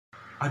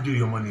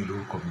Adéyọmọ ni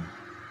lórúkọ mi.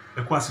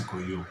 Ẹ kú àsìkò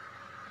yìí o.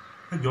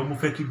 Ẹ jọ̀ọ́ mo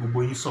fẹ́ kí gbogbo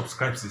yín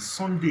subscribe sí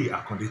Sunday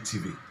Akande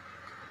TV.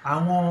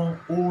 Àwọn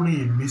orin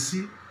ìmísí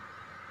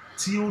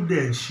tí ó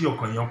dẹ̀ ń ṣí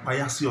ọkàn yẹn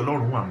payá sí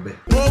Ọlọ́run wà ńbẹ̀.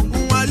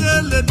 Ogun ayé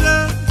lè dé,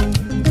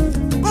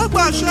 kó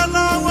gbàṣẹ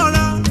lọ́wọ́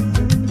rẹ̀,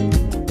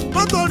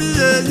 kó torí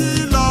èyí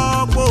lọ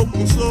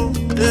pokùnso,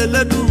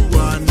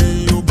 Elédùwà ní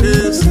òkè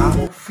sí.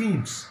 Àwọn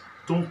films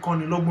tó ń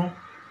kọ́ni lọ́gbọ́n,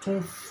 tó ń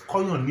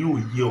kọ́yàn ní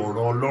òye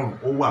ọ̀rọ̀ Ọlọ́run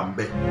ó wà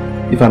ńbẹ̀.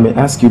 If I may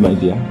ask you, my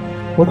dear,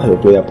 what are your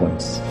prayer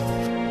points?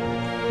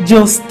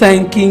 Just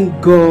thanking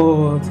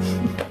God.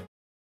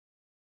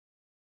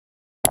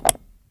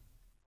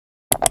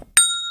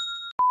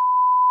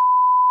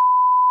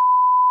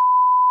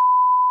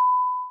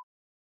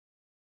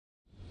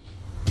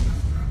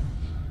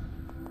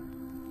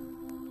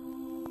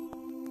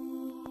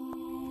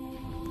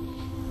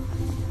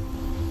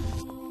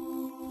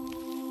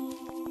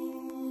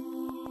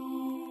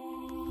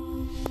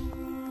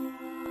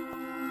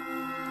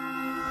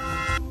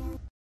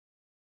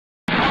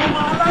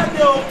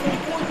 ALATE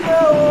OKUNKUN dé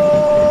o.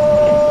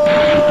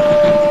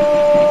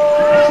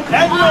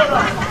 Ẹ̀yin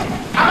ọ̀rọ̀,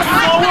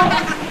 àsanwó,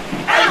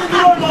 ẹ̀yin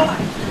dúró lọ,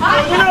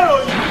 òyìn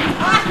ìròyìn.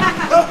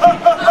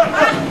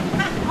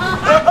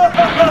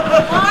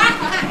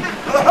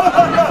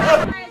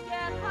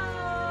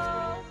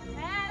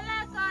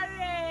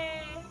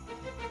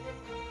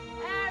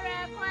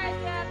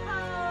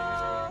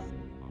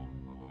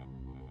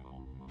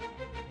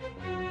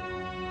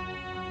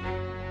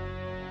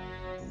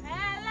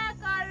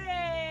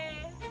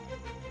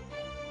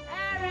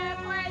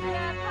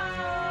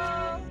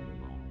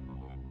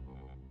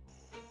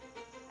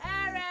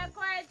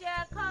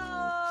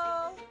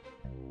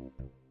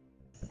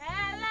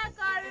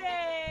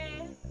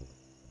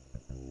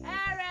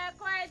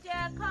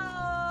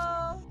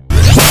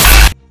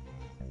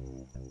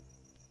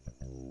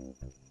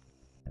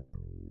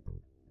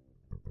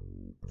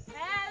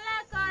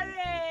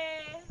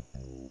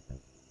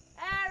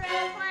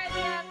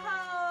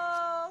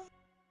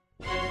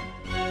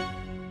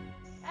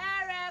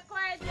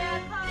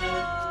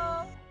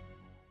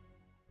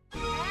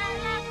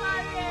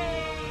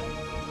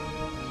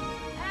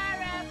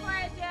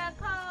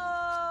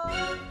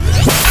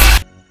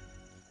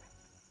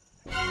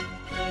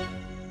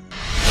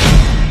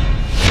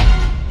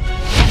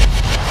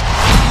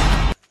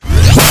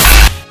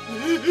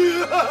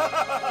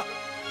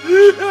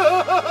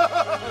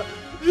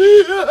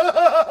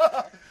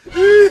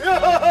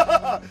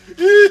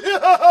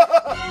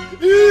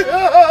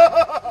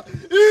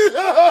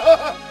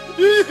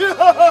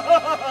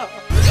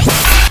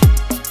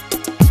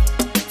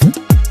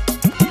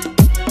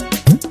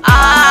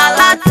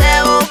 Alate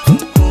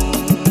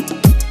òkùnkùn,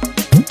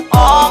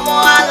 ọmọ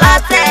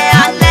alate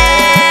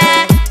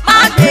alẹ́, má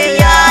gbé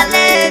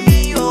yálé mi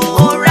o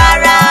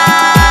rárá.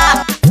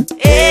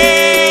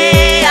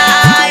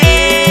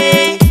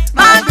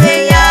 Má gbé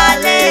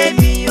yálé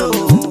mi o,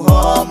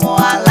 ọmọ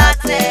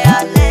alate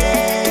alẹ́.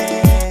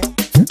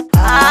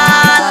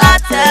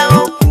 Alate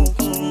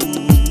òkùnkùn,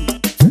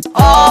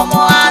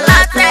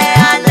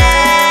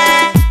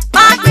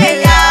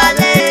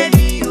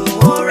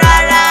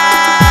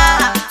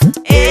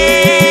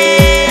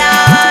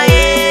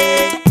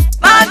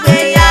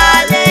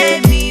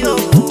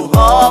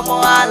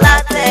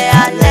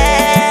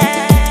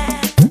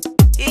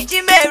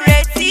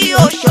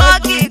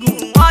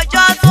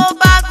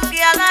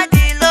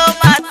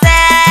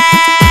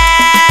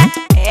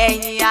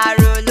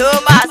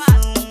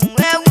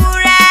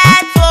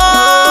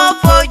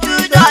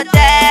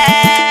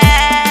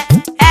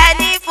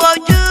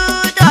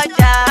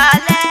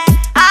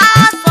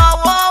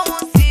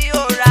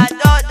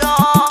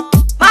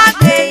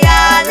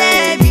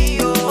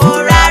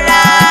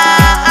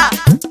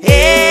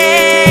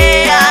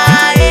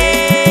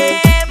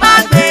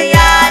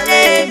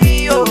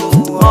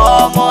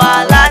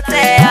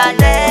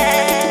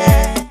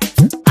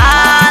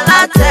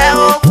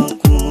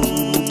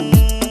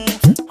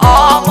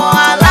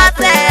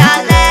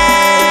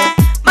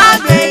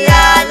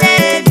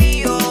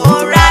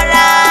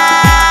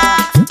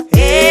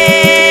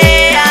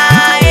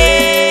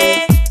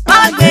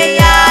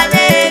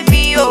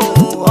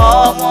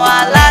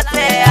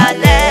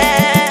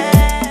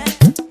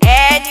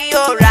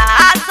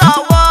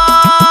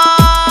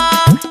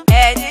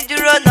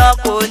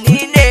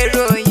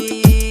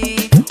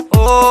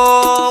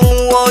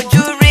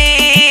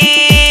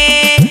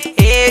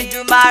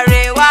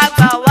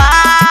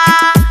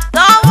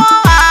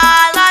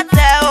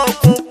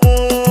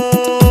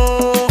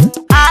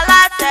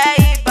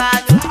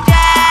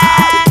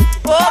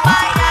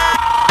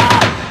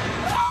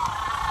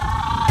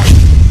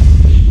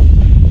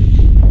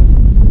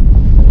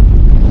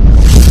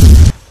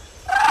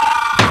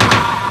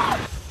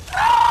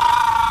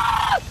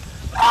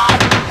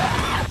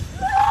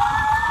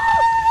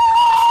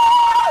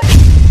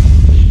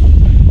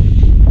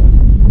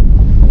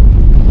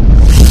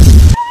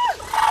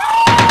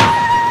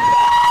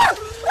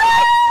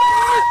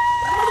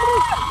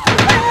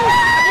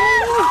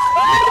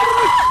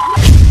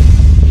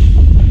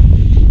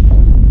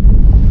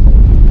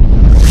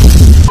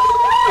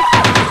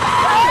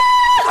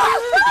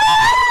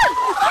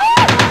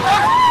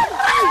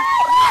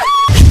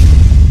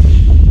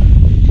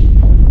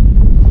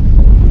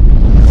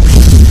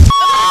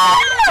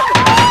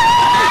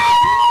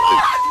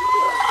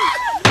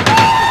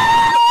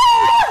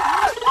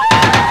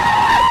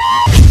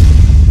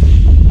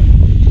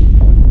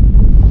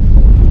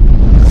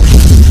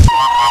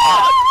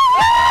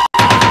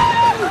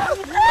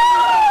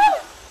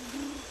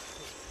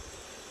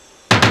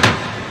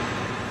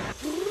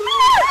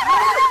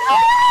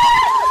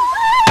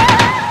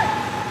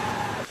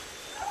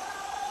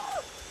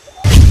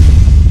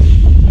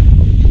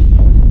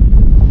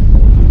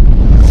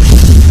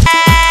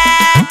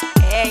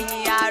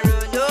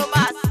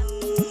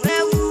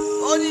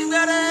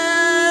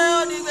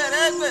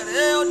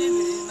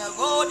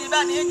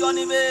 ní jọ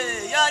níbẹ̀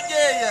yá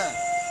jẹ́ èèyàn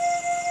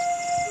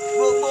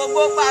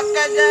gbogbo pa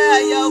kẹ́kẹ́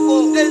ẹ̀yẹ oko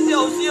kéṣe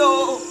òsì o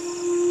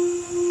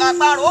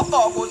àparò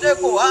kọ̀ kò ṣe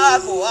kò á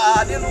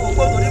nínú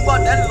gbogbo nígbà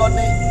tẹ́lẹ̀ lọ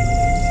ni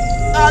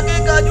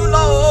akíkanjú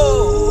lọ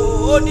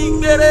ó ní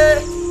gbére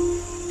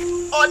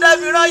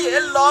ọ̀dẹ́fìrán yìí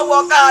lọ wọ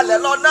kalẹ̀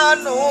lọ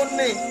nánú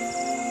ni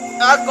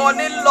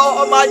akọni lọ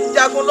ọmọ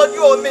ajagun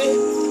lójú omi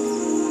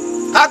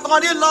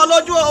akọni lọ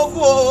lójú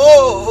ogun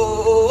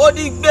ó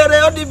di gbére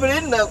ó di bìrì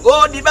nàgó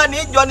ó di bẹ́ẹ̀ ní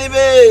jọ níbi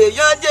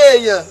èèyàn jẹ́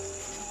èèyàn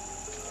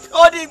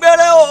ó di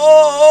gbére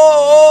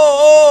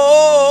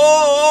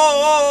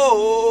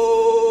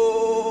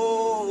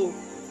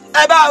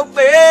ẹ bá ń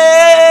pè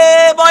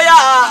é bóyá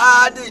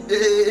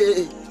dìde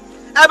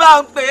ẹ bá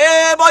ń pè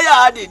é bóyá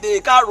dìde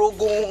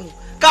károgun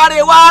káre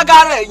wá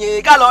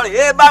kárẹ̀yìn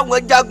kálọ̀rẹ̀ bá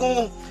wọn jagun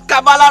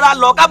kabalára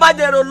lọ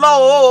kábàjẹ́rò lọ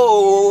o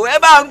ẹ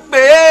bá ń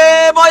pè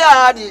é bóyá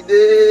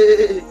dìde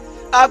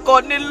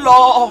akọni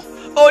lọ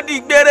ó di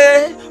gbére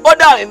ó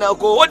dàrínà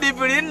kó ó di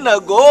fìrí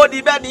nàgó ó di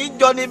bẹ́ẹ̀ ní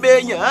jọ níbẹ̀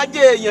èèyàn á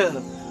jẹ́ èèyàn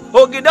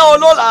ògìdá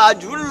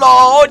olólàjú lọ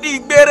ó di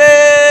gbére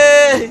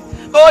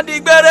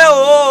o.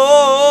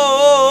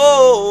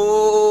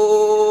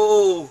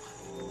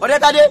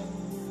 Ọ̀dẹ́tadé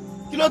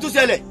kí ló tún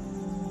ṣẹlẹ̀.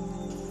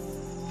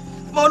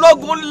 mo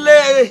lógun lé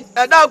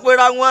ẹ̀dá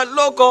ìpera wọn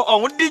lóko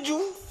ọ̀hún díjú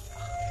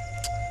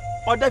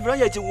ọ̀dẹ́fìrán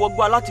yẹn ti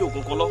wọgbọ́ láti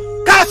òkùnkùn lọ.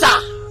 káàsà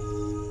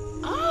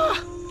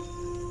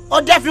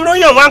ọ̀dẹ́fìrán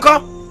yẹn wọn kọ́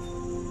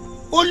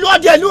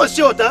olóòdì ìlú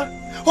òsì òtán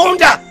òun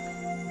dà.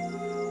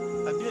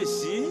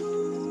 àbíyèsí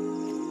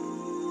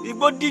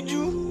igbó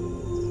díjú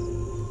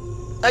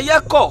ẹyẹ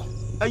kọ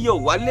ẹyẹ ò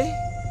wálé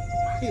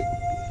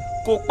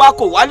kò pa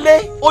kò wálé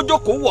ó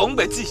jókòó wọ̀ ń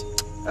gbẹ̀tì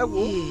ẹ wo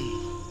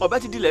ọ̀bẹ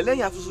ti dilẹ̀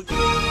lẹ́yìn afusojú.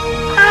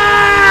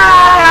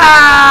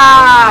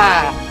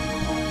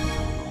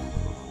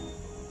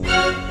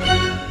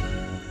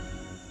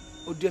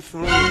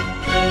 Ọ̀dẹ́fìrán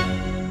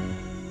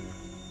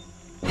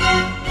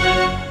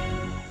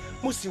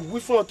mo sì wí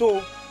fún ọ tó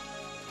o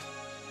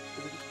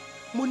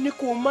mo ní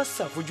kó o má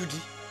ṣàfojúdi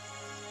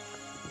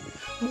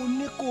mo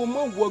ní kó o má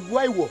wọgbọ́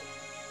àìwọ̀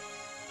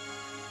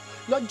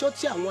lọ́jọ́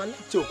tí àwọn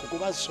aláàtì òkùnkùn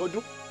bá ń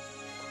sọdún.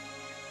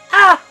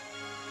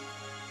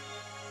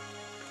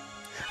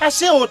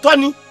 àṣé òótọ́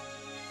ni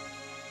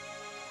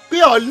pé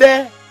ọ̀lẹ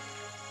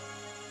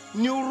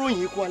ni ó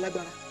ròyìn ikú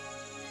alágbára.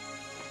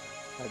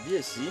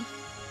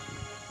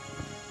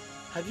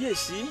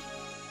 àbíyèsí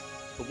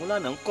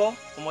ògúnlànà ń kọ́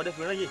ọmọdé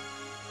fi ráyè.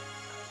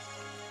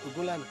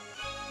 Ògúnlànà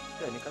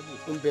bẹ́ẹ̀ ni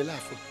kábíyèsí. ń bẹ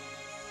láàfin.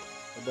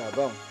 ọ̀dọ̀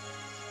àbáwọn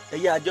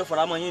ẹ̀yẹ àjọ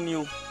faramọ́ yín ni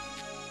o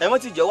ẹ mọ́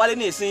ti jọ wálé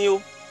ní ìsinyìí o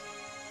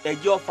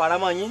ẹjọ́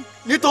faramọ́ yín.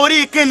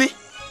 nítorí kíni.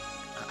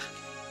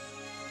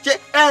 ṣé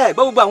ẹ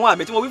gbọ́ gbogbo àwọn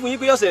àmì tí mo wí fún yín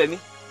pé yọ̀ọ̀sẹ̀ rẹ̀ ni.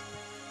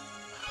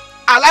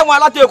 aláwọn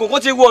alátẹ̀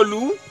òkùnkùn ti wọ̀lú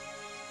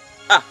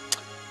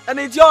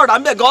ẹni tí ọ̀rá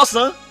ń bẹ̀ gan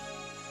san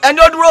ẹni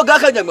ó dúró gan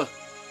kẹjẹ̀gbọ̀n.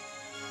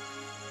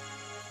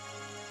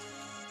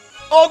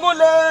 ogun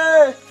lè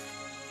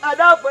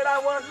ẹ̀dá òpèrè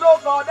àwọn ló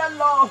kọ́ ọdẹ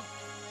lọ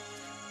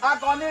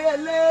akọni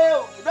ilé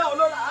òkúta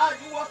olóra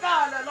àjùwọ̀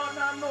káàlẹ̀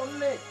lọ́nà nù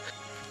lè.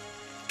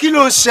 kí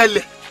ló ń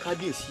ṣẹlẹ̀.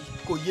 kábíyèsí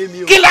kò yé mi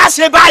o. kí la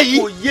ṣe báyìí.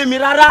 kò yé mi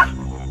rárá.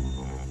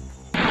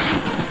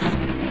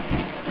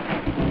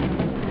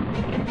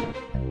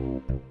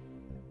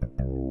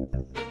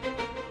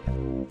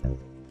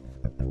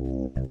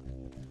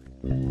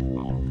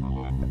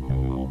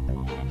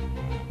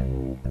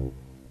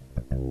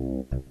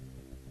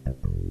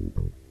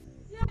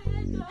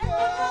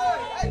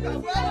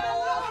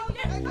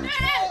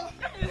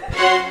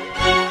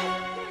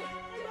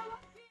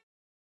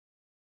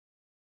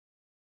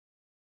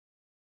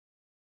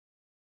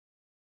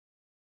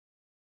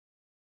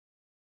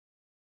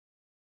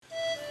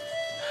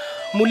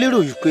 mo lérò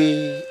yìí pé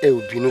ẹ ò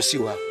bínú sí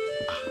wa.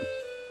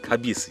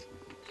 kábíyèsí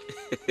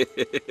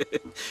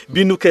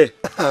bínú kẹ.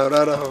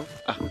 rárá o.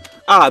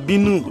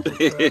 bínú.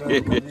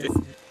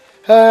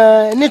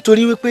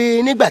 nítorí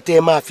wípé nígbà tẹ́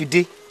ẹ máa fi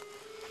dé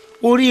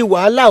orí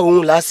wàhálà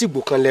òun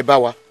lásìgbò kan lẹ bá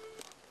wa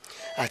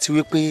àti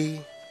wípé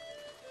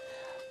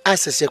a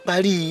ṣẹ̀ṣẹ̀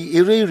parí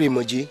eré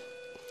ìrèmọ̀jé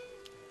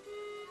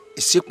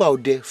ìṣípà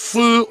ọdẹ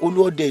fún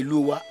olúọdẹ ìlú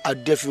wa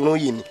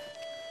Adéfirányè ni.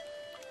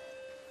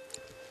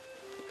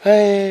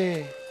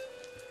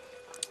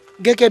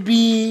 gẹ́gẹ́ bí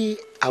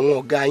àwọn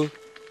ọ̀gá yín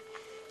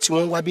tí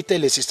wọ́n wá bí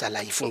tẹ́lẹ̀ ṣe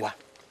ṣàlàyé fún wa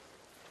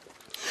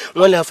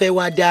wọ́n lè fẹ́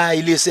wá dá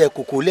iléeṣẹ́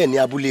kòkó lẹ̀ ní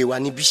abúlé wa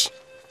níbí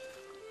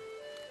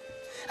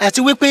àti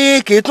wípé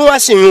kì í tún wá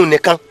sí ìrun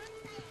nìkan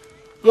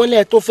wọ́n lè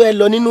tó fẹ́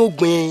lọ nínú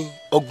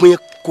ọ̀gbìn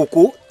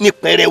kòkó ní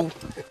pẹrẹwu.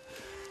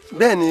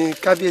 bẹ́ẹ̀ ni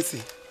kábíyèsí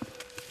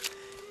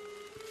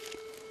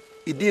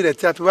ìdí rẹ̀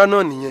tí a fi wá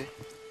náà nìyẹn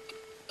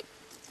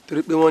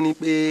torí pé wọ́n ní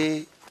pé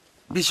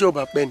bíṣọ̀bù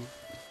apẹ́ ni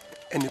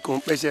ẹnìkan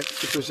ń pẹ́ṣẹ́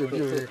tó ṣe bí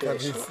òun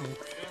kábíyèsí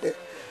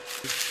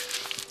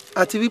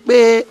àti wípé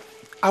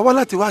a wá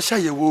láti wá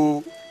ṣàyẹ̀wò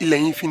ilẹ̀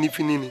yín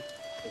finifini ni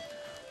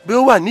bí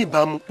ó wà ní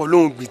ìbámu pẹ̀lú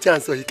ohun gbìn tí à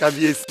ń sọ yìí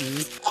kábíyèsí.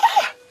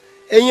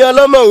 ẹ̀yin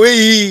ọlọ́mọ̀wé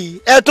yìí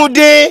ẹ tún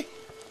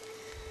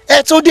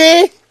dé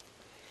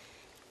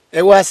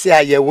ẹ wá ṣe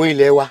àyẹ̀wò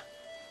ilẹ̀ wa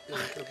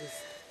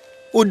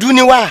òdú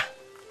ni wá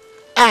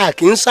a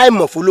kì í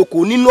ṣàìmọ̀ fólókò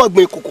nínú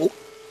ọ̀gbìn kòkó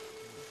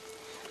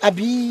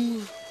àbí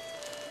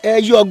ẹ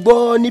yọ gbọ́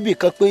níbì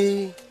kan pé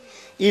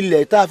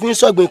ilẹ̀ tá a fi ń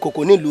ṣọ̀gbìn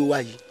kòkó nílùú wa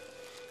yìí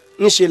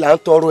ń ṣe là ń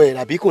tọrọ ẹ̀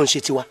àbí kò ń ṣe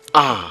tiwa.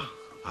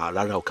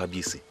 rárá o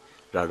kábíyèsí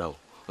rárá o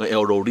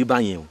ọ̀rọ̀ ò rí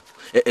báyẹn o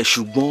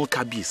ṣùgbọ́n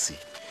kábíyèsí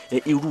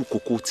irú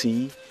kòkó tí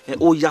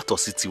ó yàtọ̀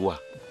sí tiwa.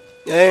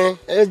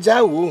 ẹ já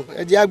wò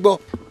ẹ já gbọ́.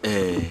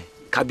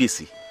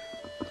 kábíyèsí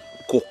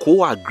kòkó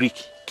agric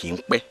kì í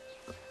pẹ́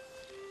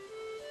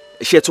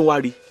iṣẹ́ tún wá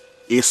rí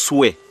èso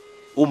ẹ̀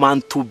ó máa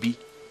ń tóbi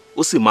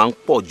ó sì máa ń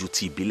pọ̀ ju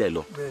ti ìbílẹ̀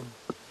lọ.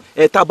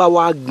 tá a bá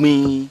wá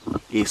gbin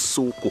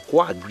èso kòkó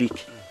agric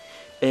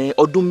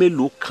ọdún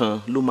mélòó kan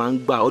ló máa ń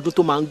gbà ọdún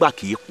tó máa ń gbà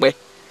kì í pẹ́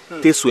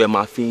tèso ẹ̀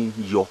máa fi ń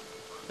yọ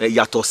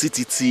yàtọ̀ sí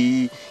ti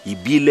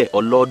ìbílẹ̀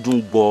ọlọ́dún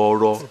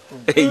gbọ́ọ̀rọ̀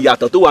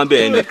yàtọ̀ tó wà ń bẹ̀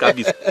ẹ̀ ní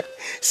kábíyèsí.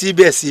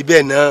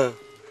 síbẹ̀síbẹ̀ náà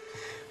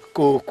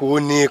kòkó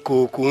ni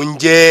kòkó ń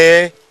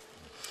jẹ́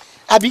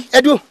àbí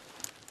ẹdùn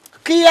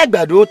kí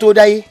àgbàdo tó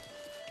dáyé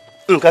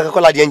nǹkan kan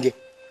kọ́ la di ẹ̀ ń jẹ.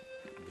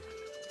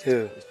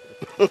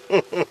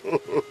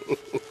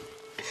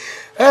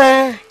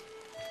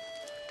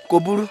 kò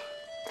burú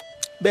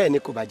bẹ́ẹ̀ ni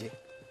kò bàjẹ́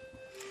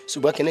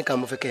ṣùgbọ́n kínní kan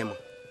mo fẹ́ kẹ́ ẹ mọ̀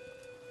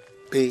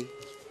pé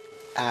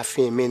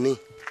ààfin mi ní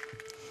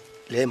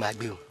lẹ́ẹ̀ máa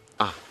gbé o.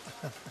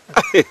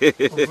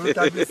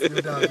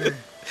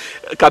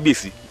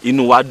 kábíyèsí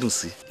inú wa dùn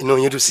sí. inú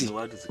yín dùn sí. inú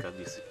wa dùn sí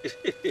kábíyèsí.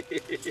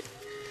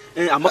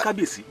 àmọ́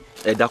kábíyèsí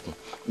ẹ dákun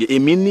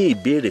èmi ní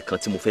ìbéèrè kan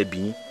tí mo fẹ́ bi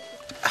yín.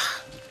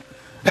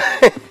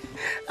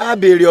 a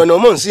béèrè ọ̀nà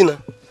mọ̀ sí na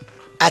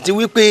àti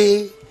wípé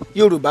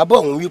Yorùbá bọ̀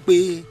wọ́n wípé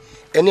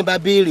ẹni bá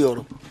béèrè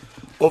ọ̀rọ̀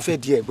wọ́n fẹ́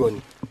di ẹ̀gbọ́n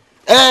ni.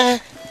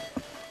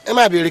 ẹ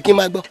má béèrè kí n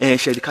má gbọ́.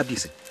 ṣe rí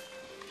kábíyèsí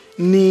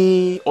ní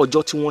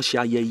ọjọ́ tí wọ́n ṣe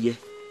ayẹyẹ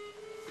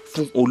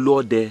fún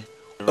olóòdẹ.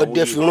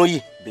 ọdẹ fìrúnyì.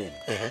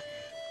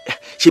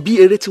 ṣebí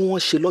eré tí wọ́n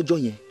ṣe lọ́jọ́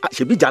yẹn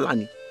ṣebí ìjálá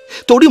ni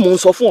torí mò ń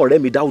sọ fún ọ̀rẹ́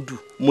mi Dáúdù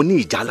mo ní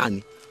ìjálá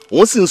ni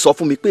òun sì ń sọ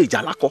fún mi pé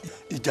ìjálá kọ́.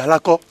 ìjálá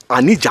kọ́.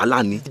 àní ìjálá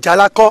ni.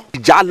 ìjálá kọ́.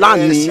 ìjálá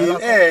ni.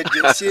 ẹ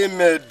ṣe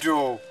mẹ́jọ.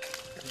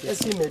 ẹ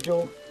ṣe mẹ́jọ.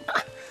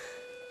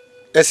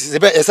 ẹ sì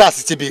síbẹ̀ ẹ sáà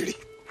sì ti béèrè.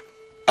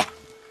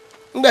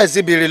 nígbà tí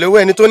béèrè lọ́wọ́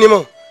ẹni tó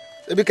nímọ̀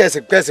ebi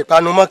kẹsì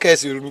panu mọ́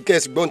kẹsì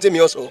gbọ́n tèmi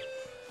ọ̀ sọ.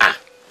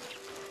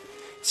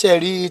 ṣe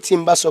rí tí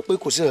n bá sọ pé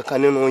kò sí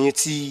kankan nínú yín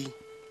tí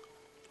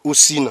ó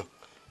ṣìnà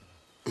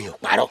mi ò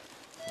parọ́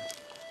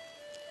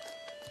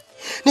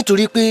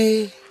nítorí pé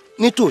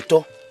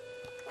nítòótọ́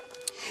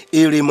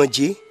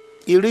èrèmọ̀jé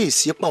eré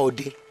ìṣípà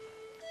ọdẹ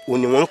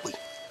òní wọ́n ń pè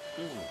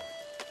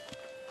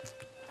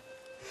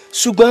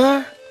ṣùgbọ́n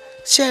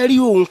ṣe rí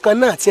ohun kan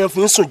náà tí wọ́n fi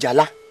ń sùn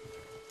jálá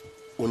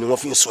òní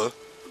wọ́n fi ń sùn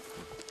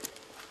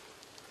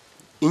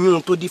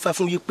ìyún tó dífá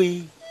fún wípé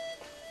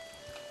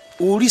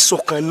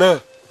orísun kan náà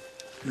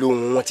lòun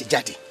wọn ti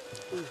jáde.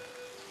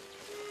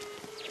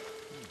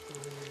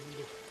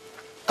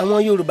 àwọn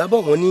Yorùbá bọ̀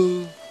wọ́n ní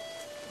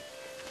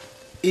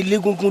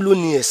elégúngún ló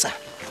ní ẹ̀sà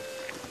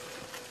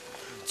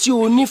tí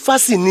onífá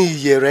sì ní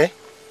ìyẹ̀rẹ̀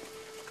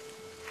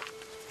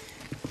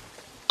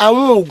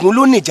àwọn Ògún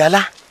ló ní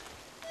ìjálá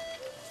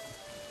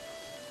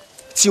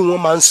tí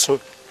wọ́n máa ń sun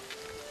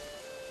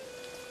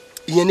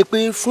ìyẹn ni pé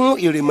fún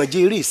èrèmọ̀jé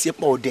eré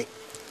ìṣípà ọdẹ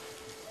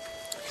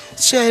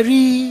ṣe rí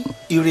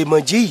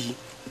èrèmọ̀jé yìí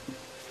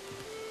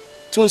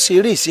tó ń ṣe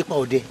eré ìṣípà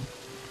ọdẹ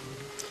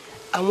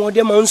àwọn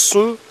ọdẹ máa ń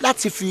sun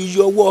láti fi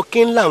yọwọ́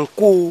kínlá ń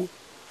kó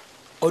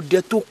ọdẹ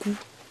tó kú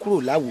kúrò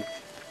láwo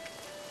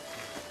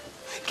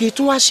kì í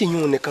tún wá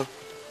ṣèyún nìkan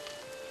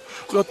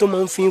wọ́n tó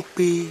máa ń fi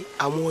pe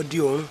àwọn ọdẹ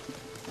ọ̀run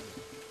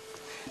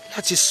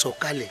láti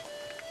sọ̀kalẹ̀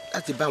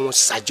láti bá wọn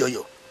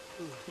ṣàjọyọ̀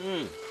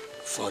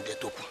fún ọdẹ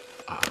tó kú.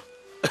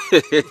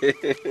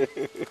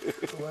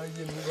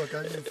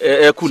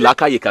 ẹ kú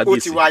làákàyè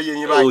kábíyèsí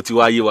ó ti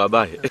wá yé wa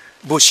báyìí.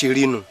 bó ṣe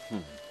rí nu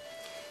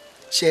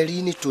ṣe rí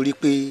nítorí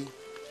pé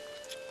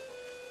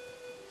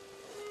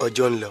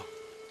ọjọ́ ń lọ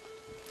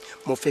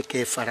mo fẹ́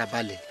kẹ́ ẹ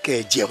farabalẹ̀ kẹ́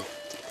ẹ jẹun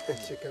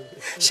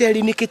ṣe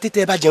rí ní kété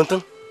tẹ́ ẹ bá jẹun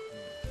tán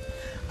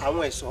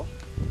àwọn ẹ̀ṣọ́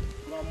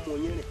wọn á mú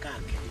yín rìn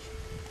káàkiri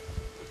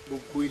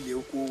gbogbo ilé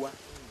oko wa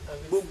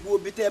gbogbo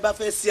ibi tẹ́ ẹ bá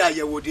fẹ́ ṣe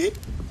àyẹ̀wò dé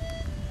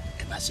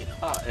ẹ má ṣe lọ.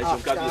 ẹ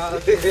ṣeun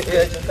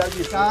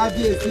kábíyèsí.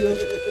 kábíyèsí o.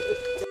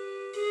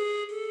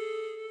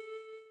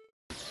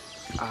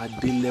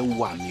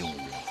 adélẹ́wà mi ò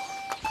wọ́n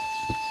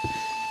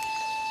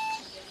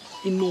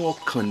inú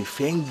ọkàn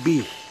nìfẹ́ ń gbé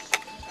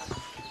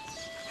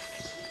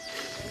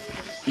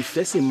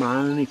ìfẹ́ sì máa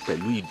ń rìn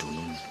pẹ̀lú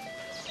ìdùnnú ni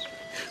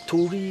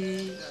torí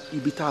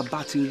ibi tá a bá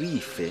ti rí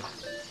ìfẹ́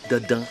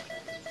dandan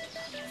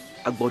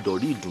a gbọ́dọ̀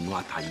rí ìdùnnú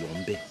àtayọ̀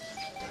ń bẹ.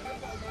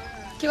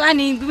 kí wàá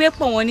ní gbígbé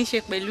pọ̀ wọn ní ṣe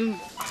pẹ̀lú mi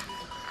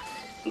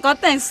nǹkan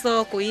tẹ̀ ń sọ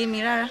kò yé mi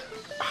rárá.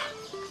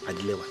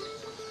 adélẹ́wà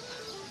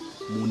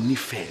mo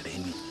nífẹ̀ẹ́ rẹ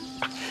ni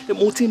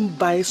mo ti ń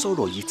bá ẹ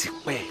sọ̀rọ̀ yìí ti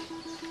pẹ́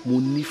mo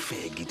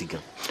nífẹ̀ẹ́ gidi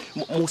gan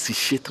mo sì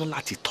ṣetán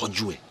láti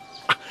tọ́jú ẹ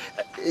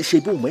ṣe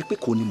bí òun mọ̀ ẹ́ pé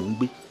kò ní mò ń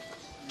gbé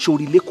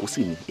sórí ilé kò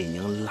sì ní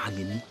èèyàn ńlá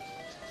ni mí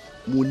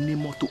mo ní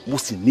mọ́tò mo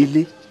sì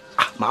nílé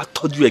màá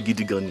tọ́jú ẹ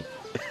gidi gan ni.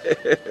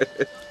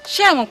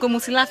 ṣé ẹ mọ̀ pé mo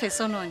ti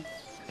láfẹ̀sọ́nà ni.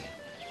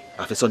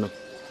 àfẹ́sọ́nà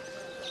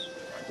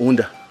òun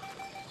dà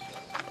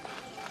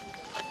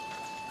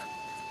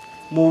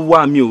mo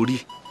wá mi ò rí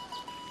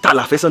ta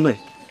la fẹ́ sọ́nà ẹ̀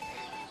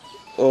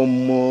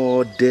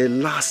ọmọdé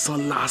lásán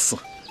lásán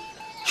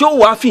ṣé ó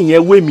wàá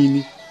fìyẹn wé mi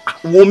ni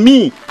wo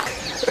mí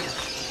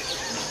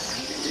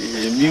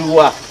èmi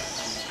wà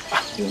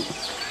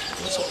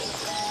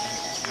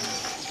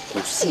kò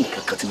sí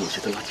nǹkan kan tí mo ṣe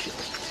tán láti ṣe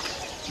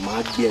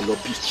máa gbé ẹ lọ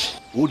beach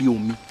ó rí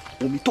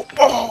omi tó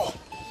pọ̀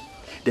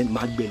then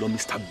máa gbé ẹ lọ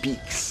Mr.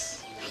 Biggs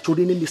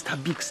sórí ní Mr.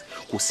 Biggs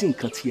kò sí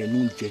nǹkan tí ẹnu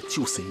ń jẹ tí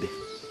ò sí rẹ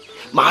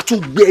máa tún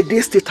gbé ẹ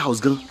dé State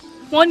House gan.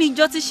 wọ́n ní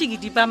ijọ́ tí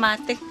ṣìgìdì bá máa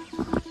tẹ́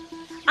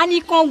a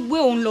ní kán gbé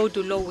òun lọ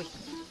odò lọ́wẹ̀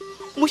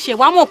mo ṣẹ̀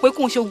wá mọ̀ pé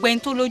kò ń ṣe gbẹ́ni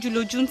tó lójú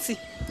ń tì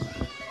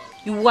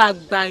ìwọ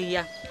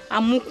àgbàyà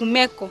amúkun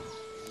mẹ́kọ̀ọ́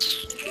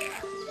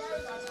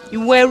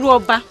ìwọ ẹrú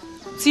ọba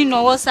tí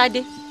nawọ́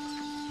sáde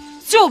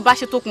tí ò bá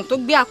ṣe tokùn tó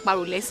gbé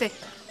àparò lẹ́sẹ̀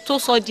tó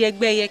sọ di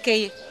ẹgbẹ́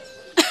ẹyẹkẹ́yẹ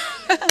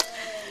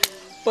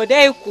bọ̀dá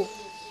èkó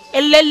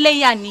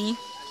ẹlẹ́lẹ́yà nìyí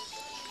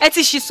ẹ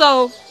ti ṣiṣọ́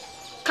o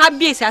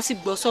kábíyèsí á sì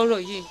gbọ́ sọ́rọ̀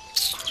yìí.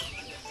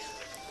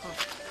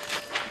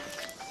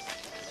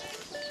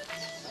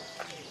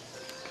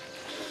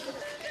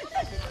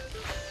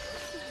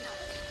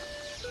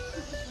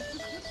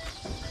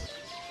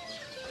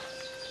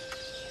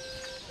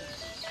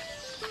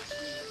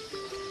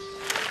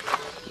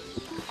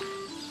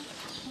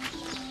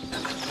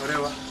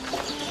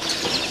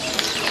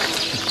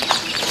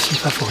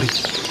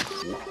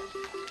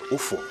 ó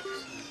fọ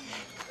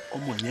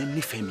ọmọ yẹn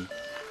nífẹ̀ẹ́ mi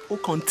ó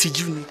kàn ń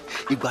tijú ni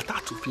ìgbà tá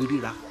a tún fi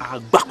ríra a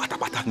gbà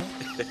pátápátá ni.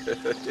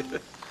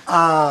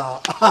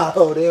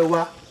 ọ̀rẹ́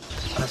wa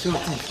àṣé ò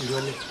tí ì fi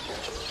rọlẹ̀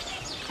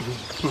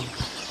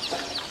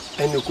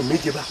ẹnì kò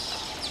méje bá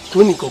tó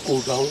nìkan kò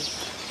bá wọn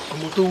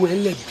ọmọ tó wọ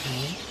ẹlẹ bí.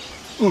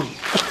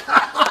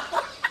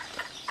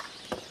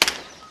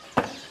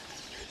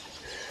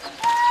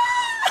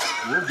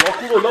 mo jọ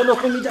kúrò lọ́nà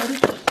fún mi jáde.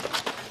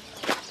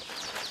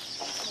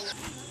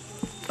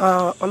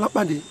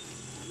 Ọlápàdé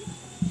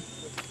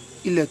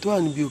ilẹ̀ tó wà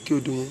níbi òkè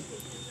odò yẹn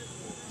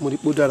mo rí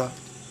pé ó dára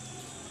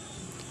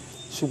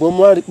ṣùgbọ́n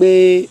mo á rí pé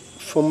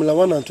Formula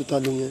 1 and 2 ta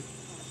ló yẹn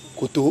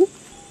kò tó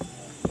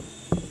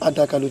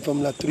àdàkà ló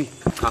Formula 3.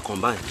 a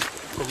combine.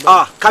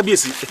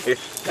 kábíyèsí.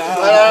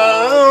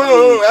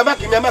 ẹ má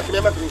kí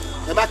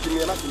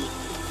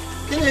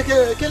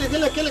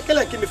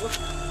mi fún.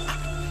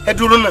 ẹ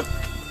dúró náà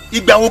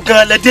ìgbà wo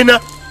gan lẹ dé náà.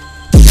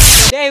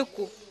 ọ̀dẹ́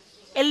èkó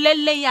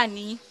ẹlẹ́lẹ́yà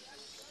nìyí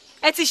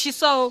ẹ ti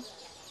ṣiṣọ́ o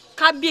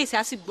kábíyèsí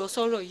á sì gbọ́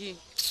sọ́rọ̀ yìí.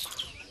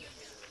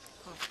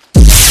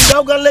 ìgbà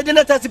wo gan lẹ dé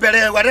náà tẹ́ ti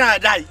bẹ̀rẹ̀ wàdà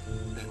àdá yìí.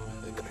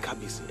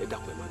 kábíyèsí ẹ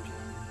dákun ẹ má bí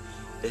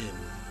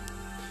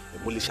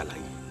mo lè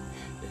ṣàlàyé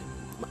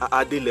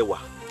adélẹwà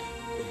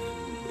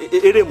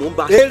eré mò ń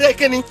bá. eré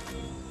kíni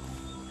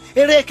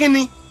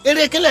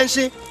lẹ́ ń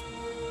ṣe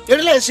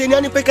eré lẹ́ ń ṣe ni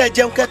wọ́n ní pé ká ẹ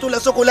jẹun kẹ́ tó lọ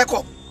sóko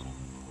lẹ́kọ̀ọ́.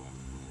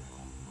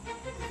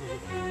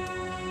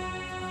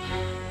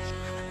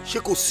 ṣé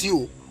kò sí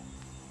o.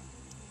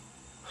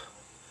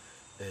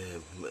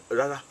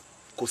 rárá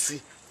kò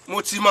sí.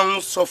 mo ti máa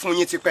ń sọ fún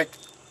yín tipẹ́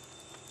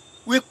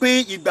wípé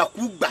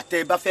ìgbàkúgbà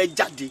tẹ́ ẹ bá fẹ́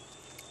jáde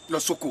lọ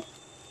sóko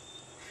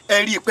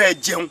ẹ rí i pé ẹ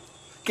jẹun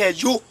kẹ́ ẹ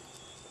yó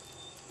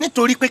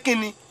nítorí pé kí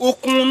ni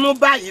okun inú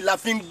báyìí la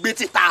fi ń gbé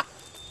títa.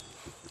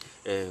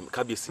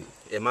 kábíyèsí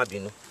ẹ má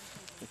bínú.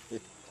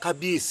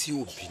 kábíyèsí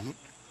ò bínú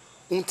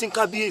ohun tí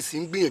kábíyèsí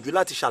ń gbìyànjú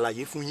láti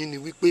ṣàlàyé fún yín ni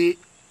wípé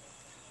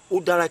ó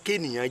dára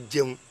kéèyàn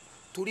jẹun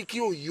torí kí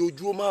òye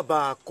ojú ó má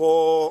bàa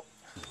kọ́.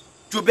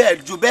 jù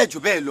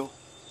bẹ́ẹ̀ lọ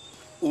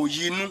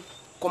òye inú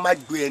kó má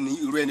gbé ẹni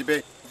irú ẹni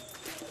bẹ́ẹ̀.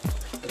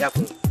 ẹ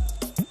dákun.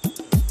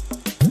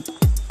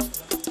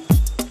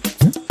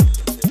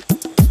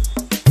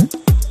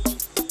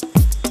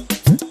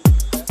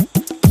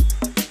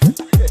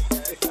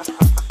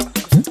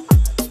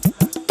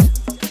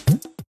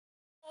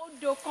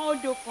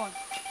 odò kan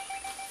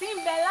tí ń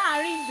bẹ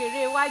láàrin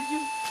ìgbèrè iwájú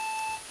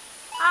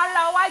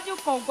ara iwájú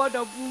kan ò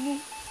gbọ́dọ̀ bu mú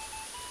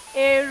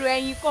èrò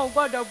ẹ̀yìn kan ò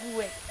gbọ́dọ̀ bu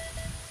wẹ̀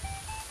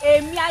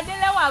èmi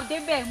adélẹ́wà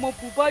débẹ̀ mo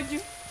bù bọ́jú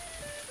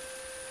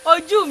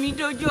ojú mi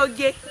dojú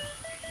oge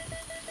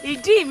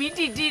ìdí mi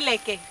dìdí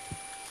ìlẹ̀kẹ̀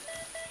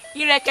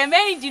ìrẹ̀kẹ̀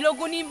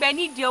mẹ́rìndínlógún níbẹ̀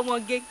nídìí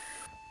ọmọge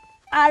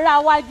ara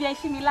iwájú ẹ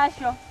ṣí mi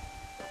láṣọ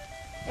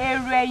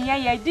èrò ẹ̀yìn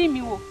ẹ̀yẹ̀ dì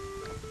mí wò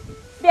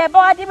bí ẹ bá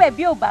wá débẹ̀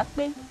bí ò bá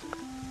pé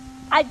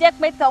a jẹ́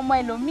pé tọmọ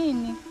ẹlòmíì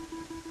ni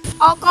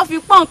ọkọ fi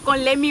pọ́n nǹkan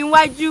lé mi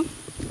níwájú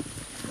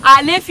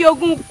àlè fi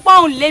ogún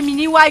pọ́ùn lé mi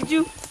níwájú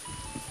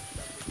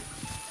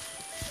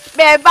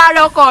bẹ́ẹ̀ bá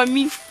rọ́kọ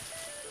mi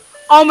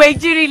ọmọ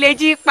èjìrì lè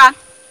jí pa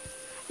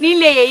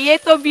nílé yèyé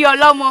tó bí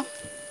ọlọ́mọ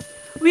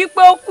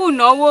wípé ó kù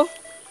náwó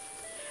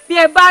bí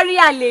ẹ bá rí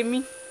àlè mi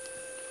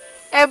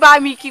ẹ bá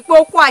mi kí pé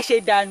ó kú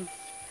àṣedànù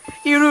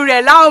irú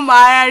rẹ̀ láwọn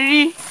máa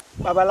rí.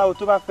 babaláwo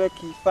tó bá fẹ́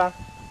kí ifá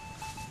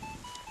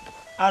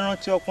á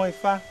rántí ọpọ́n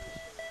ifá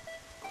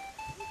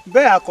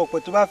bẹ́ẹ̀ àkọ̀pẹ̀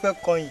tó bá fẹ́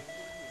kọyìn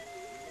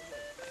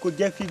kò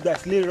jẹ́ fi gbà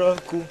sílé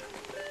rọ́ọ̀kù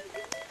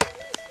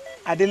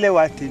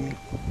adélẹ́wà tèmi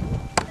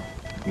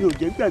mi ò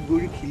jẹ́ gbàgbé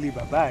oríkì ilé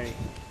bàbá rẹ̀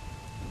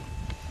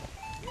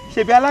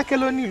ṣebí aláké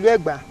ló ní ìlú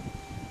ẹ̀gbá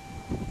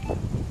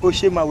ó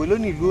ṣe màwé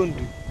lónìí ìlú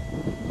Oǹdó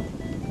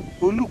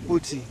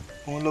Olùpòtì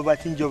òun lọba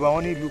tí ń jọba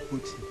wọn ní ìlú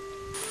Pòtì.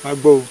 wàá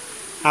gbọ́ o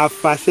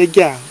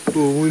àfàṣẹ́jà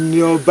òun ni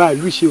ọba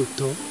ìlú ṣe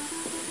òtọ́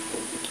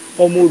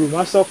ọmọ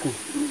òròmásọ̀kò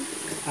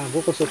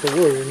àkókò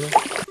sọ̀tọ̀wọ́ rẹ̀ ná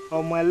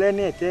ọmọ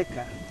ẹlẹ́ni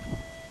ẹ̀tẹ́ẹ̀ka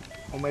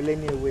ọmọ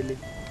ẹlẹ́ni ẹ̀wẹ́lẹ́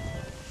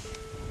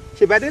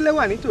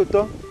ṣèbádélẹ́wà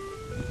nítòótọ́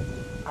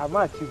àmọ́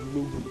àti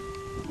ìrùlógún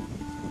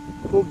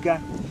ó ga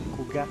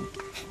kò ga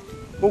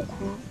ó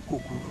kúrú kò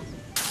kúrú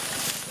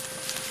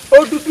ó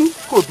dúdú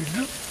kò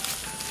dúdú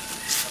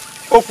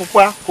ó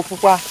pupa kò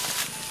pupa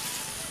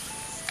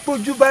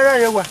bójú bára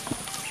rẹwà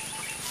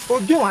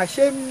ojú àwọn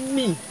àṣẹ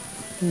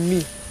mì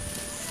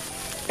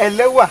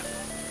ẹlẹ́wà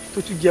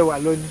tó tún jẹ wà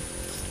lọ ni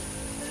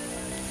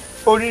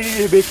orí rí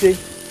rebete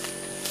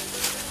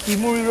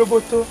imú rí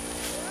roboto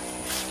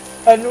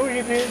ẹnu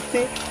rí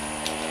bíntín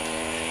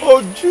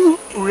ojú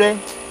rẹ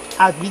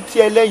àbí tí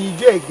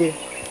ẹlẹ́yinjú ẹ̀gẹ́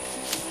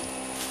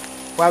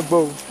wá gbọ́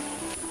o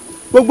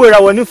gbogbo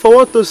ìràwọ̀ ní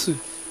fọwọ́ tòṣù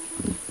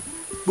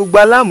gbogbo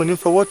aláàmù ní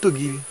fọwọ́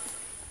tògiri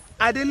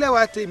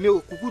adélẹ́wà tèmi ò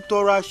kúkú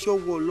tọrọ aṣọ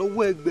wọ̀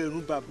lọ́wọ́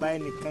ẹgbẹ̀rún bàbá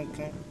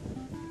ẹnìkankan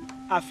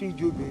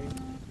àfijì obìnrin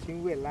tí ń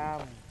wẹ̀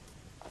láàmú.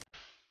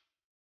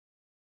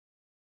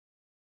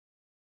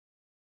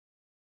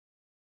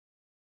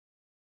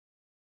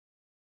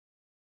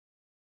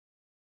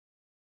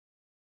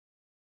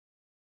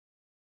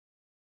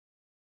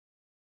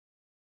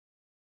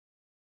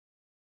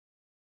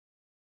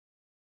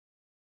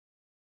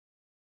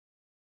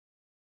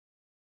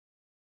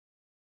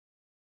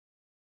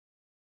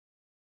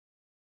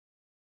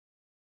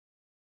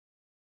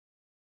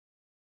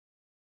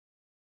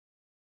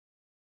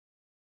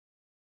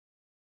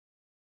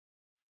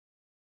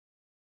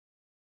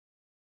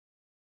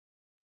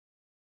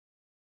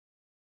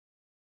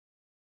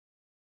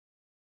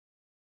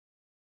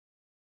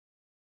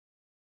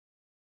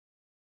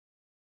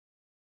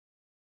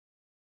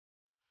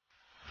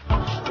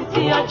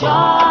 Títí ọjọ́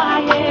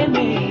ayé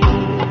mi.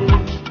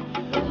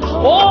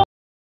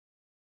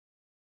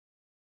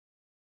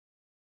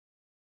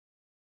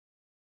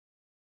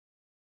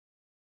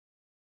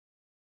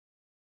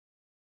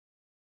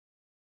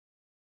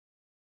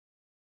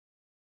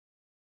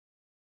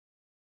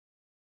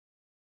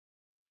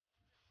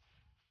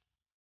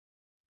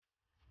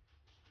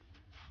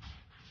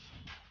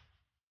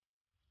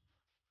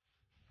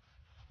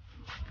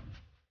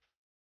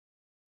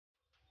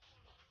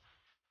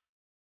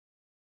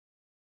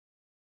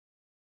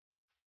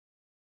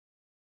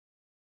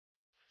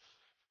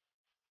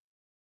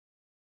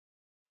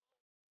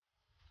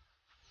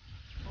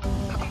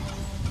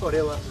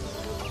 ọ̀rẹ́ wa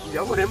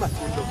ìyàwó rẹ̀ mà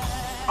ti ń lọ.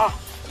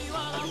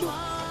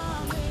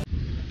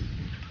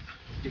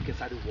 jẹ́ kí n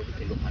sáré wọlé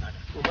kí n lọ parada.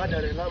 kò má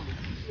darẹ̀ láàmú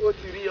ó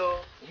ti rí ọ.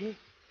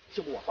 ṣé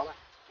mo wà pàrọ̀?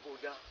 kò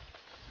dáa.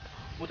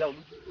 mo dá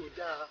olójú. kò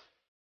dáa.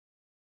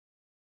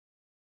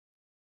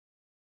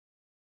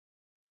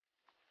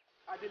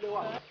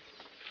 Adélẹ́wà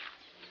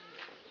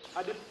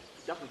Adé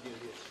jákòjì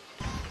rẹ̀.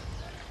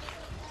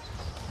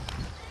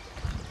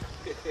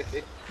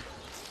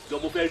 jọ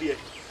mo fẹ́ rí ẹ.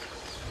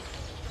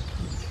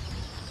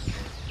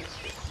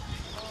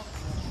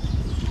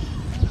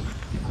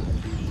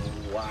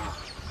 Adélẹ́wà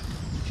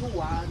yóò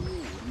wá ní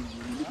òní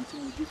níbi tí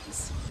mo jókòó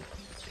sí.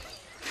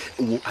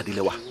 wo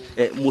Adélẹ́wà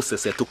mo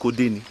ṣẹ̀ṣẹ̀ tó kó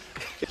dé ni.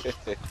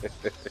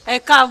 ẹ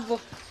káàbọ̀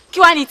kí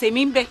wàá ní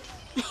tèmi ń bẹ̀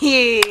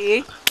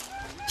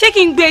ṣé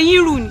kí n gbé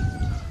yín rù ni.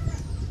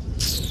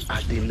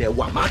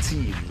 Adélẹ́wà má ti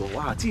lọ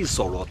wá àti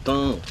ìsọ̀rọ̀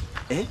tán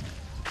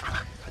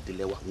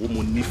Adélẹ́wà wo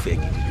mo nífẹ̀ẹ́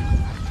gidi.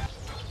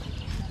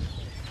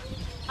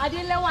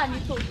 Adélẹ́wà ní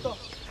tòótọ́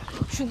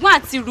ṣùgbọ́n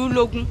àti rú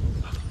lógún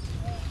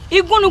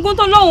igúnnugún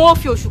tó lóun ó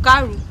fi òṣùká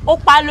rù ó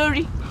pa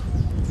lórí.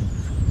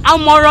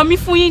 àmọ̀ràn mi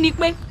fún yín ni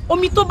pé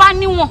omi tó bá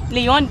níwọ̀n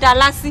lèèyàn ń da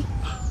lásì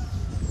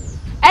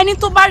ẹni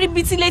tó bá rí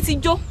bí tílé ti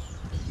jó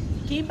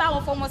kì í bá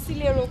wọn fọmọ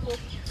sílé roko.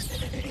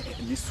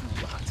 ní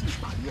sùúrù àti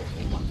ìparí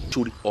ọ̀rọ̀ wa.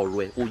 sórí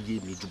ọ̀rọ̀ ẹ ó yé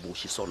mi ju bó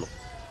ṣe sọ lọ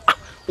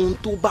ohun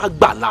tó bá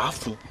gbà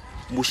láàfún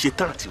mo ṣe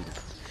tán àti rò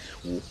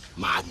wò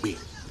máa gbé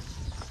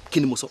kí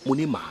ni mo sọ mo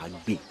ní máa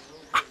gbé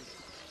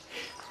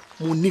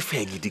mo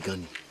nífẹ̀ẹ́ gidi gan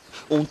ni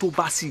ohun tó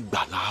bá sì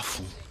gbà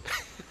láàfún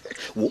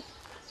wò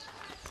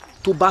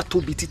tó bá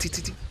tóbi títí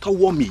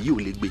tọ́wọ́ mi yìí ò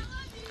lè gbé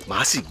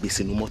màá sì gbé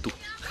sínú mọ́tò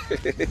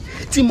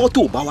tí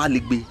mọ́tò bá wá lè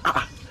gbé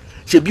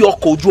ṣebí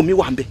ọkọ̀ ojú omi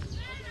wà ń bẹ̀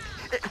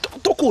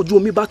tọkọ̀ ojú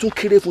omi bá tún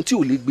kéré fún tí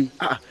ò lè gbé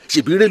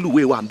ṣebí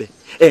rélùwé wà ń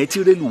bẹ̀ tí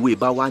rélùwé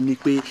bá wá ní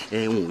pé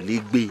n ò lè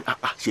gbé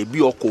ṣebí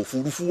ọkọ̀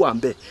òfurufú wà ń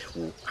bẹ̀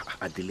wò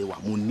Adélẹ́wà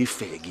mo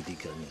nífẹ̀ẹ́ gidi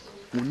gan ni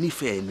mo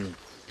nífẹ̀ẹ́ ni.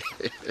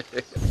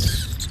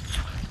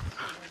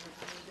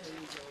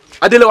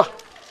 Adélẹ́wà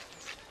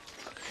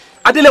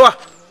Adélẹ́wà.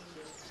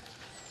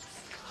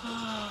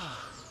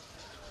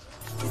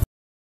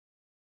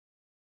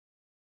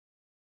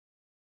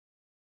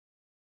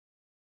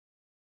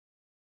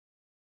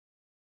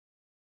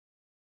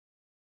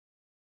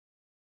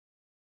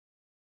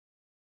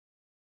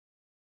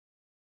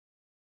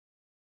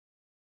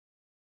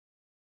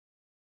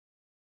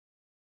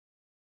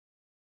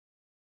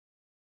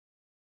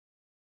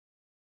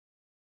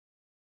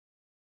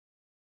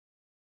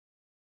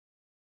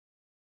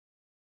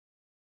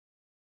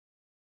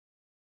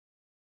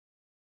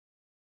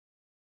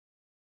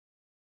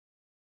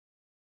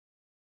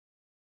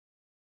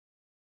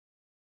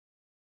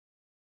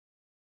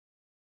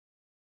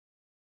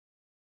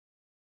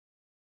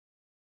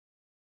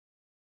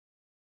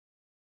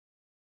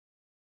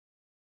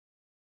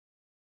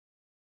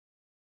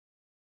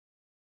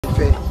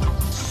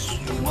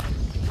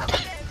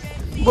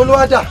 bolo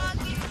wá dà.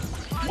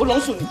 ó lọ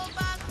ń sùn ní.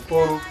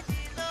 oorun.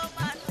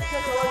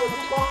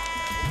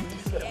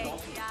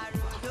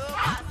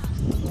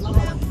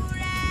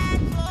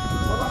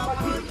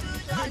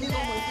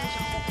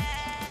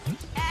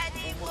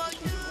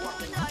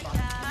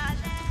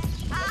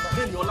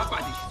 Kéèmí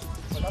Ọlápàdé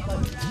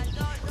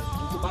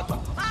tó bá gbà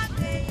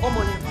ọmọ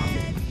yẹn bá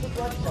fẹ́ tó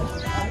tó àdìjà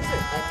lórí àníṣe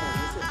ọkọ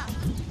òníṣe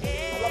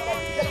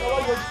Ọlápàdé jẹ́ ká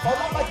wáyé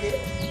Ọlápàdé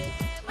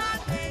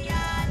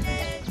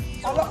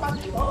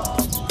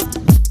Ọlápàdé.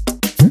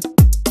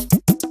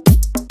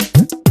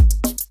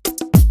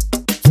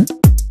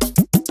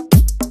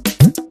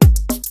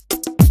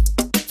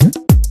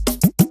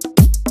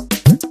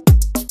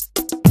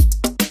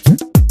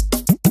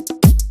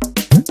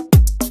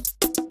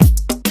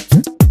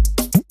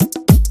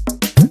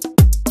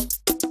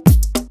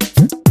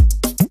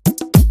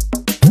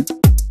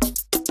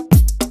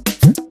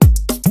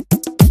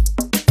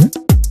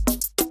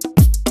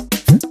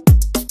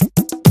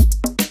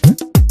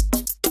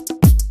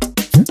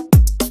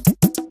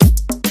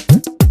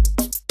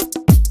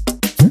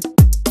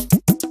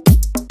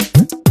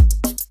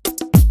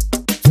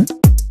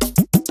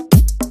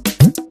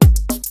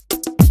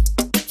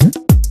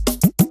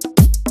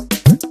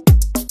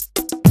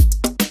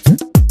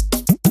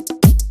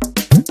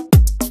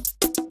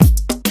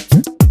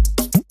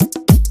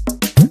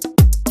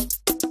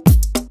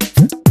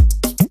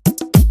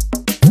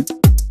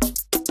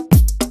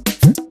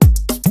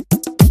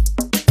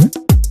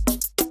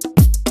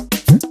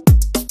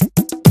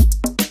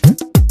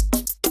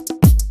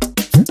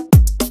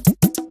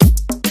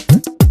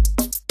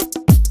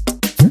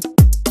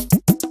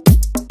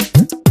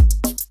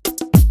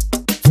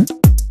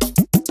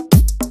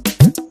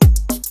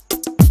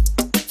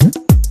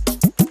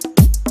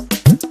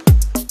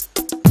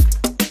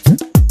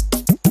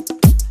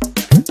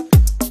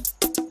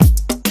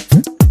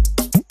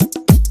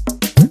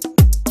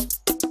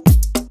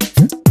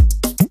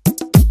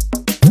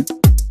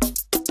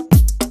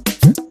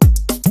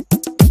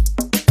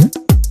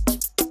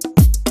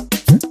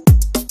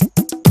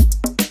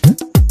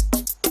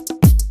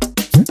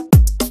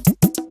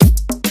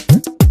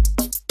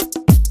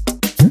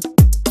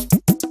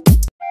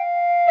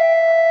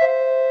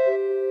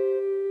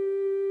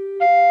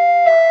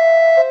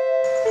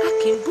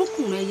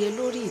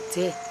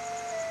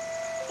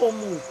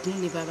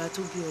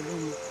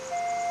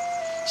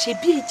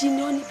 Ṣebí èjì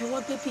ni ó níbi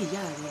wọ́n gbé bí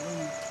ìyá rẹ̀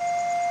lọ́mọ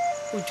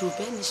ojú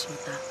bẹ́ẹ̀ ní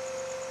ṣọ̀tá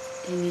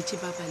ẹni jí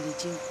bàbá lè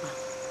jí ń pa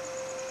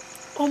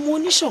ọmọ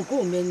oníṣàngó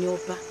mẹ́ni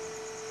ọba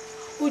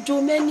ojú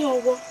mẹ́ni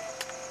ọwọ́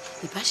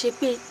ìbá ṣe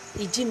pé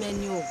èjì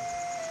mẹ́ni ọ̀wọ́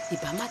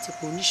ìbá má ti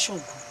pọ̀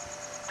oníṣàngó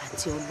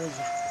àti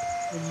ọlọ́yà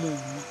ọmọ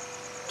mi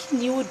kí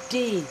ni ó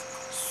dé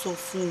sọ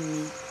fún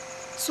mi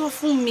sọ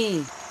fún mi.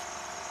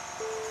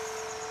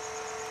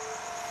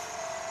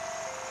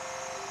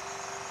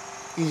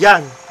 ìyá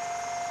mi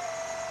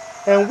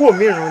ẹ̀ ń wò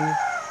mí ràn ni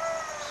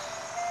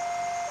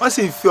wọ́n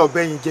sì fi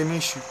ọ̀bẹ yìí jẹ mí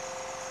ṣù.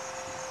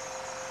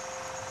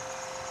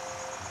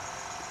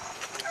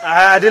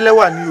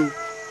 Adélẹ́wà ni o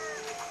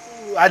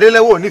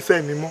Adélẹ́wà ò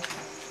nífẹ̀ẹ́ mi mọ́.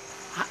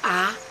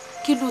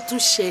 Kí ló tún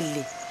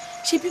ṣẹlẹ̀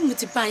ṣé bí mo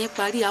ti bá yín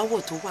parí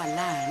aáwọ̀ tó wà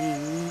láàrin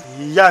yín.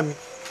 ìyá mi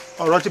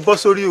ọ̀rọ̀ ti bọ́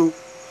sórí o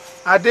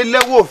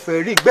Adélẹ́wà ò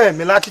fẹ́ rí ìgbẹ́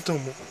mi láti tàn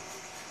mọ́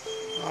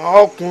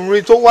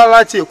ọkùnrin tó wá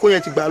láti Èkó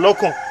yẹn ti gbà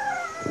lọ́kàn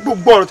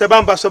gbogbo ọ̀rọ̀ tẹ́ bá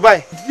ń bá sọ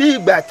báyìí bí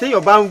ìgbà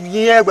téèyàn bá ń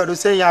yín ẹgbẹ̀rún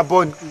sẹ́yìn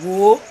abọ́ ni.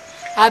 wo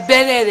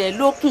abẹ́rẹ́ rẹ̀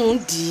lókùn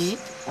dì í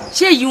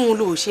ṣé yìí ń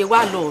lò ṣe wá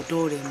lọ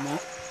ọ̀dọ̀ rẹ̀ mọ́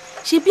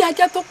ṣé bí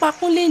ajá tó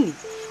pakún lẹ́nìí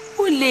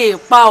ó lè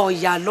pa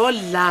ọ̀yà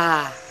lọ́la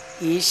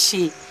èé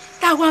ṣe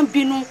táwa ń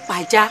bínú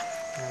pàjá.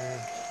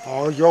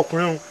 ọ̀yọ́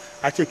ọkùnrin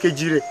àti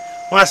èkejì rẹ̀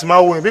wọ́n á sì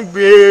máa wo ẹ̀mí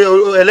gbé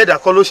ẹlẹ́dàá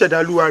kọ́ ló ṣẹ̀dá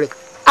lúwa rẹ̀.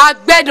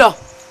 àgbẹ̀dọ̀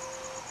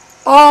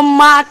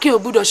ọmọ akin ò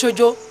gbúdọ̀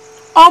ṣojo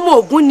ọmọ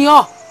Ògún ni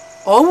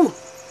ọ̀hún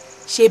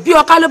ṣèbí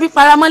ọká ló bí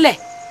paramọ́lẹ̀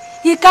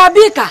ìka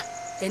bí ìkà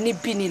ẹni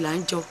bí ni là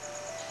ń jọ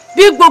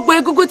bí gbogbo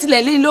egúngún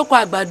tilẹ̀ lé lóko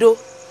àgbàdo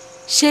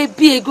ṣé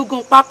bí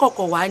egúngún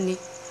pákọ̀kọ̀ wá ni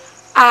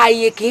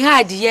ààyè kì í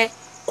hàdìyẹ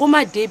kó má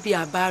débi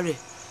àbá rẹ̀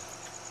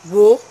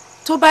wò ó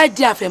tó bá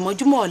di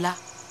àfẹ̀mọ́júmọ́ ọ̀la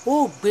ó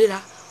gbéra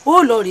ó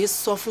lọ rèé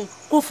sọ fún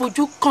kó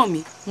fojú kàn mí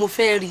mo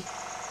fẹ́ rí.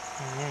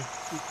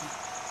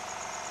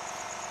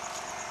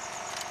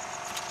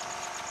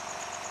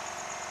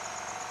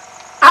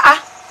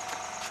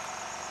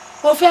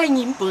 ó fẹ́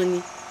yìnbọn ni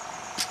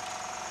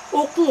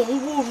okun òun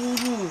wó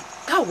rúurú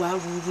káwa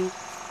rúurú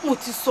mo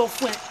ti sọ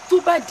fún ẹ tó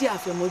bá di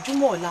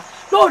àfẹ̀mọ́júmọ́ ọ̀la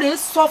lóòrè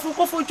sọ fún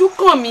kó fojú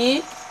kàn mí.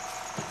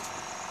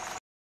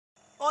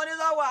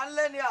 oníṣòwò à ń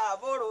lé ní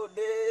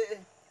àbòròdé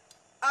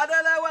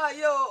Adélẹ́wà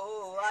yóò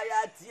aya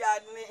tí a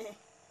ní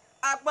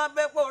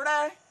apọ́npẹ́pọ̀ rẹ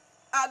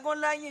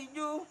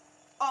agúnlẹ́yìnjú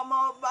ọmọ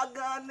ọba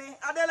gan ni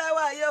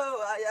Adélẹ́wà yóò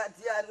aya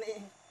tí a ní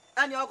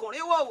ẹni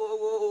ọkùnrin wò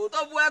tó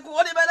bu ẹkún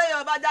ó ní bẹ́lẹ́ yẹn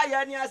ọba jáyẹ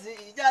ẹni a sì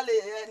jálè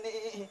ẹni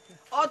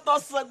ọtọ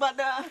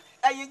sọgbọdán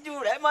ẹyinjú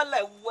rẹ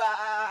mọ́lẹ̀ wá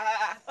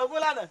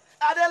Ògúnlànà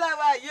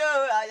Adélẹ́wà yóò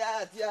aya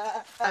tí a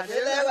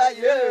Adélẹ́wà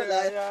yóò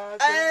láyà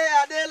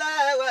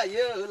Adélẹ́wà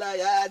yóò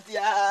láyà tí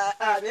a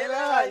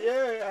Adélẹ́wà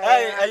yóò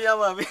láyà. ẹ̀yin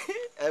ọmọ mi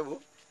ẹ wò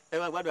ẹ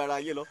máa gbádùn ara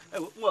yín lọ ẹ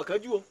wò ń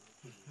ọ̀kánjú o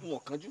ń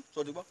ọ̀kánjú sọ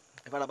ti gbọ́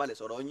ẹ farabalẹ̀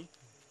sọ̀rọ̀ yín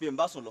bí n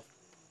bá sùn lọ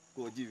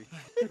kò jí mi.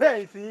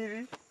 bẹ́ẹ̀ sì ń rí.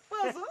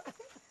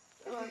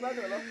 ẹ máa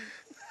gbádùn lọ.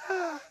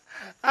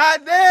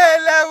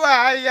 Adélẹ́wà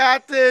aya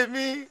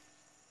tèmi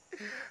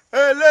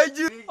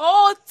olójú.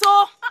 ó tó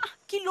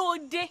kí ló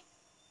dé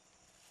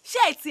ṣé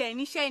ẹ tiẹ̀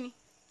níṣẹ́ ni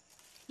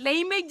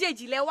lẹ́yìn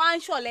méjèèjì lẹ wá ń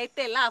ṣọ̀lẹ́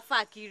tẹ̀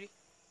láàfáà kiri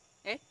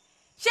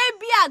ṣé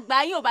bí àgbà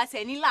yín ò bá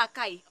tẹ̀ ní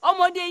làákàyè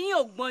ọmọdé yín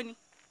ò gbọ́n ni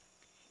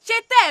ṣé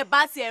tẹ́ ẹ̀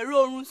bá tiẹ̀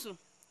rórun sùn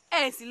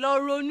ẹ̀ sì lọ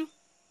ronú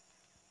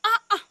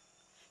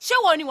ṣé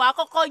wo ni wàá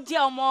kọ́kọ́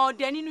jẹ́ ọmọ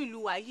ọdẹ nínú ìlú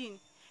wa yìí ni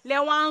lẹ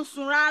wá ń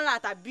sun rárá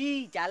tàbí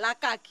ìjàlá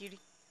káàkiri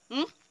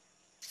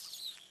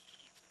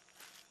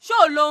ṣé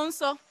ò ló ń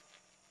sọ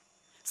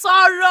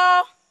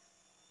sọ̀rọ̀.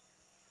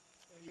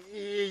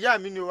 ìyá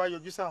mi ni ó wá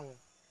yọjú sáwọn.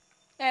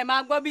 ẹ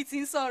máa gbọ́ bí ti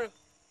ń sọ̀rọ̀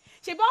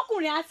ṣèbí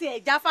ọkùnrin àti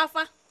ẹ̀já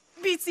fáfá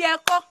bíi ti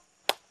ẹ̀kọ́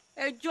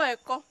ẹjọ́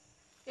ẹ̀kọ́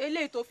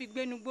eléyìí tó fi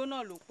gbénugbó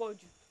náà ló pọ̀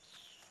jù.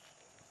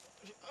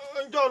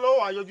 ǹjọ́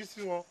lọ́wọ́ àyọjú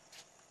sí wọn.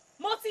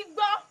 mo ti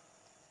gbọ́.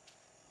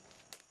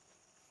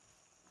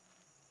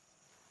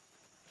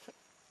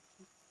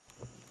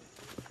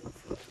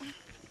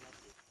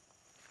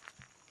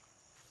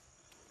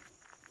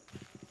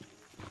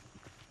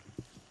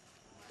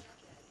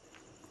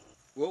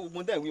 wo gbogbo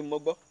tẹ̀ ń wí mo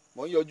gbọ́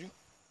mò ń yọjú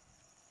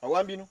àwa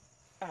ń bínú.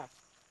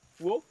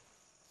 wo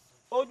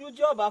ojú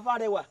tí ọba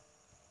fárẹwà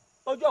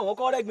ojú àwọn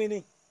kọ́ rẹ́gbin ni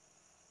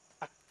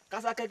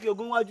kásákẹ́kẹ́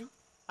ogun wájú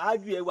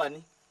ájú ẹwà ni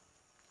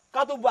ká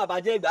tó bu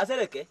àbàjẹ́ ìgbà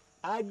sẹ́rẹ̀kẹ́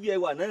ájú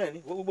ẹwà náà ni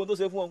gbogbo tó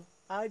ṣe fún ọ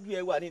ájú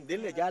ẹwà ni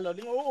ìdílé já lọ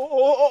ní.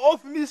 ó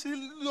fi mí sí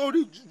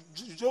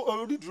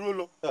orí dúró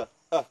lọ.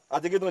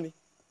 àti kí tó ni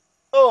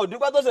ó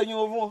dúpẹ́ tó ṣe yín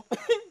o fún ọ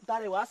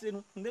tààrẹ wàá sínú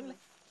ìdílé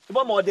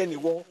ìbọn ọmọ ọdẹ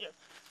nìwọ.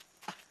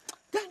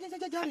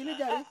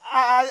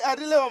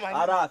 Adélẹ́wà màá ní.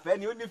 ara àfẹ́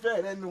ni ó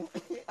nífẹ̀ẹ́ rẹ nu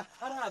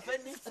ara àfẹ́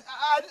ni.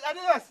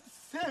 Adélẹ́wà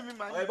sẹ́ẹ̀mí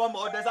màá ní. ìbọn ọmọ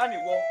ọdẹ sá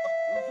nìwọ.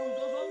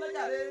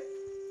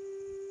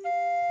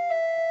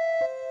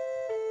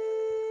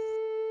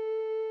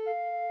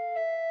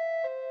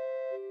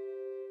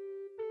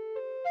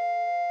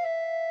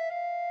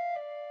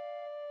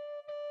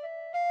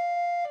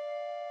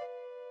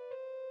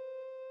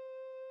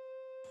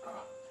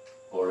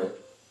 ọ̀rẹ́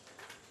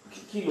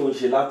kí ló ń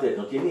ṣe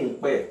látẹ̀kàn kí ní ń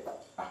pẹ́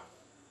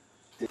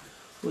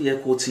ó yẹ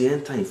kó ti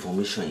enter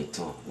information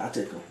ìtàn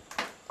látẹ̀kàn.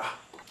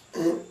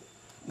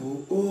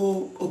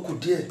 ó kù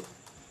díẹ̀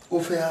ó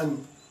fẹ́ hàn mí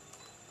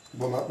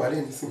bọ̀ máa parí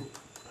ẹ̀ nísìn.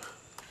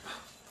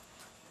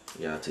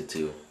 yà á tètè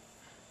o.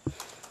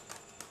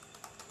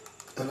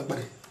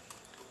 ọlọ́pàá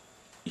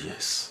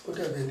yes. ó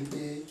dàbí ẹni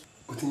pé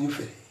o ti ń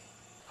fẹ́.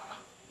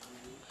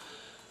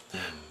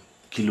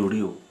 kí ló rí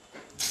o.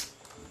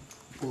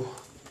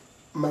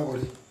 má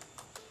wọlé.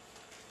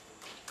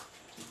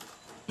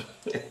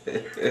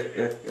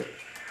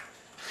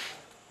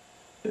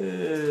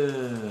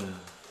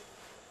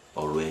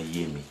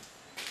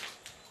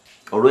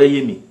 ọ̀rọ̀ ẹ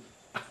yé mi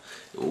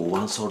ó wá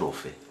ń sọ̀rọ̀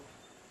ọ̀fẹ́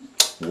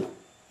wo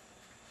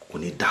kò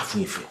ní dá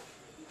fún ìfẹ́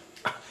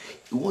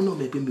ìwọ náà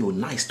mọ̀ pé mi ò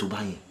nice tó bá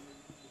yẹn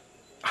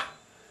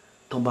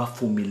tó bá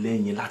fún mi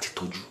lẹ́yìn láti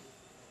tọ́jú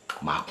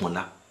màá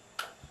pọ́nlá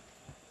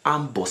à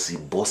ń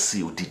bọ̀sì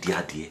odidi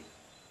adìẹ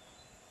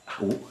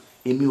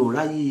èmi ò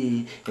ráyè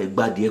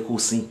ẹgbàdìẹ kó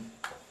sìn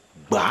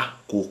gbà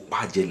kó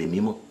pàjẹ́ lèmi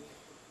mọ́.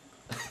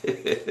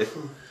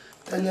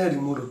 tẹ́lẹ̀ rí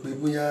mo rò pé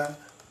bóyá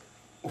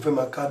o fẹ́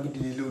máa ká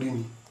bídìí lórí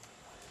mi.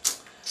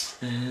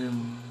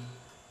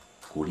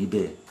 kò rí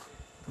bẹ́ẹ̀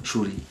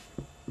sórí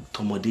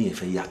tọmọdé yẹn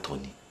fẹ́ yàtọ̀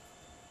ni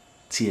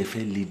tí ẹ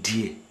fẹ́ le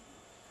díẹ̀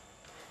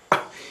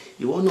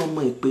ìwọ náà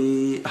mọ̀ pé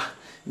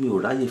mi ò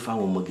ráyè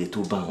fáwọn ọmọge tó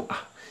bá wọn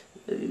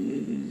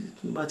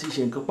bá ti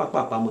ṣe nǹkan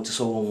pápápá mo ti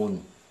sọ́wọ́ wọn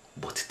nù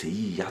bọ̀ tètè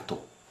yìí yàtọ̀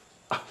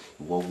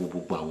ìwọ wo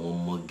gbogbo àwọn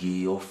ọmọge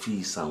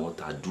ọ́fíìsì àwọn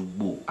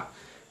tàdúgbò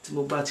tí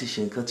mo bá ti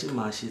ṣe nǹkan tí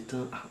màá ṣe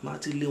tán màá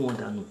ti lé wọn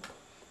dànù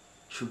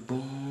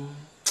ṣùgbọ́n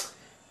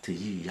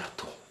tèyí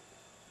yàtọ̀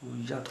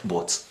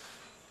but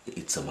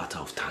it's a matter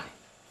of time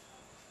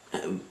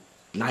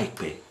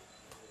láìpẹ́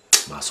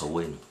màá sọ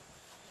wẹ́nu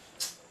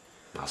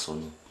màá sọ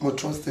nù. mo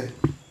trust ẹ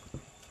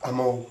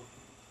àmọ́ o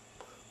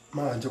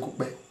máa jẹ́ kó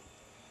pẹ́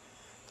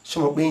ṣé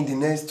mo pé in the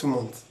next 2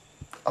 months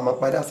a máa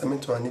parí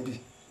assignment wa níbí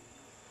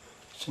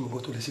ṣé mo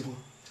bọ́ tó lè ṣe fún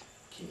mi.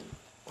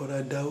 ọ̀rọ̀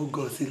àdá ó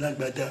gọ̀ sí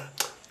lágbàdá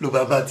ló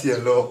bá tiẹ̀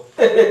lọ.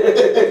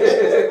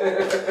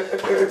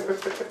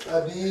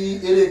 àbí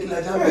eré kí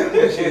lajá mi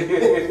kò ṣe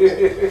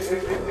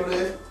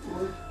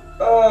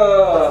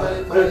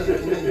ọ̀rẹ́ parí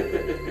kìíní.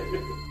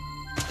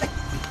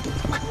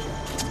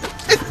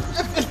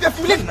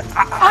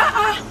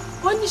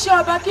 oníṣẹ́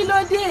ọba kí ló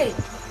dé.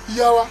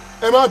 ìyá wa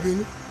ẹ má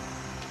bínú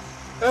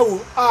ẹ wò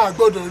a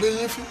gbọ́dọ̀ rí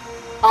yín fín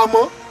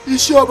àmọ́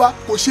iṣẹ́ ọba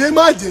kò ṣeé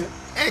má jẹ́.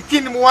 kí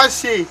ni mo wá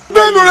ṣe.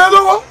 gbẹ́nu rẹ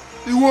lọ́wọ́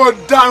ìwọ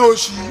ọ̀daràn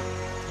òṣì.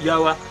 ìyá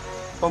wa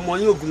ọmọ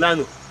yín ògùn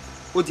lánàá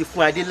ó ti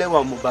fún Adélẹ́wà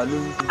ọmọọba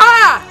lóyún.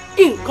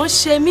 nǹkan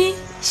ṣe mí.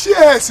 ṣé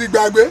ẹ sì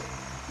gbàgbé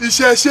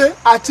ìṣẹ̀ṣe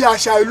àti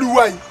àṣà ìlú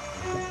wa yìí.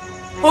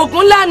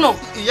 ògùn lánàá.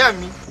 ìyá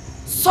mi.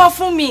 sọ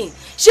fún mi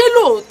ṣé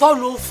lóòótọ́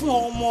ló fún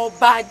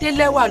ọmọọba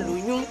Adélẹ́wà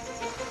lóyún.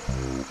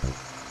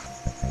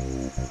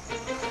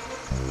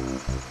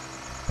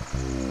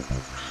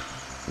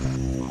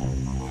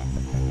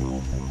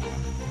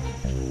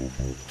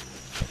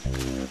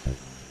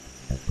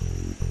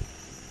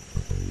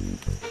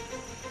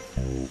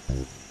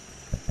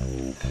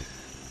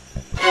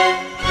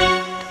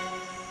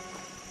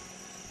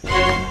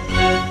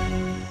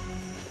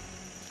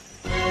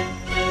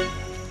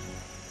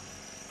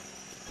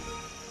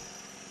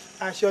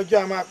 àṣẹ ọjọ́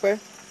a máa pẹ́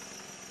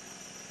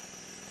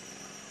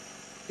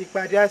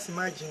ìpàdé a sì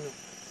máa jìnnà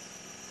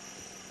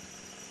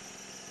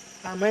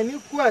àmọ́ ẹni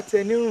kú àti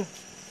ẹni rùn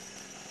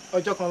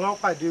ọjọ́ kan lọ́n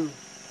pàdé o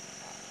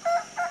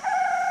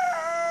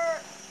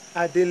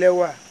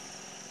adélẹ́wà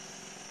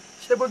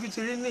ṣé bójú ti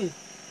rí nìyí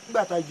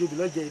nígbà tá a jòbí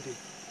lọ́jọ́ èdè.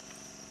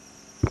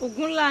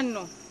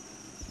 Ògúnlànà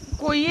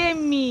kò yé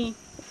mi.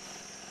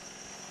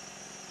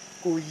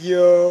 kò yé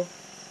ọ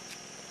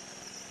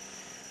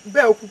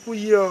bẹ́ẹ̀ ó kúkú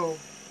yé ọ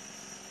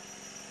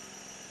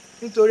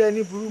nítorí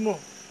ẹni burú mọ̀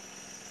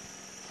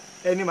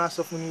ẹni máa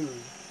sọ fún ní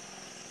ìròyìn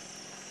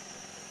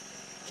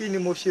kí ni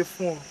mo ṣe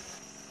fún ọ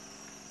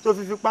tó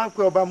fi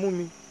páńpẹ́ ọba mú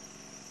mi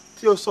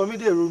tí o sọ mí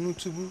dèrò inú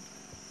túbú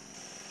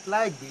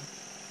láì gbé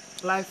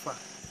láì fà.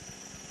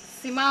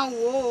 sì máa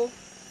wò ó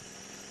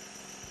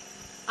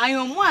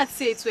àyànmọ́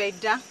àti ètò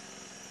ẹ̀dá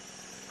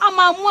a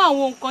máa mú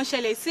àwọn nǹkan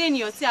ṣẹlẹ̀ sí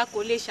ènìyàn tí a kò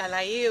lè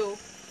ṣàlàyé o.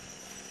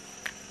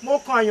 mo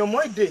kan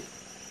àyànmọ́ èdè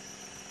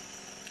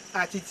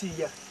àti ti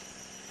ìyà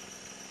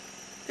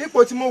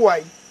ipò tí mo wà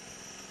yìí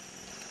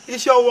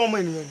iṣẹ́ ọwọ́ ọmọ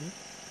ènìyàn ní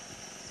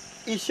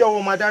iṣẹ́ ọwọ́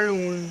ọmọ adarí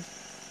òun ni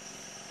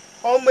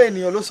ọmọ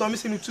ènìyàn ló sọ mí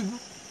sínú túbú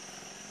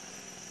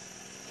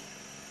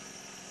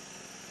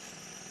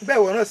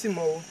bẹ́ẹ̀ wọ́n náà sì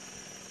mọ̀ o.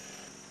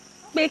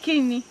 pé kí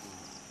ni.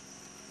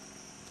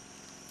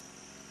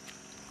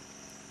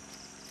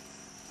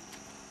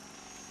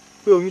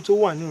 pé oyún tó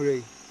wà nínú rẹ̀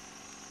yìí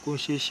kò ń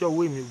ṣe iṣẹ́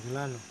ọwọ́ èmi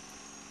Ògúnlànà.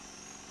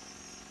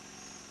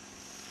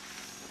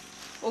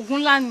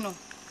 Ògúnlànà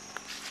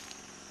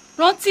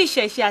rántí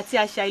ìṣẹ̀ṣe àti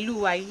àṣà ìlú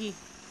wa yìí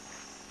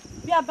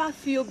bí a bá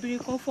fi obìnrin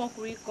kan fún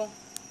ọkùnrin kan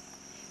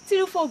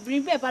tírúfẹ́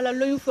obìnrin bẹ́ẹ̀ bá lọ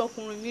lóyún fún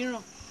ọkùnrin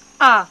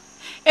mìíràn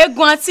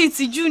egun àti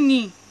ìtìjú ni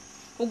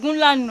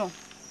Ògúnlànà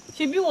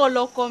ṣebí wọ́n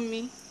lọ́kọ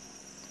mi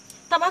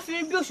tá bá fi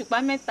rí bí òṣùpá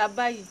mẹ́ta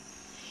báyìí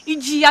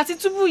ìjìyà tí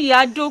túbú yìí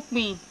á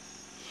dópin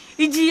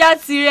ìjìyà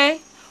tirẹ̀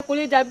kò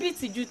lè dàbí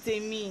ìtìjú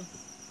tèmi.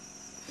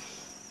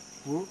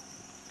 wo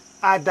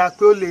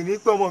àdàpé o lè ní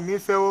pé ọmọ mi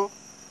fẹ́wọ́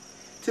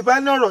tí bá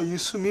ní ọ̀rọ̀ yìí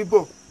sú mi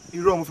bọ̀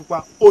irọ́ mo fi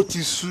pa ó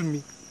ti sú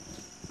mi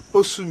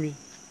ó sú mi.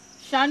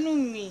 ṣàánú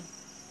mi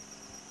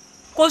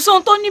kò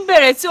sóhun tó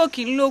níbẹ̀rẹ̀ tí ò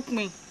kì í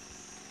lópin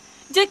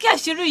jẹ́ kí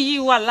àṣírí yìí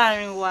wà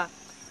láàrin wa.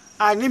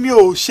 àní mi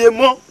ò ṣe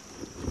mọ́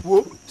wo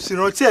sì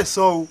rántí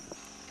ẹ̀san o.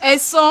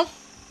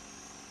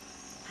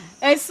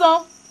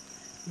 ẹ̀san.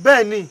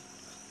 bẹ́ẹ̀ ni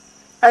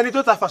ẹni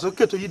tó ta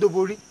fàsókè tó yí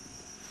dóborí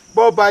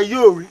bọ́ọ̀ba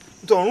yóò rí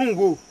tọ̀run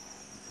wò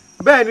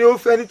bẹ́ẹ̀ ni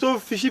ẹni tó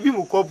fi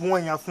ṣíbìmù kọ́ bu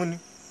wọn èèyàn fún ni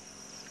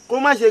kó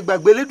má ṣe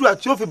gbàgbé lédùá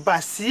tí ó fi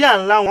bà sí à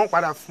ńlá wọn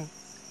padà fún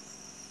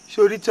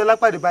sórí tí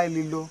ọlápàdé báyìí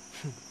lè lọ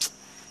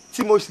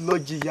tí mo sì lọ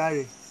jìyà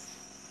rẹ̀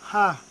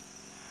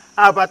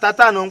àbàtà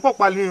tànà ń pọ̀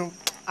palẹ̀ o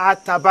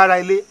àtàbára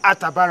ilé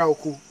àtàbára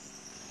oko.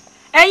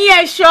 ẹ̀yin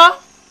ẹ̀ṣọ́.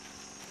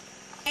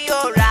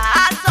 yóò rà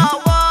á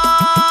sanwó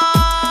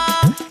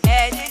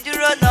ẹni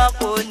dúró náà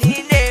kò ní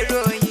lè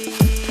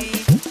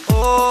ròyìn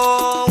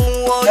ohun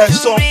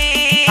ojú rí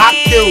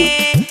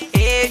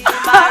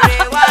Èdùmàrè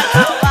wà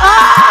lọ́wọ́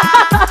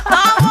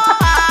lọ́wọ́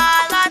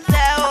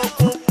alátẹ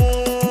òkùnkùn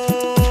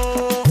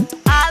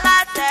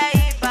alátẹ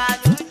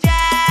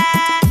ìbànújẹ́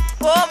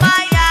kó má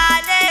yà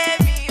lé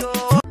mi o.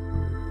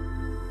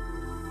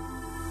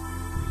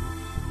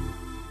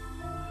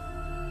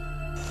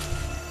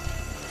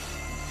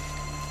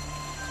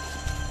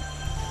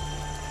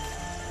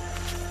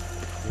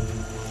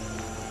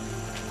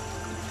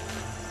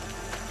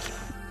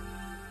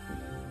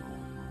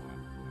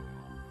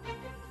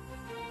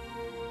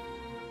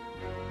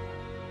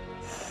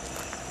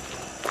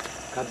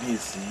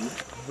 kábíyèsí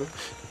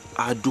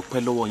a dúpẹ́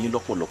lọ́wọ́ yín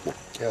lọ́pọ̀lọpọ̀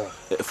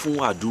fún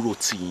àdúró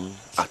tí yín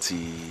àti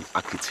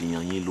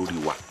akitiyan yín lórí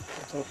wa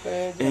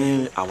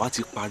àwa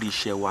ti parí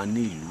iṣẹ́ wa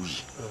ní ìlú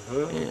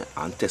yìí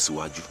à ń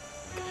tẹ̀síwájú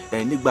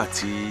nígbà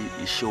tí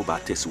iṣẹ́ ò bá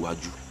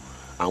tẹ̀síwájú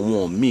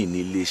àwọn míì ní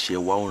iléeṣẹ́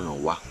wa ò ràn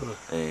wá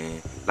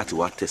láti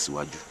wá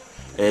tẹ̀síwájú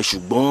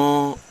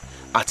ṣùgbọ́n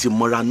àti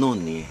mọ́ra náà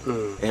ni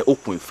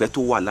okùn ìfẹ́ tó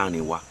wà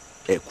láàrin wa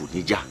kò ní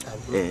já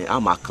a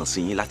máa kàn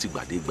sí yín láti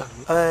gbàdégbà.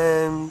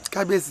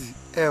 kábíyèsí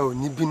ẹ ò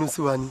ní bínú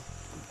sí wa ni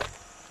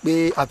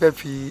pé a fẹ́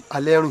fi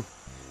alẹ́ rìn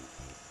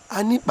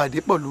a ní ìpàdé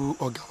pẹ̀lú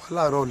ọ̀gá wa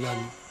láàárọ̀ ọ̀la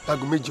ni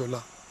láago 7 ọ̀la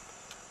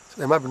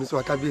ẹ má bínú sí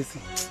wa kábíyèsí.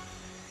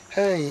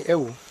 ẹ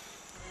wò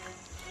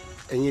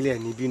ẹ̀yin ilé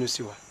ẹ̀ ní bínú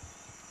sí wa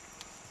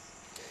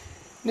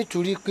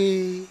nítorí pé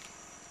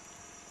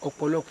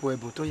ọ̀pọ̀lọpọ̀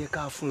ẹ̀bùn tó yẹ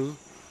ká fún yín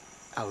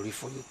a ò rí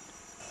fún yín.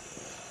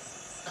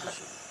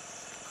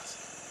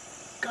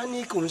 ká ní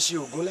kò ń ṣe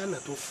Ògúnlànà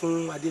tó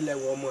fún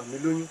Adélẹ́wà ọmọ mi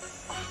lóyún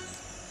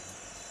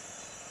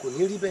kò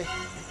ní rí bẹ́ẹ̀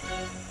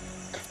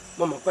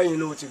mo mọ̀ pé yín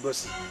náà ti gbọ́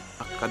sí.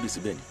 kábíyèsí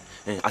bẹ́ẹ̀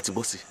ni a ti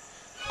gbọ́ sí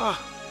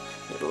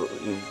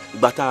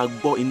ìgbà tá a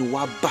gbọ́ inú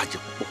wa bàjẹ́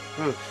púpọ̀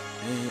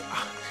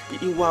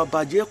ìwà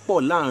àbàjẹ́ pọ̀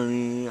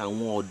láàrin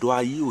àwọn ọ̀dọ́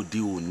ayé òde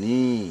òní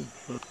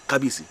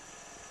kábíyèsí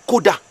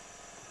kódà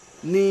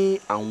ní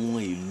àwọn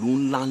ìlú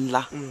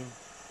ńláńlá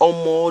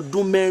ọmọ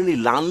ọdún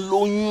 14 ń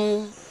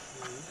lóyún.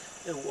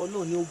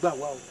 Ọlọ́run ni ó gbà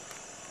wá o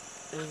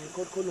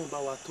kọ́ ló ń bá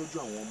wa tọ́jú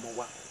àwọn ọmọ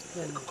wa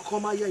kọ́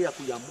máa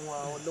yàyàkuyà mú wa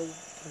lọ́wọ́.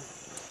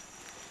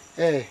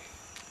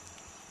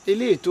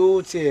 eléyìí tó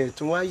tiẹ̀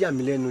tún wá yà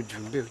mí lẹ́nu jù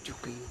ń bẹ̀ ojú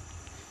pé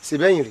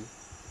ṣèbẹ́yìn rí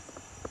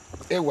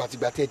ẹ wà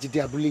tìgbà tẹ́ ẹ ti dé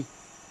abúlé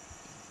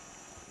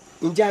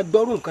ǹjẹ́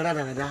agbọ́rùn nǹkan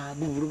rádaràda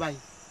búburú báyìí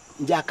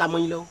ǹjẹ́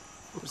akámọ́yìn lọ́wọ́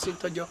kò sí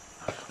tọ́jọ́.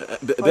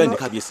 bẹ́ẹ̀ ni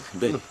kábíyèsí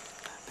bẹ́ẹ̀ ni.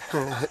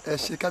 ẹ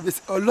ṣe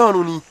kábíyèsí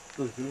ọlọ́run ni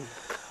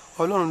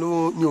ọlọ́run ló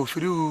ní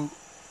òfin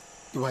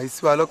ìwà yìí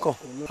sí wa lọ́kàn.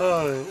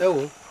 ẹ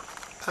wo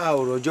a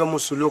ò rọjọ́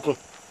mùsùlùkùn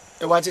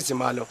ẹ wá tètè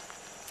máa lọ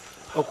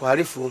ọkọ̀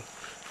àrífò.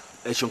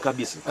 ẹ ṣeun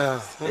kábíyèsí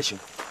ẹ ṣeun.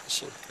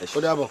 ó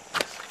dàbọ̀.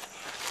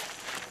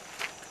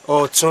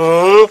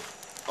 ọ̀tún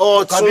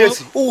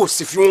kábíyèsí ó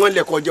sì fi wọ́n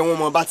lẹ̀kọ́ jẹ́ wọn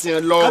mọ bá ti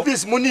ń lọ.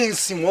 kábíyèsí mo ní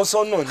ìsìn wọn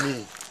sọ́nà ni.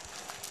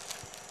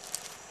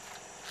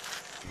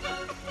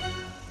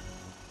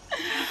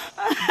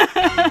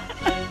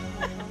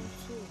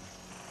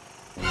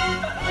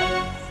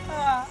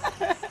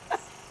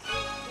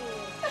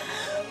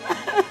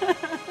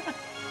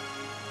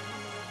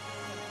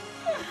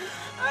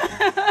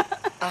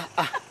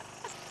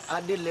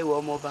 adélẹ́wọ̀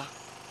ọmọọba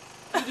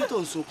títí tó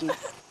ń sunkún.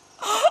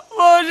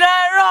 mo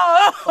dárò.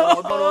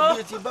 ọ̀rọ̀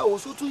bíi ti báwo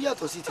só tún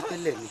yàtọ̀ sí ti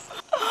tẹ́lẹ̀ ni.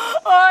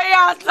 ó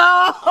yàtọ̀.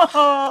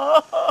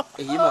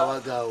 èyí mà wá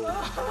ga o.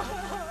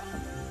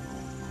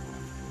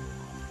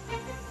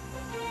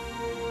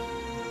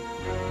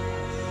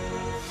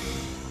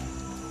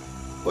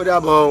 ó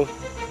dàbọ̀ o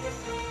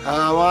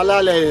àwọn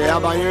alálẹ̀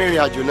abayín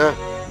rìnrìn àjò náà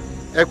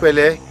ẹ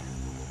pẹ̀lẹ́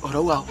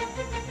ọ̀rọ̀ wà o.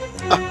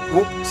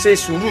 wo ṣe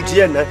sùúrù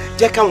díẹ̀ náà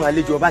jẹ́ káwọn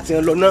àlejò ọba ti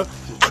ń lọ náà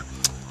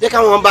jẹ́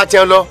káwọn bá ti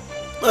ń lọ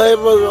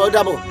ó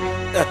dàbọ̀.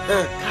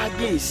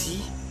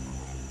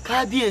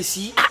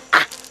 kábíyèsí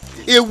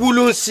ewu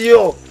ló ń ṣe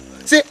ọ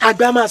ṣé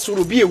àgbà máa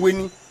sọ̀rọ̀ bí èwe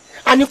ni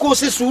a ní kó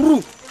ṣe sùúrù.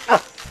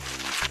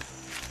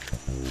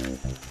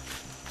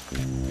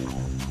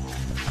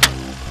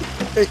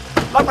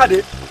 lápàdé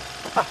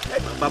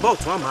bàbá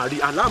ọ̀tún àmà rí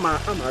àlámà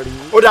àmà rí.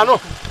 ó dáná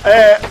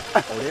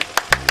ọ̀rẹ́.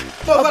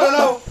 bó o gbọ́dọ̀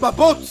lọ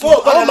bàbá òtún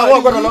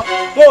àwọn gbọ́dọ̀ lọ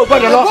bó o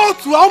gbọ́dọ̀ lọ bàbá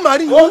òtún àwọn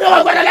màrí. ó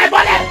gbọ́dọ̀ lọ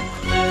bọ́lẹ̀.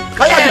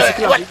 káyàbíyèsí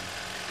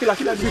kílà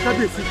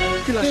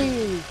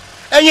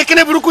ẹ̀yin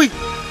kíní burúkú yìí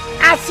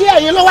àti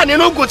ẹ̀yin ló wà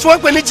nínú oògùn tí wọ́n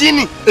pè ní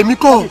jíìnì. èmi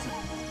kọ́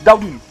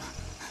dáúdù ni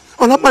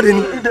ọlápàdé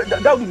ni.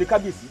 dáúdù ni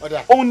kábíyèsí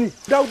òun ni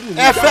dáúdù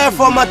ni. ẹ fẹ́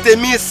fọmọ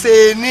tèmi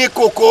ṣe ní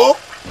kòkó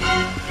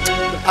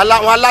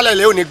àwọn alálẹ̀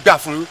lè ò ní gbà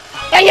fún yín.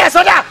 ẹ̀yin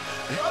ẹ̀sọ́ dà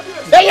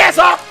ẹ̀yin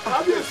ẹ̀sọ́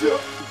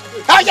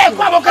ẹ̀yin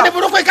ẹ̀kọ́ àwọn kíní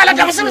burúkú yìí kálẹ̀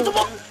dàmú sínú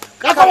túbú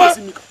kákọ́ wọn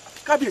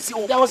kábíyèsí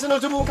o dàmú sínú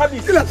túbú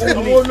kábíyèsí o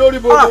àwọn olórí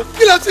bòbò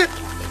kí ló ṣe.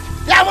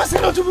 dàmú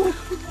sínú túbú.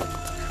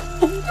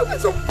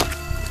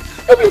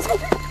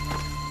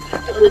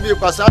 orí bíi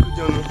pàṣẹ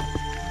àlùjọ nù.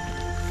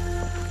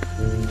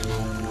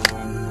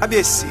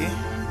 kábíyèsí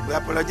we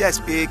apologize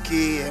pé kí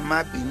ẹ má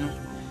bínú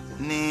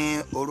ní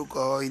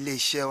orúkọ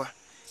iléeṣẹ́ wa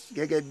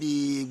gẹ́gẹ́ bí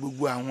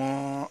gbogbo àwọn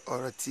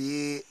ọ̀rọ̀ tí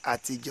a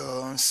ti jọ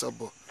ń sọ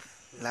bọ̀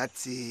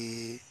láti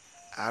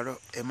àárọ̀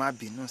ẹ má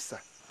bínú sà.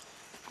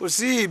 kò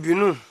sí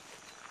ìbínú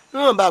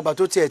níwọ̀n bá àgbà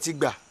tó tiẹ̀ ti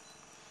gbà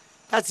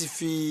láti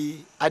fi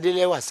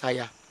adélẹ́wà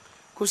ṣaya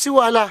kò sí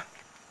wàhálà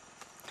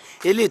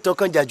eléyìí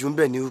tọ́kàn jàjù ń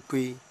bẹ̀ ni wípé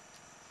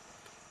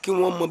kí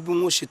wọ́n mọ bí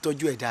wọ́n ṣe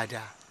tọ́jú ẹ̀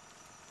dáadáa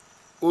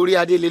orí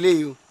adé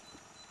leléyìí o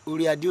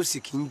orí adé ò sì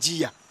kì í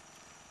jìyà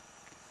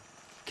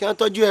kí wọ́n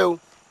tọ́jú ẹ o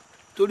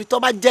torí tó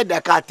bá jẹ́dà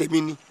ká tèmi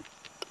ni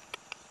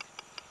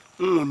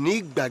n ò ní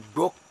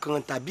ìgbàgbọ́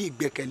kan tàbí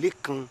ìgbẹ́kẹ̀lé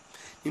kan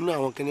nínú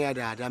àwọn kìnìún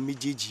àdáadáa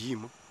méjèèjì yìí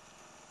mọ́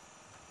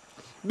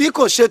bí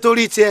kò ṣe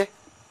torí tiẹ̀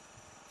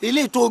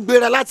ilé tó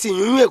gbéra láti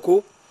ìyún èkó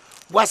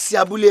wá sí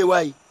abúlé wa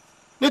yìí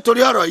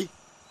nítorí ọ̀rọ̀ yìí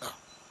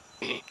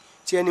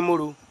tí ẹni mo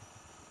ro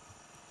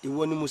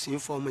ìwọ ni mo sì ń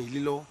fọ ọmọ yìí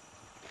lọ́wọ́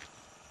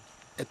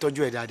ẹ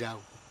tọ́jú ẹ dáadáa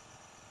o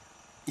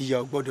ìyà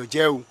ò gbọ́dọ̀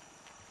jẹ́ o.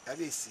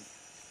 kábíyèsí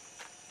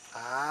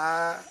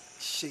a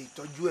ṣe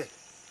ìtọ́jú ẹ̀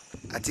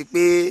àti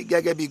pé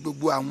gẹ́gẹ́ bí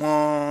gbogbo àwọn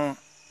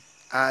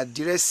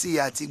àdírẹ́sì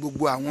àti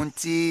gbogbo àwọn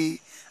tí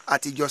a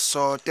ti jọ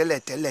sọ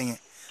tẹ́lẹ̀tẹ́lẹ̀ yẹn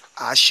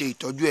a ṣe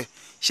ìtọ́jú ẹ̀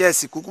ṣe é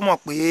sì kúkú mọ̀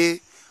pé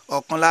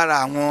ọ̀kan lára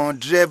àwọn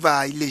dírẹ́fà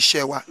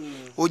iléeṣẹ́ wa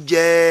ó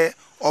jẹ́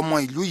ọmọ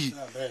ìlú yìí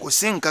kò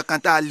sí nǹkan kan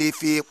tá a lè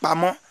fi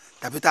pamọ́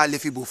tàbí tá a lè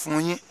fi bò fún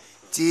yín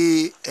tí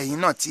ẹ̀yin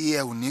náà tí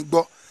ẹ ò ní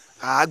gbọ́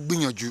a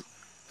gbìyànjú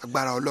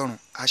agbára ọlọ́run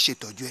a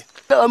ṣètọ́jú ẹ̀.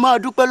 ẹ máa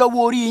dúpẹ́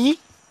lọ́wọ́ orí yín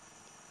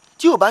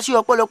tí ò bá sí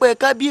ọpẹ́lọpẹ́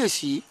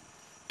kábíyèsí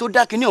tó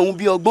dá kinní ọ̀hún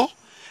bí ọgbọ́n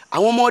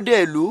àwọn ọmọdé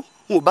ẹ̀ ló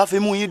wọn ò bá fi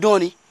mú yín dán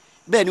ni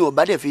bẹ́ẹ̀ ni wọn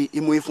bá dẹ̀ fi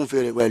imú yín fún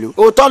fèrè pẹ̀lú.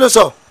 òótọ́ ló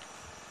sọ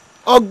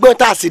ọgbọ́n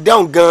tá a sì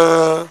dáhùn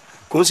gan-an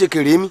kò ń ṣe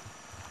kéré mi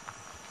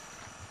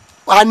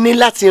a ní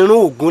láti rán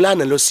Ògún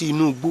lánàá lọ sí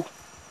inú igbó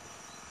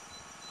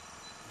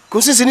kò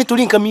ń ṣèṣe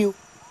nítorí nǹkan mi o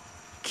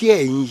kí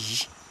ẹ̀yin yìí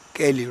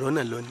kẹ́ ẹ lè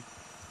rọ́nà lọ ni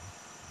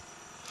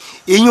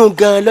èyí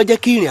gan-an ló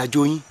jẹ́ kí ìrìn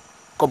àjò yín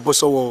kó bọ́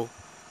sọ́wọ́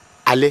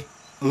alẹ́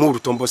mòrù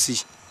tó ń bọ́ sí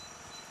i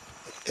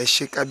ẹ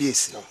ṣe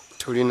kábíyèsí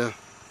torí náà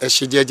ẹ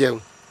ṣe jẹ́jẹ́ o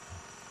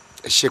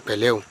ẹ ṣe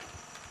pẹ̀lẹ́ o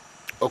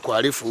ọkọ̀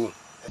àrífò o.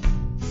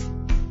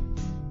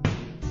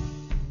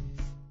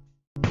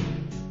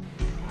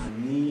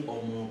 àní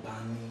ọmọ ọba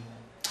ni.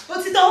 ó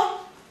ti tó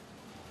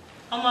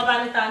ọmọ ọba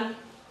ní ta ni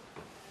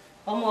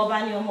ọmọ ọba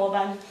ní ọmọ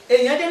ọba ní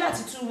èèyàn dé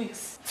láti 2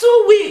 weeks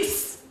 2 weeks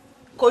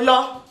kò lọ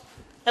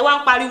ẹ wá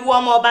ń pariwo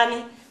ọmọ ọba ní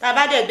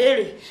tàbá dẹ̀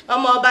béèrè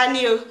ọmọ ọba ní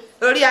o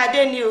orí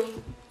adé ní o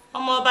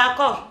ọmọ ọba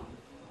kọ́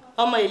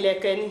ọmọ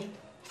ìlẹ̀kẹ̀ ni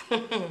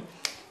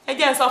ẹ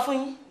jẹ́ ń sọ fún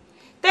yín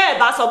tẹ́ ẹ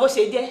bá sọ bó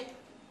ṣe jẹ́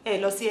ẹ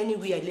lọ sí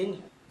anywhere lẹ́nu.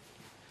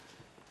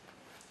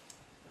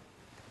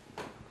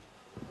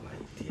 my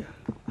dear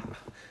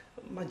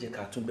má jẹ́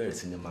ká tún bẹ̀rẹ̀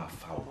sí ni máa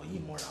fa ọ̀rọ̀ yìí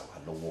mọ́ra wa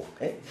lọ́wọ́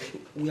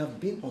we have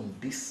been on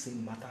this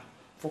same matter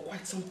for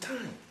quite some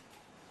time.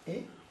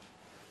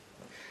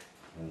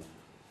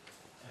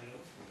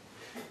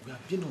 We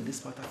have been on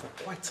this matter for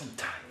quite some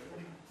time.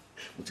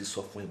 Mo ti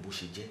sọ fún ẹ bó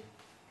ṣe jẹ́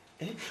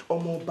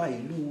ọmọ ọba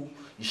ìlú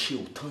ìṣe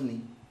òtán ni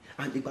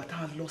and ìgbà tá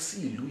a lọ sí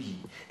ìlú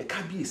yìí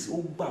kábíyèsí ó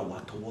gbà wá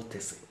tọwọ́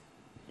tẹsẹ̀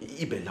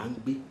ibẹ̀ là ń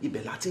gbé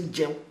ibẹ̀ là ti ń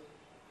jẹun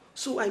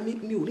so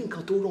mi ò rí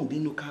nǹkan tó rọ̀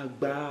nínú ká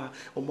gba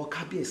ọmọ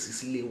kábíyèsí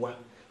sílé wa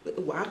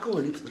wàá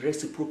kàn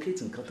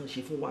reciprocate nǹkan tó ń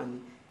ṣe fún wa ni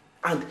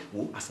and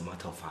as a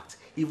matter of fact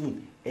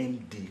even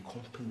MD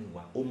company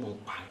wa ó mọ̀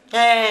pa.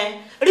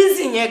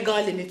 reason yẹn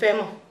gan lèmi fẹ́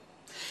mọ̀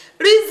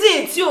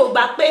reason tí o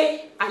gbà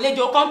pé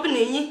àlejò company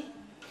yín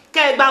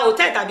kẹ́ ẹ gba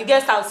hotel tàbí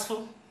guest house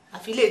fún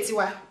àfilé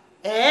tiwa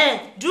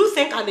do you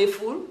think I'm a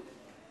fool?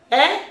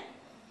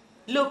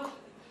 Look,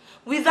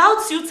 without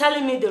you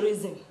telling me the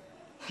reason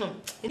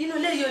inú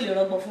ilé yìí ò lè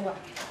rọgbọ fún wa.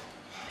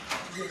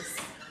 Yes.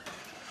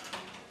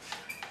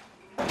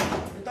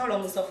 Ìtọ́rọ̀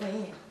mo sọ fún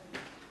yín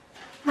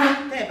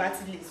yẹn tẹ́ ẹ bá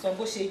ti lè sọ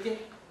bó ṣe jẹ́.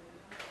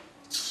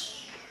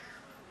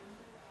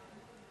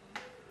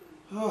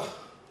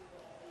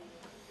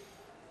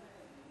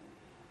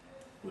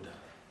 Oda,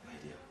 my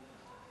dear,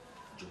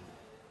 Joe.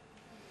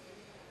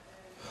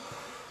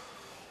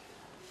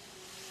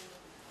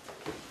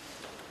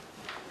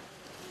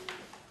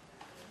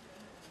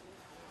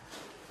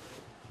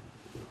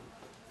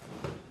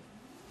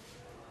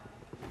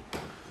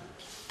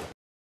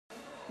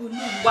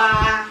 Olúwa,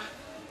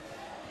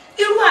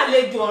 irú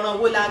àlejò ọ̀ràn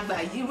wo la gbà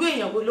yìí, irú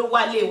èèyàn wo ló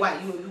wálé wa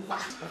yìí Olúwa.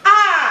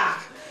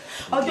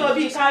 Ọjọ́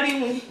bíi kárí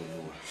mi,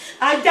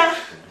 ajá,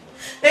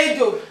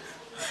 ejò,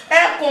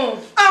 ẹkùn,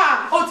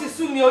 ó ti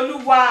sú mi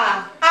Olúwa.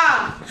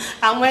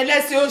 Àwọn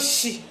ẹlẹ́sìn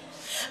òṣì,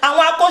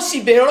 àwọn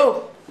akóṣìbérò,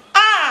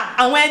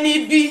 àwọn ẹni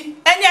ibi,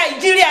 ẹni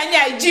àìjírí, ẹni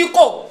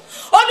àìjíkò.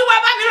 Olúwa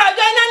bá mi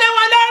rọ̀jò iná lé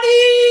wọn lórí.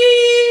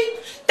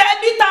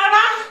 Tẹbí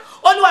tará,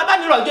 Olúwa bá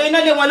mi rọ̀jò iná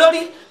lé wọn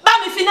lórí. Bá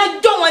mi fi iná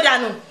jó wọn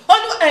dànù.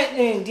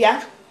 Díà,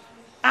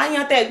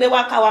 àyàn tẹ́ gbé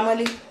wá ká wa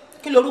mọ́lé.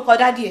 Kí lorúkọ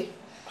dádì ẹ̀?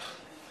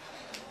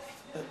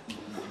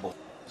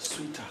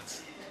 Sweetheart,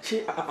 ṣé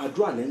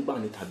àdúrà lẹ́ ń gbà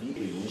ni tàbí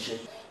èrò ń ṣe?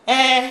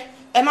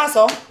 Ẹ má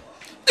sọ.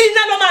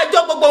 Iná ló máa jó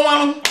gbogbo wọn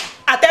run.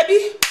 Àtẹbí,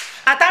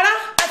 àtará,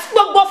 àti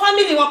gbogbo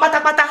fámìlì wọn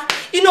pátápátá.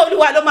 Iná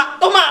Olúwa ló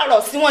máa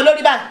rọ̀ sí wọn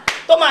lórí báyìí.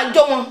 Tó máa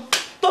jó wọn.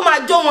 Tó máa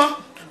jó wọn.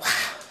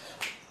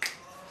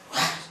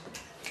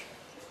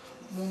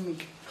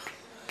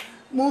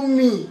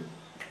 Mommy.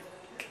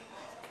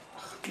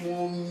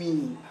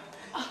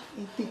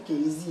 Take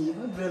it easy.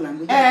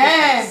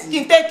 Kí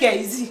n take it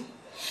easy.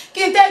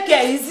 Kí n take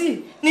it easy.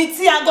 Ní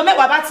tí aago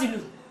mẹ́wàá bá ti lù.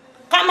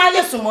 Ká má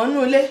lè sùn mọ́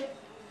nínú ilé.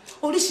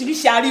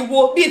 Oríṣiríṣi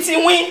ariwo bíi ti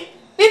wín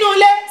nínú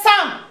ilé.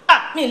 Sam,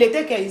 mi lè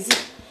take it easy.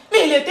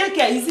 Mi lè take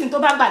it easy tó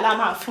bá gbà la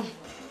máa fún.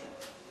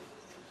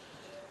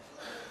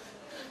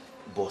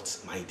 But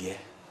my dear,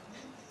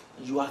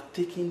 you are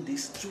taking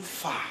this too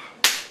far.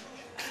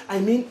 I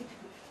mean,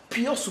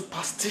 pure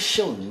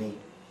superstition ni.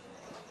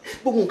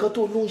 Gbogbo nǹkan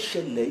tó ló ń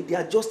ṣẹlẹ̀, they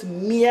are just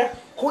mere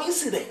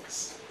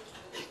coincidence.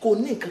 Kò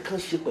ní nǹkan kan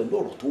ṣe pẹ̀lú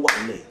ọ̀rọ̀ tó wà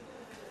nílẹ̀.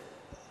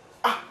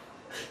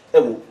 Ẹ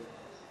wò,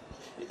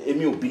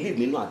 èmi ò believe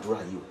nínú àdúrà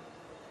yìí o.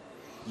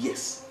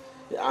 Yes,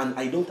 and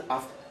I don't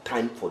have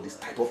time for this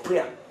type of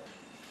prayer.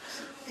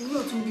 Ẹ̀yin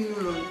ò tún bínú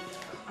lọ.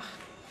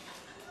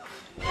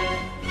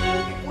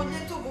 Kò lè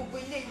tó gbogbo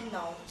ilé yìí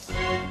náà.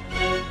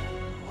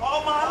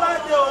 Ọmọ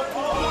aládé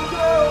òkùnkùn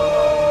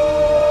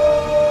yóò.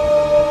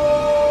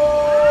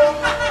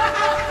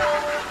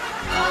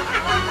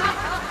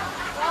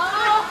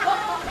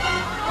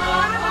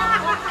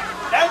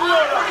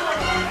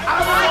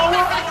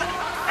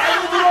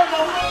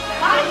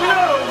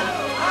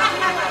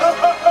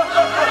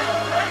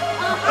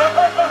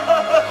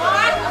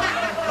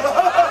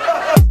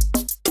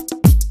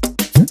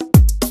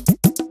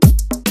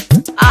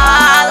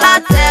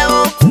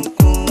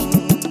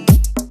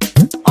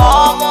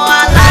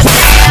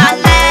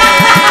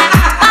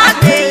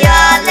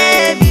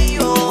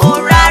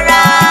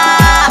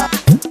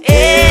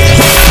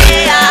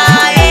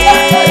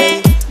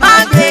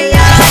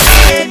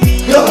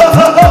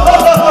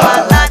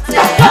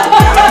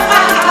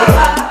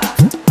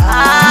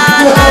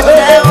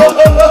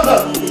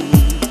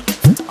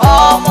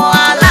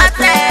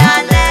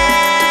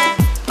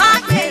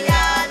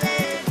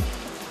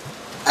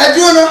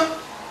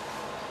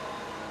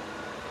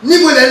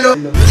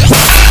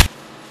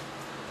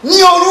 ní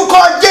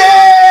orúkọ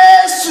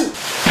Jésù.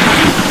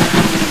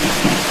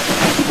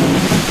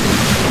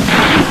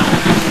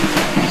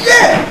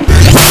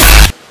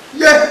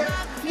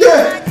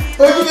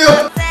 Ojú mi o,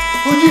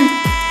 ojú mi,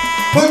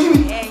 ojú mi,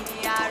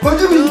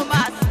 ojú mi.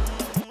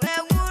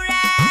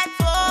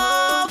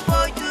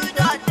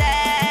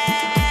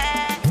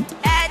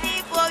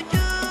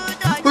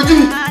 Ojú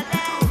mi,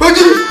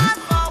 ojú mi,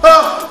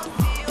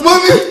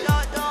 mọ́mí,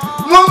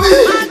 mọ́mí,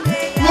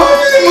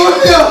 mọ́mí,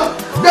 mọ́mí,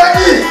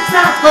 dájú,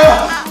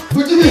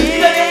 ojú mi.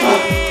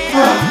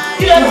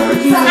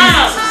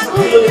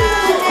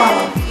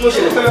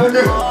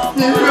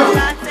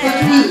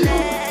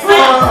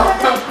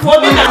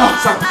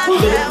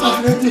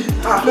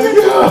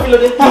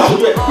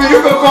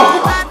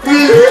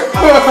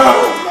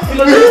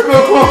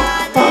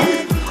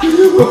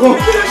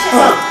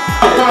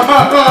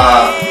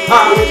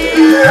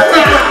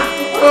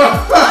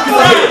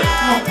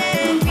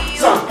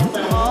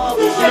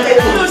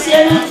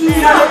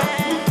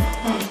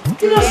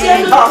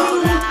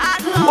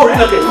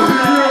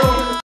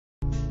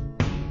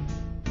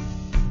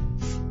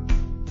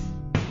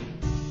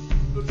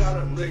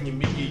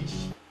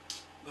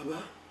 Bàbá,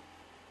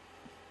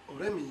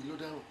 ọ̀rẹ́ mi yìí ló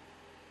dáràn.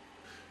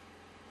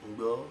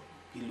 Ǹgbọ́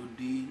kí ló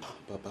dé?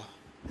 Bàbá,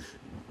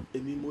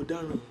 èmi mo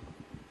dáràn.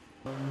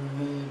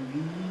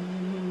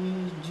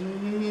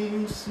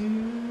 Jésù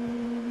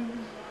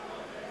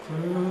kò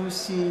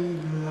sí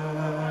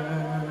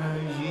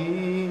láyé.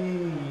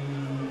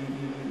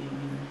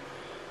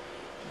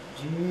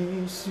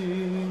 Jésù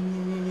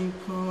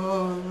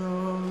nìkan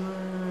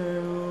lọ̀rẹ́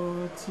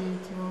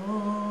òtítọ́.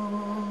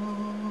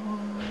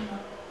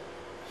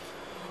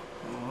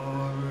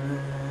 Ọ̀rẹ́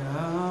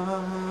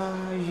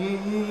ayé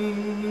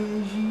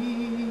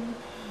yìí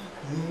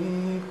lè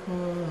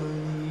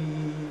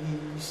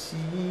kọ̀yìn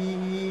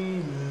sílẹ̀.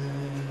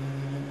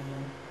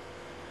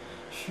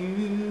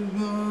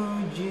 Ṣùgbọ́n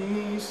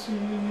Jésù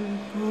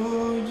kò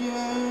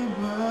jẹ́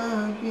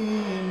gbàgbé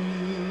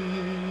mi.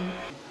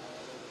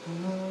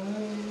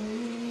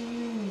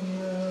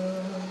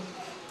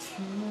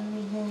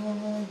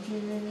 Ṣùgbọ́n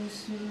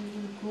Jésù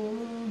kò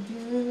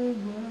jẹ́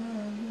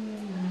gbàgbé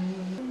mi.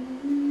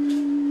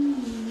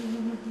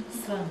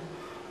 Sam.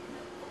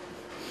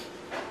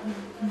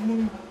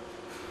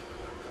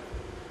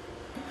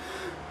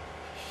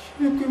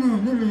 Ṣé kí ni ò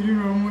ní lè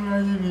ríran ọmọ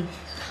láyé mi?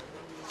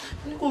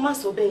 Ní kó má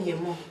sọ bẹ́ẹ̀ yẹn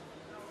mọ́.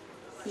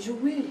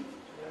 Ìṣòwò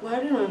wàá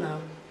ríran náà.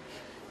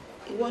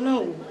 Ìwọ náà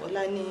wò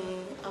ọ̀la ní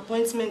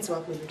appointment wa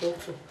pẹ̀lú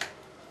doctor.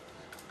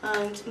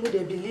 And mo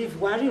dey believe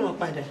wàá ríran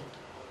padà.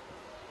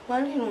 Wàá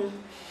ríran.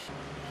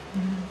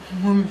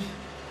 Mọ́mí,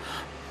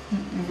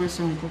 mo fẹ́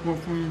sọ nǹkan kan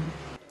fún yín.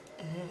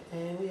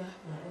 Ó yá,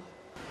 màá.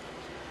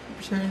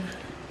 Ṣé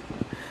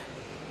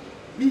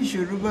bí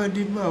ìṣòro bá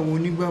dé bá àwọn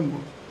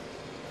onígbàgbọ́,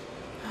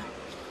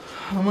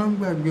 a máa ń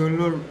gbàgbé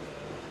Ọlọ́run.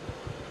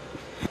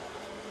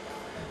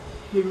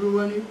 Èrò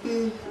wa ni pé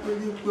ó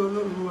ní pé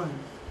Ọlọ́run wà ní.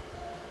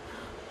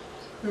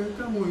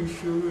 Káwọn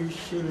ìṣòro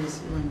ìṣẹ̀lẹ̀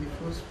sí wa in the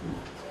first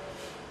place.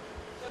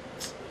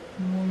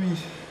 Mọ́mí,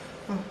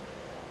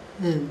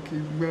 ẹ kì í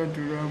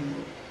gbàdúrà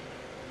mọ́.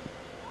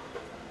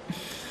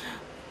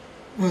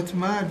 But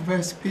my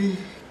advice pé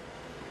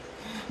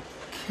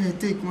kí ẹ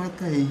take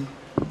matter yìí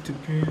to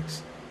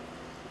prayers.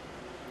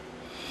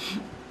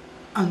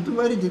 And tó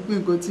bá dìde pé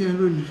nǹkan tí ẹ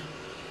lónìí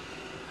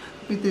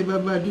pé tẹ bá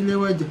bá dílé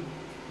wájà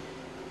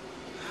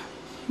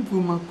bó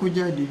máa kó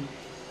jáde.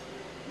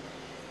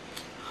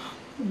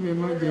 Ẹ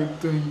má jẹ́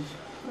tán yìí.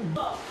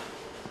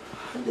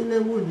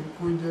 Adélẹ́wò ní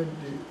kó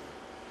jáde.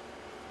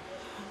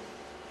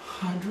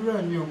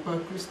 Àdúrà ni ọ̀pá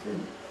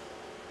Kristẹni,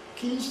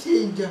 kì í ṣe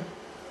ìjà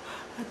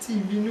àti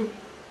ìbínú.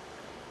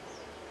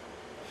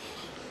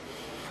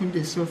 Mo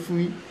dẹ̀ sọ fún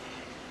yín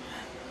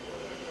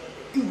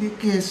ìgbé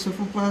kí ẹ sọ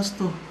fún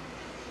pásítọ̀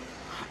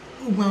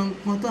gbogbo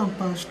nǹkan tá à ń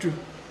pass through.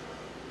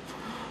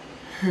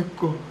 Ẹ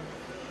kọ̀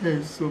ẹ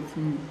sọ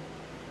fún mi.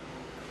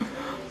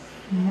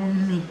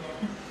 Mommy,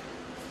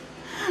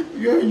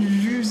 you are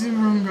using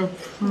wrong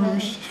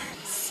approach.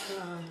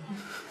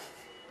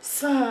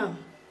 Sam.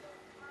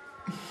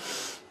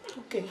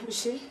 Okay,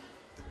 ṣé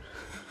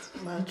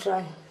màá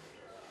try.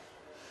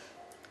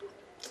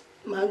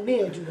 Màá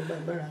gbìyànjú gbogbo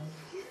agbára mi.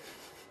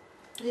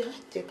 Yá,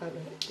 jẹ́ ká lọ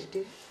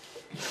dédé.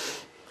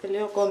 Ilé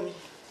ọkọ mi.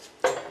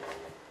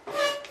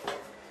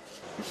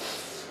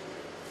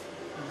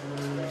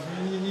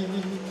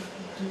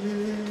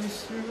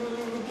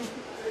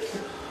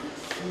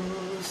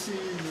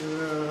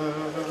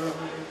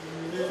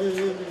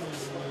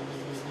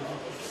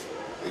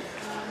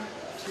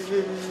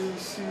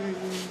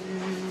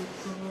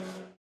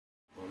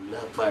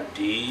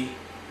 Ọlápàdé,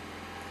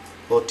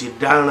 ó ti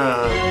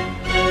dáràn.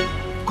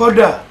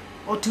 Kódà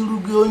ó ti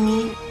rúgí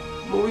oyin.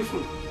 Mo wí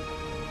fún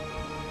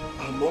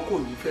àmọ́ kò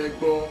ní fẹ́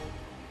gbọ́.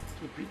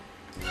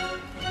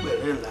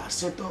 Bẹ̀rẹ̀ là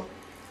sẹ́tọ̀,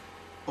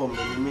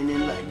 ọ̀mìnìmìnì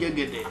ńlá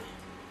jẹ́gẹ̀dẹ̀.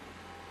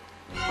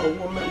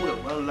 Ọwọ́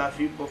mẹ́wẹ̀ẹ̀wá ńlá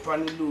fi bọ́fá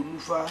nílé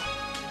olúfá.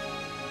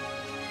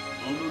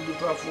 Ń ló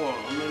dúfá fún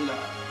Ọ̀rúnmìlà.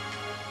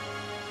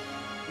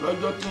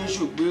 Lọ́jọ́ tí ń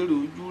ṣògbérè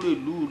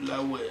ojúrèlú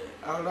làwẹ̀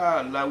ará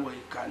làwẹ̀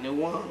ìkà ni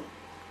wọ́n.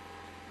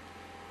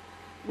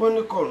 wọ́n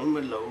ní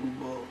kọ̀rúnmìlà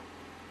orúbọ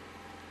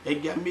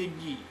ẹja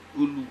méjì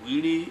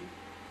olùwérè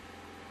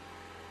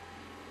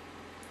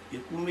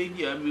ikú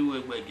méjì abíwọ̀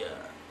ẹgbẹ̀jà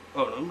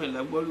Ọ̀rúnmìlà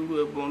gbọ́ rírú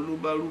ẹbọn ló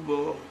bá rúbọ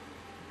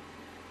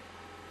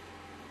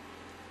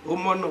ó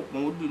mọ́nà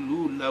pọ́n ó dìlú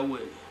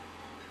Láwẹ̀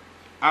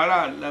ará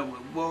Láwẹ̀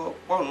gbọ́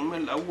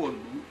pọ́rúnmìlà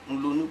wọ̀lú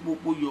ńlọ ní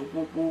pópó yọ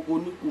pópó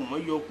oníkùmọ́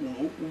yọ kùmọ́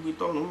ó kú bí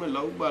tọ́rúnmìlà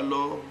ó gbà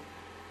lọ.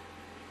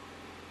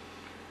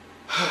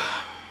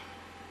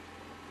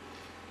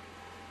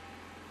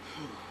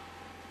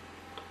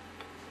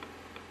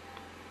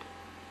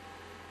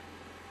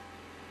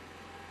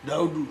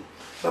 Dáúdù.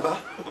 Bàbá.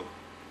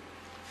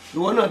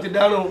 Ìwọ náà ti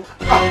dáràn.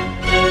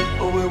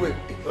 Ọmọ ẹwẹ̀.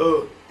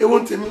 Ewo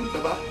ń tèmi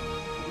bàbá.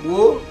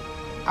 Wo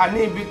a ní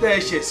ibi tẹ́ ẹ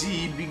ṣẹ̀ sí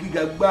ibi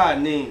gíga gbáà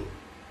ni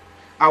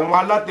àwọn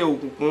alátẹ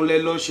òkùnkùn lẹ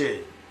lọ́ṣẹ̀.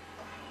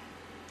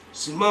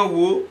 Sì máa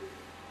wo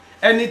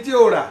ẹni tí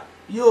ó rà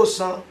yóò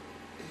san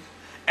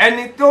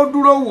ẹni tó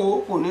dúró wò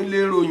kò ní lè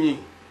ròyìn.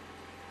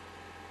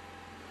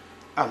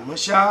 Àmọ́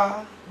ṣá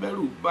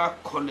bẹ́rù bá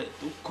kọlẹ̀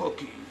tó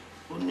kọ̀kì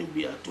ó níbi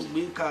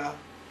àtúgbé ká.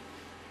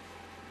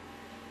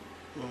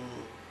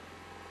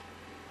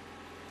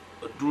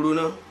 Dúró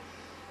náà.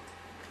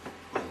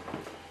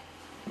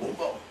 Mo ń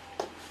bọ̀.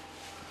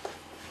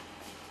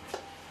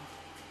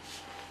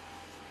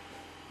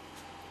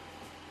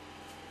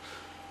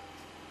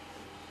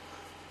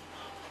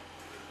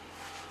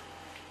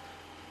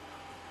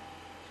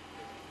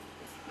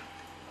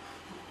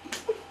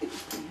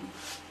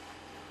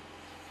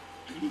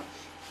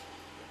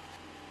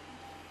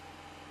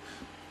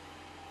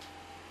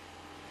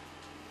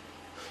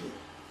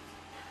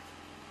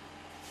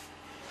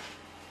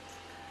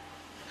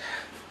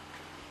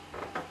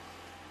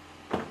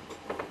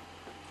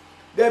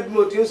 Bẹ́ẹ̀ bí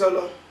mo ti ń sọ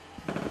lọ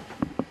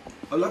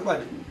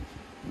Ọlápàdé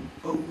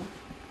ọwọ́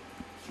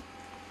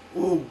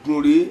oògùn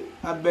rèé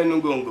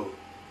abẹnugọ̀ngọ̀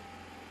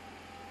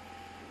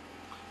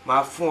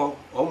máa fún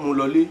ọ mú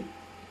lọlé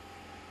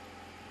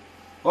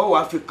ọ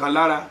wàá fi kàn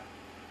lára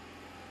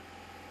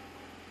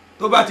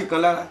tó bá ti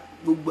kàn lára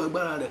gbogbo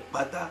agbára rẹ̀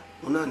pátá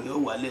òun náà ni ó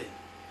wálẹ̀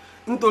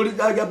nítorí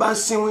dájá bá ń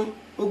sínwín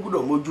ó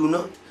gbọ́dọ̀ mójú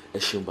náà. Ẹ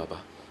ṣeun bàbá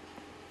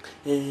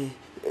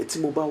tí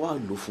mo bá wà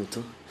lò fún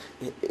tán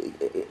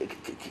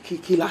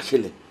kí la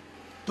ṣẹlẹ̀.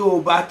 Tó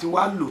o bá ti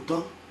wá lò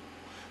tán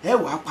ẹ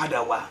wàá padà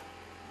wá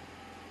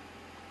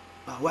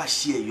wá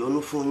ṣe ẹ̀yọ́nú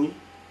fún yín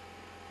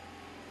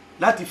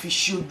láti fi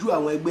ṣí ojú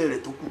àwọn ẹgbẹ́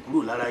rẹ̀ tó kù kúrò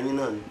lára yín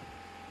náà ni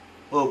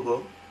ọgbọ́n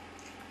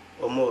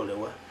ọmọ rẹ̀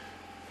wá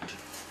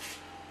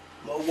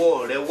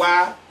mọ́wọ́ rẹ̀ wá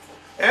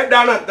ẹ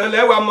dáràn tán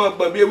lẹ́wàá mọ́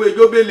ọgbọ̀n bí ewé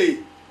jóbélé.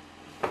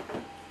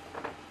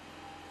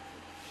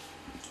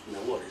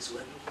 Ìnáwó rẹ̀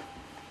síwájú.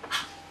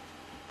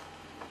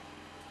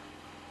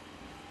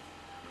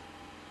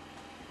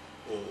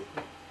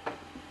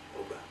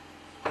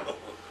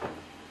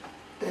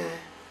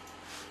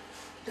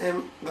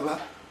 Bàbá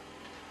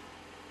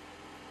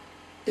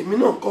èmi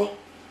náà kọ́.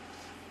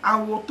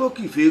 Awo tó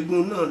kìfẹ́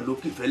gun náà ló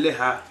kìfẹ́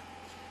lẹ́ha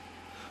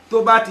tó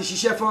bá ti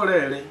ṣiṣẹ́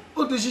fọ́rẹ́ rẹ̀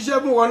ó ti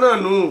ṣiṣẹ́ fún wọn náà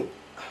nù.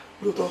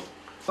 Lóòótọ́.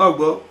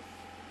 Ọgbọ́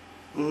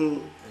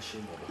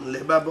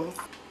ńlẹ̀ bá bọ́.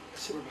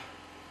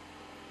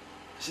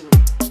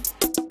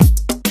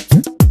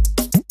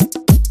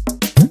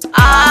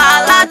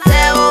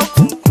 Alátẹ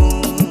òkùnkùn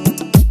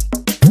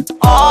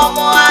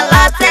ọmọ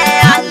alátẹ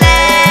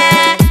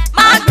alẹ́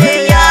má gbé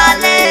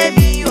yálé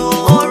mi ò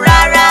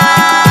rárá.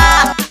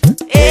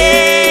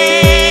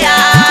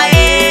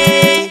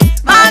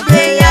 Má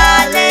gbé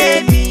yálé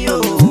mi ò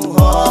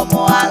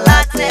ọmọ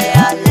alátẹ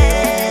alẹ́.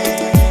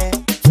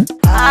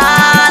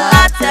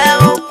 Alátẹ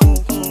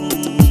òkùnkùn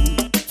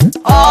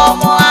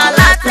ọmọ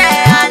alátẹ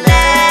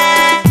alẹ́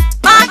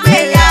má gbé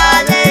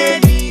yálé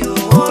mi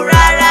ò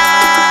rárá.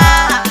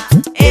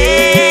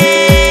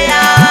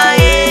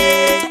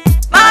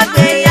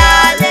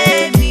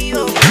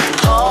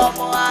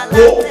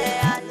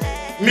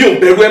 Mi ò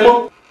bẹ̀rù ẹ mọ́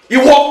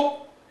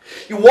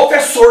ìwọ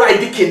fẹ́ sọ̀rọ̀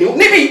àìdí kìnìún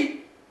níbí.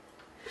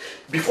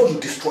 Before you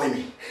destroy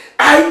me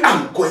I am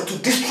going to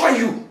destroy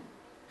you.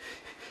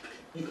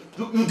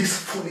 You this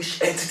foolish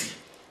entity.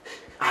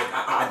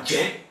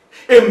 Àjẹ́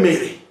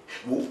èmèrè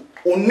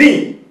òní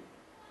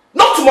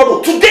not tomorrow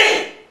today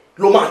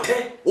ló máa tẹ́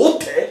ó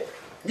tẹ́.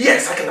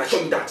 Yes, I can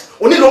assure you that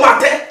òní ló máa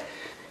tẹ́.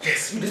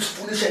 Yes, you this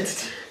foolish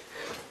entity.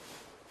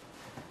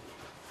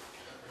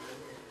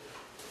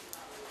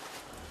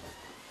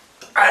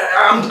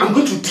 I'm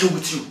going to deal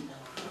with you,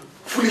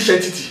 foolish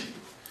entity.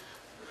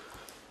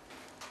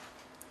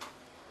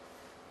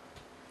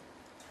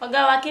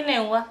 Ọ̀gá wa kí lẹ̀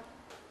ń wá?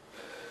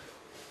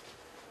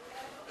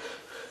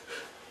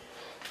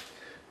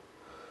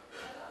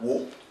 Wo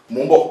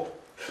mò ń bọ̀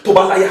tó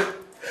bá láyà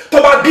tó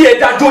bá bí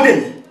ẹ̀dá jóde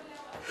mi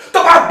tó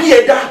bá bí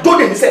ẹ̀dá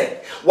jóde mi sẹ́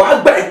wàá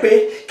gbà ẹ pé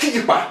kí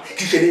yípa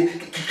kì í ṣe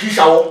kì í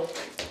ṣàwọ̀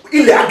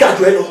ilẹ̀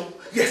agàjọ ẹ lọ.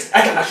 Yes, I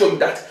can assure you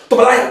that tó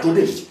bá láyà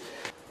jóde mi.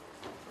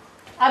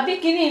 Àbí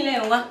kíní ilẹ̀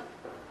ń wá?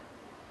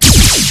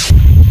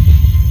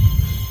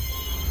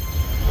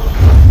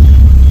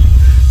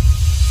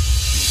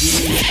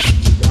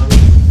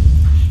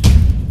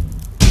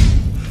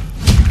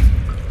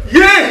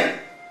 Yeah!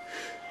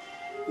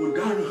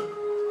 Ọ̀daràn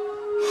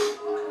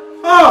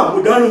mo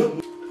dáràn.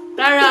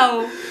 Rárá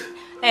o,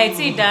 ẹ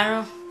tí ì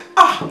dáràn.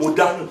 Mo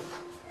dáràn.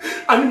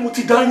 Àní mo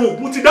ti dáràn.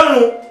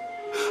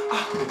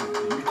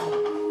 Èmi kọ́.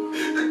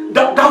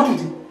 Dáúdù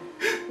ni.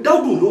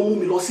 Dáúdù ló mú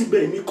mi lọ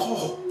síbẹ̀, èmi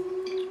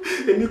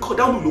kọ́.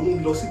 Dáúdù ló mú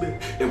mi lọ síbẹ̀.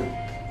 Ẹ wò,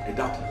 ẹ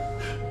dákun.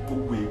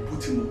 Gbogbo èébú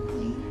tí mo bú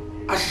yín,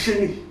 àṣìṣe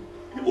ni.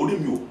 Orí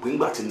mi ò pé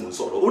ńgbà tí mo ń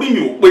sọ̀rọ̀. Orí mi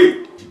ò pé.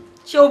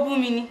 Ṣé o bú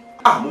mi ni?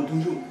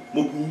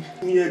 Mo bú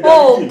yín. O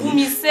ò bú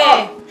mi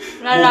sẹ́ẹ̀.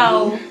 Rárá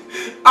o.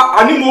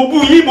 Àní mo bú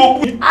yín.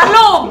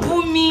 Alọ́ ò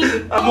bú mi.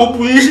 Mo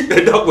bú yín. Ẹ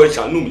dákun, ẹ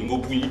ṣàánú mi. Mo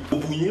bú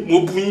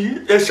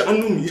yín. Ẹ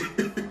ṣàánú mi.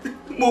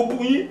 Mo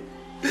bú yín.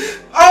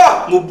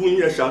 Mo bú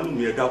yín. Ẹ ṣàánú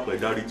mi. Ẹ dákun, ẹ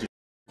dáríjì.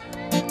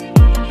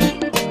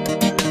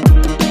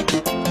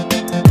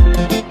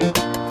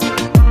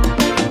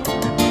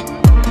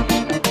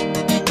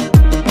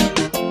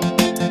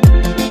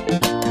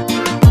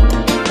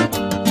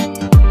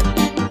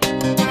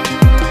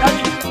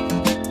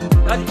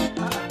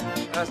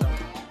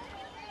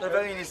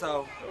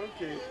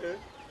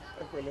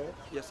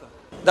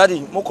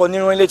 Daddy, mo kàn ní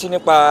rán létí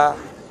nípa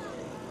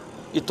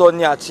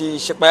ìtọ́ni àti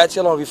ìṣèpáyà tí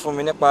Ọlọ́run fi fún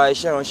mi nípa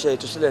iṣẹ́ ìránṣẹ́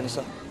ìtúsílẹ̀ ní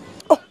sà.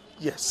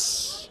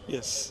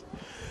 Yes.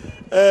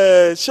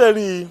 Ṣé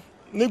rí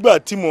nígbà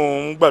tí mò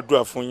ń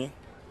gbàdúrà fún yín,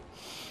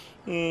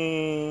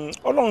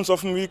 Ọlọ́run sọ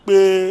fún mi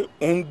pé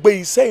òun gbé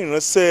iṣẹ́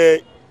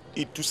ìránṣẹ́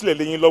ìtúsílẹ̀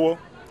lé yín lọ́wọ́.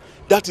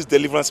 That is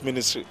deliverance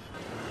ministry.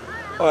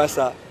 Alright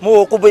sir, mo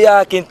wò kó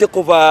bóyá kí n take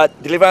over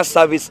deliverance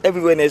service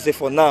every Wednesday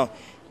for now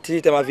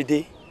till tẹ́ máa fi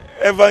dé.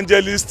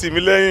 Evangelist mi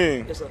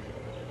lẹ́yìn. Yes sir.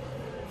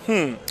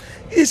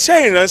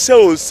 Iṣẹ́ ìránṣẹ́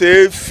ò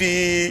ṣe é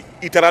fi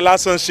ìtara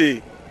lásán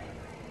ṣe.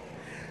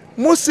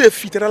 Mósè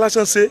fi ìtara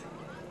lásán ṣe.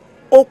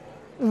 Ó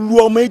lu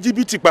ọmọ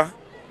Íjíbítì pa.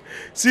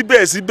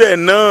 Síbẹ̀síbẹ̀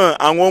náà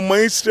àwọn ọmọ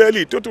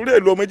Ísírẹ́lì tó torí ẹ̀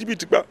lu ọmọ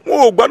Íjíbítì pa. Wọn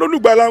ò gbà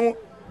lólùgbàlà wọn.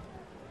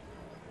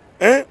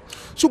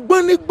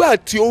 Ṣùgbọ́n nígbà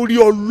tí ó rí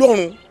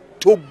Ọlọ́run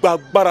tó gba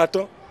agbára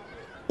tán,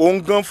 òun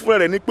gan fúnra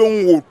rẹ̀ ní pé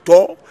òun ò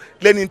tọ́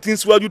lẹ́ni tí ń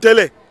síwájú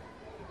tẹ́lẹ̀.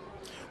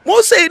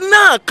 Mósè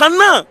náà kan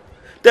náà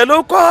tẹ̀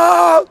ló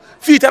kọ́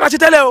fi ìtara ṣe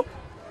tẹ́lẹ̀ o.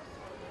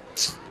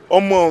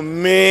 Ọmọ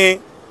mi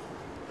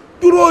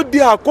dúró de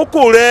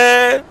àkókò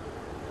rẹ,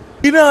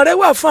 ìran rẹ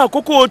wà fún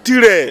àkókò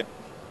tirẹ̀,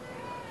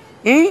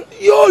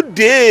 yóò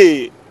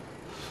dé,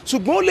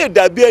 ṣùgbọ́n ó lè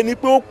dàbí ẹni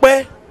pé ó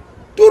pẹ́.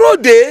 Dúró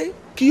de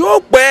kì yóò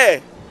pẹ́.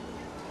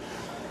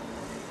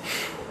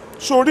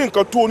 Sórí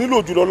nǹkan tó o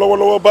nílò jùlọ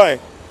lọ́wọ́lọ́wọ́ báyìí,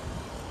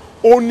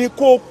 o ní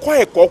kó o kọ́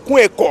ẹ̀kọ́ kún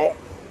ẹ̀kọ́,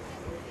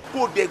 kó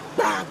o dẹ̀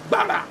gba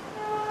agbára.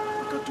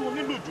 Nǹkan tó o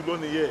nílò jùlọ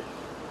nìyẹn.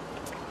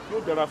 Yóò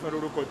dára fún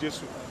orúkọ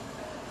Jésù.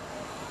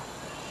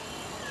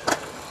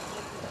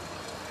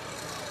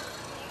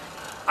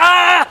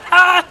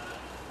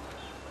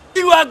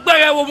 Irú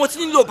agbára wo mo ti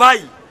nílò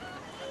báyìí?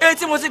 Èyí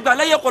tí mo ti gbà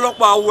lẹ́yìn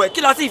ọ̀pọ̀lọpọ̀ àwọ̀ ẹ̀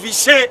kí la sì fi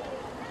ṣe?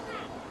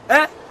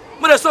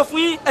 Mo lè sọ fún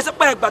yín ẹsẹ̀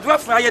pé ẹ gbàdúrà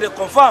fún ayẹyẹ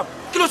confam.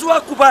 Kí ló tún wá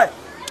kú báyìí?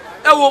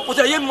 Ẹ wo kò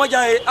tẹ̀ yé mi mọ́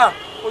jàre.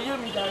 Kò yé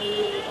mi jàre.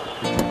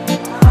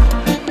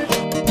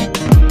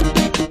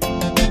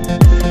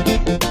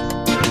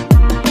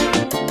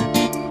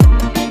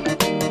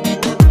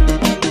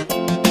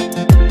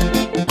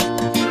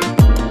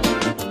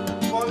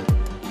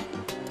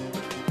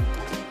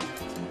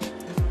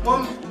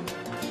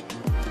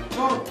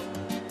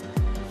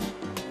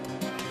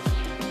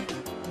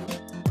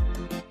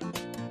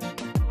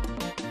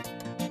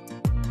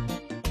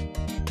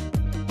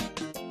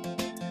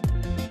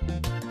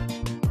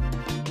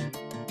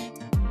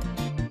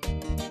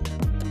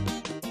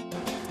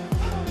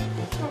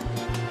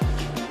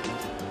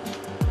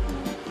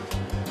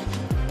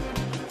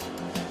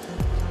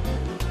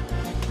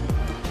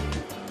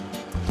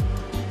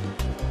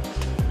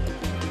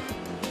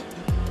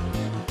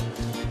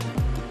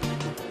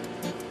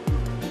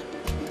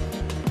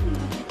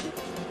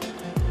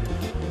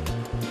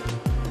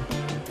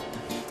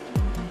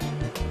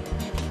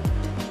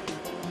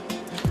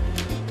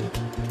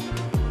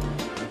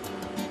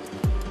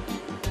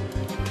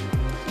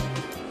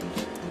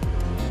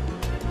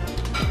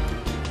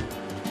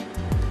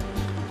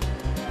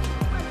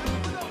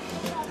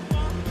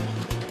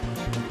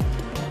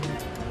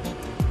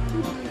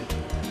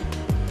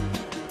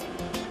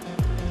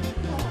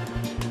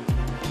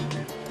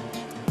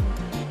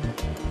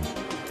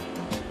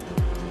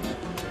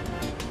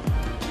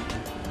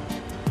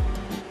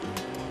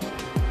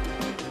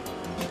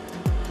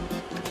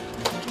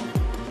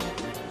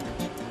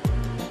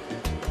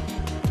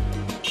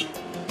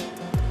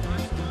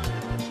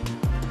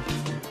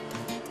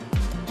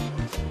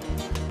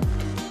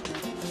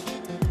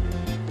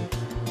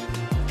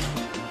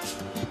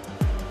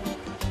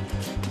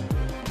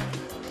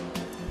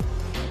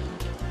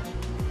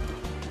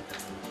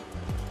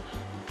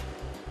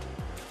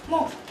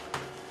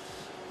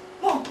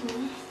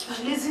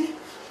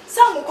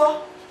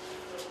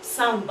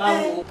 Sam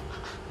báwo.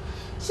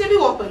 Ṣé bí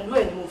wọ́n pẹ̀lú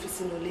ẹ̀ ni mo fi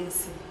sínú ilé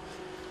ńsìn?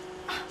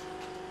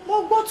 Mo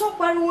gbọ́ tó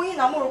pariwo yín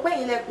náà, mo rò pé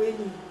yín lẹ pé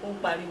ni ó ń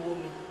pariwo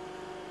mi.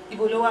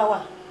 Ibo ló wá wà?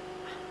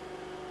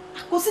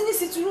 Kò sí ní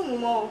sítúrúmù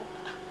mọ́ o.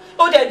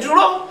 Ó dẹ̀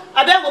dúró,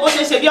 abẹ́gbò bó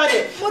ṣe ṣe bí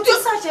ọ̀dẹ̀. Mo tún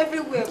search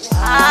everywhere.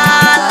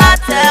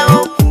 Alátẹ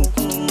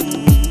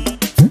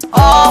òkùnkùn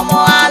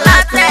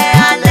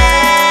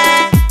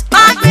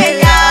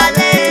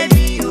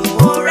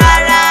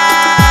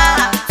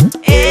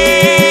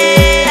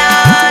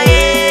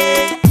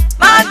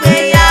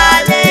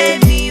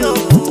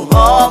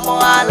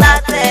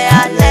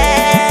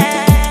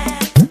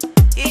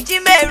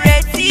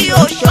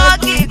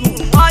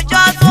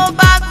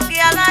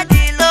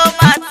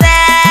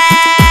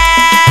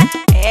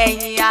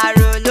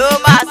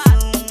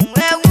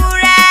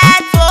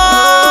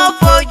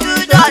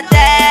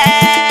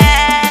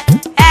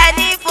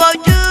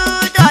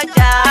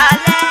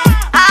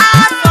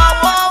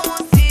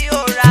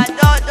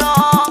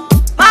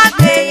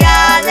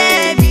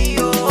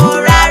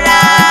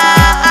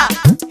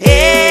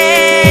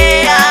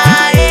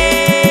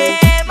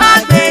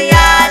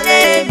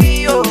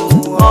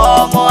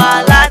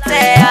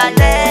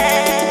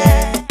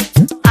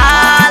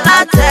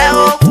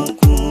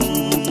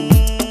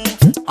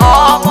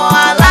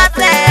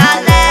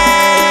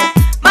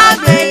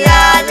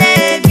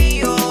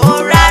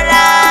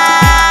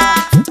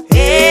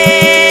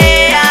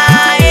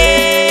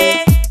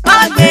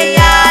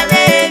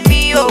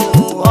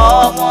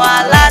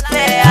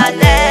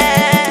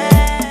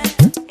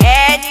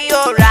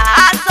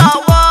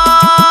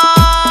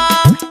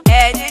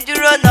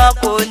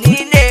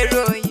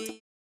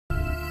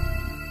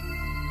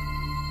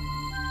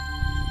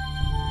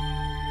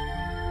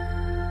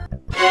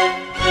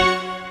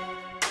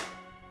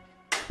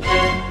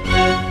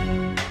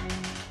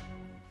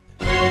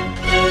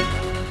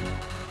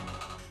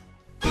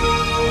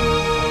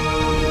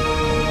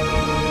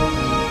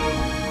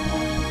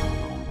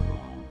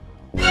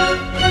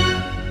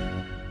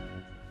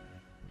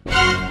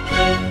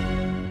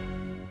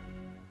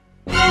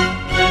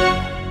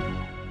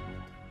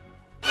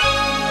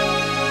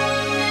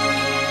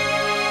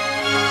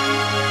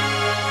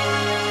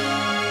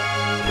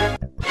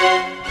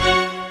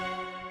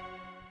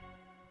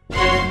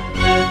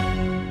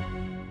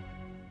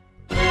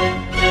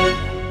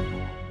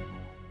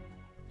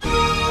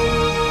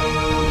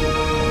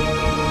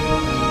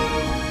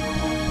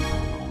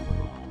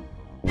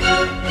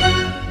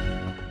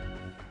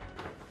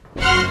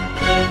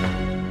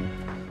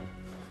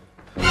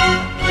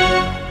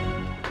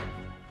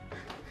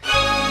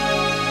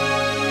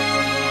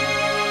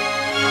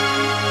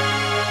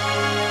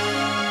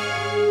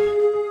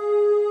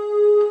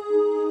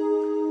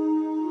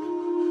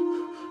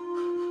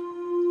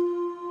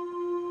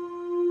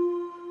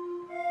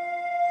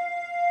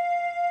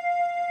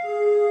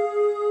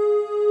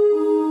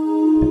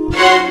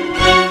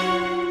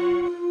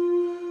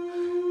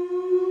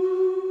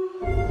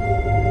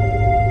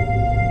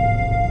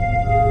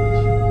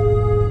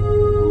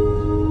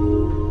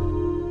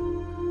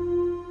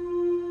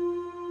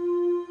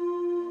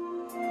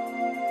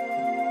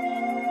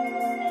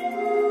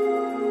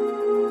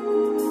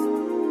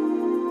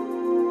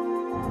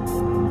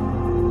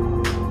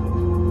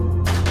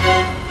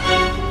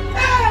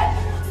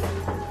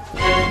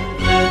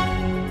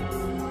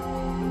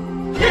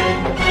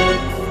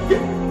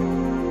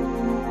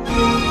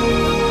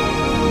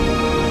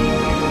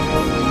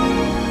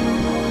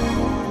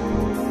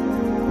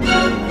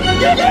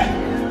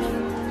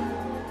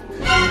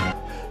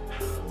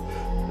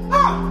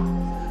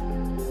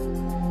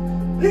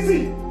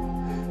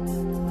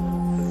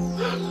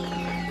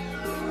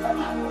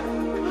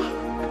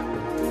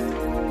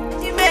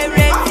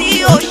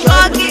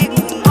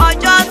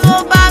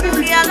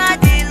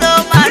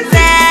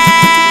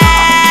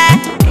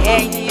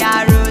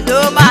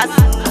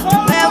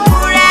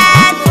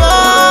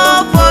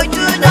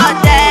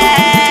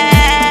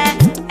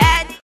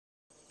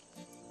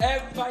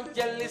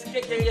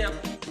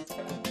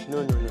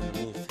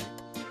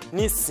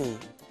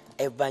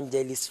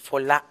Evangelist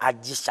Fọlá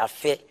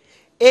Ajíṣafẹ́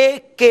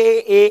aka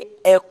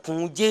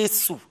Ẹkùn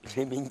Jésù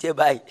lèmi ń jẹ́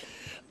báyìí.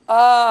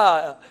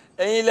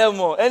 Ẹ̀yin lẹ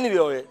mọ̀ anyway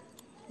ọ̀rẹ́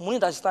mo ní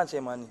assistant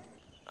ẹ̀ máa ní.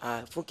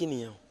 Fún kí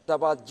nìyẹn?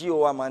 Tàbá jí o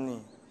wa máa ní.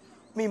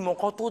 Mi mọ̀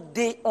kan tó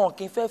dé hàn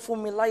kí n fẹ́ fún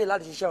mi láyè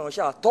láti ṣiṣẹ́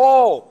ìránṣẹ́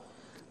àtọ́.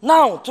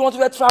 Now tí wọ́n ti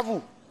fẹ́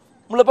travel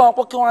mo lọ bá wọn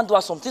pọ́ kí wọ́n á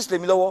do some things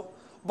lèmi lọ́wọ́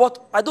but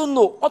I don't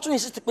know wọ́n tún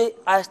insist pé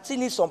I still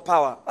need some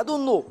power I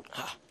don't know.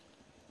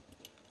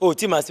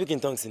 Tí màá speak in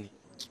tongues ni.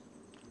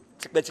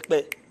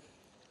 Tipẹ́tipẹ́.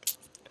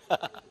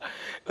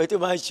 O tí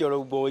máa ń ṣe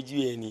ọ̀rọ̀ gbọ́ ojú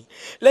ẹ̀ ni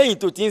lẹ́yìn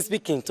tó ti ń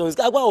speak in tongues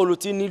agbára wo ló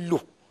ti nílò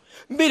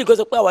bíbélì kan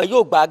sọ pé àwa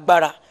yóò gba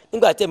agbára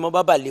nígbà tí ẹ̀mọ́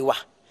bá bà lé wa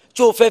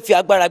tí o fẹ́ fi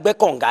agbára gbẹ́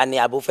kànga ni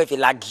àbò fẹ́ fi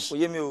lági.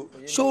 Oyé mi o.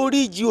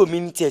 sórí jí omi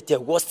ní tiẹ̀tẹ̀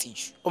wọ́ọ̀sì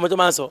jù ọmọ tó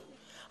máa ń sọ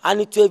a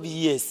ní 12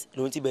 years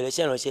lòun ti bẹ̀rẹ̀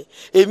iṣẹ́ ìránṣẹ́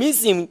èmi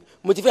sì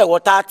mo ti fẹ́ wọ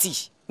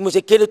 30 mo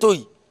ṣe kéré tó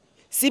yìí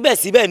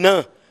síbẹ̀síbẹ̀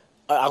náà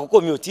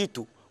àkókò mi ò tí ì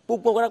tó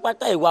gbogbo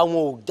pátápátá ìwà wọn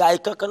ò da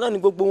ìkankan náà ní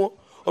gbogbo wọn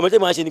ọmọ tó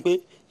máa ń ṣe ni pé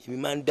èmi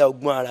máa ń dá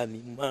ọgbọ́n ara mi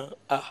máa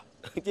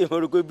kí n mọ̀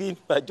rògbò bí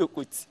ìgbà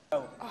jókòó tì.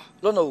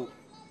 Lọ́nà o.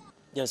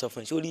 Jẹ́ n sọ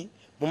fún ẹ sórí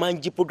mo máa ń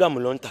jí program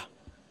lọ́ńtà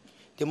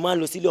tí mo máa ń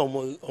lọ sílé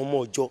ọmọ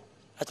ọjọ́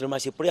láti lọ máa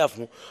ṣe prayer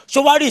fún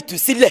ṣọwárí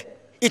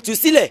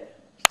ìtúsílẹ̀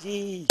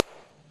yìí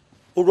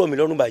ó rọ̀ mí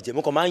lọ́rùn bàjẹ́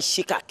mo kàn máa ń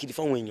ṣe káàkiri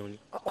fáwọn èèyàn ni.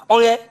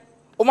 Ọ̀rẹ́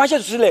o máa ń ṣe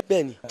ìtúsílẹ̀.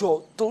 Bẹ́ẹ̀ ni.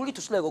 Jọ torí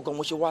ìtúsílẹ̀ gangan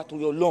mo ṣe wá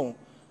torí Ọlọ́run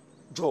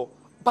jọ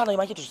báwo ni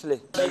máa ń ṣe ìtúsílẹ̀.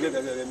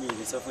 mi ò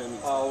lè sọ fún ẹ mi.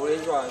 Ọ̀rẹ́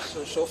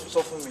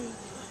sọ fún mi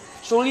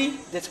sórí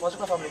dẹ̀tí wọn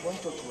sọ́kà family wọ́n ń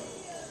tọ́jú wa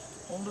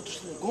wọ́n ń lò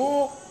ìtúsílẹ̀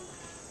gan-an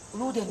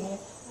olówó dẹ̀ ni wọ́n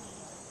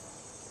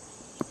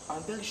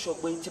I'm very sure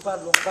pé tí bá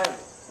lọ báyìí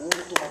owó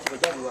tó máa ti bẹ̀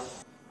jáde wa.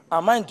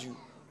 And mind you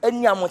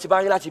ẹni àmọ́ tí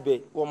bá rí láti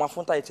bẹ̀ wọ́n máa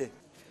fún táìtẹ̀.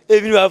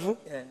 Èmi ni wàá fún.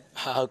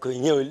 Kò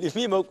yẹn ò lè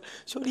mí mọ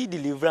sórí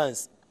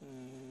deliverance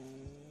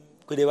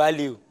kò dé wá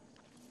lé o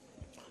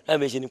láì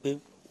mẹ́ ṣe ni pé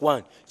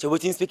one ṣe bó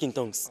ti ń speak in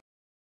tongues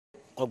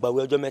kò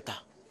gbàgbé ọjọ́ mẹ́ta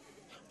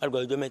wà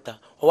gbàgbé ọjọ́ mẹ́ta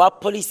ọwọ́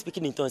polish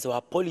speaking in tongues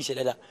wà polish ẹ̀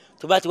dáadáa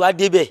tó bá ti wá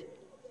débẹ̀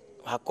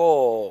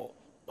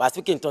wà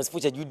speaking in tongues fún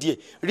ìṣẹ́jú díẹ̀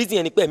reason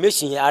yẹn ni pé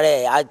ẹ̀mẹ́sì yẹn ara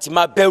ẹ̀ àti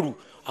máa bẹ̀rù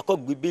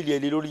akọ́gbé bẹ́ẹ̀lì ẹ̀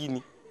lé lórí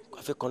ni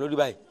kàfẹ́ kan lórí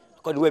báyìí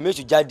akọ́niwọ̀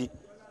ẹ̀mẹ́sì jáde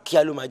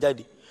kíá ló máa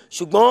jáde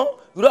ṣùgbọ́n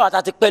irú àwọn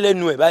àtàtì pẹ́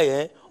lẹ́nu ẹ̀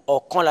báyìí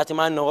ọ̀kan láti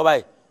máa ń náwó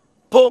báyìí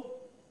pó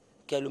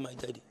kíá ló máa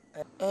jáde.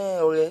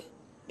 Ọ̀rẹ́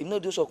èmi náà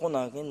dúró sọ̀kan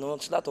náà kí n náà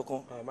sílátọ̀ kan.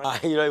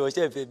 Irọ́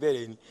ìwọ̀sẹ̀ ìfẹ́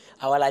bẹ̀rẹ̀ ni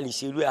àwa la lè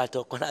ṣerú ẹ̀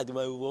àtọ̀kan láti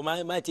máa wọ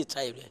má ti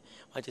try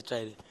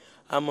rẹ̀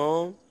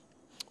àmọ́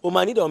o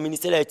máa nílò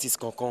ministerial ethics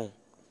kankan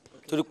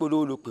torí pé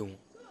olówó ló pè wọ́n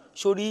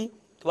sórí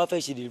tó bá fẹ́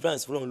ṣe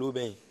deliverance fún ọ̀hún ló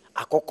bẹ̀yìn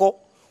àkọ́kọ́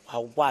wà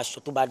wọ aṣọ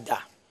tó bá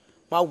dáa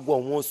wà wọ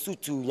wọn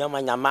súùtù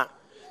yamayama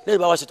lẹ́yìn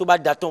bá wọ aṣọ tó bá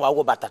dáa tán wà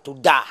wọ bàtà tó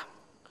dáa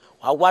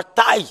wà wọ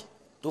táì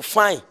tó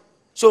fine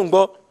ṣó ń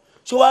gbọ́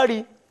ṣó wá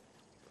rí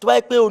tó bá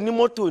yẹ pé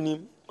onímọ́tò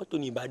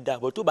ni ìbá dáa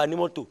bọ́ tó bá ní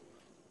mọ́tò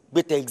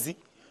gbé taxi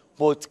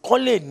but kó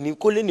lè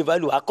ní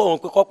value akọ́ wọn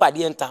pé kọ́ pàdé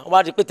ẹ̀ ń ta wọ́n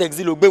á rí pé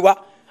taxi ló gbé wá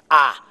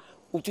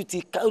ojú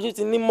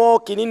ti ní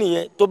mọ́ kínní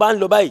nìyẹn tó bá ń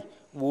lọ báyìí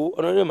wò ó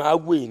ọ̀nà rẹ̀ máa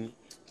wé ni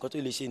nǹkan tó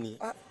lè ṣe nìyẹn.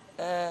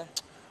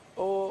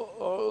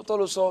 ó tó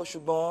ló sọ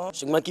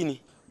ṣùgbọ́n kí ni.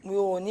 mi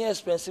ò ní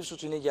expensive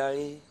suit ní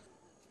jàre.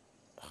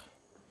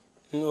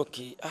 ok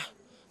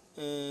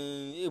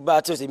bá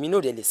a tó ṣe mí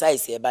náà dẹ̀ lè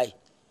ṣàìsí ẹ báyìí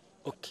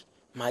ok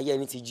màá yẹ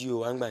ẹni tí jí o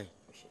wá ń gbà yín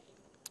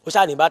ó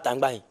ṣáà ní bàtà ń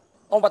gbà yín.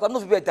 ọmọ bàtà náà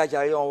fi bẹ́ẹ̀ dajà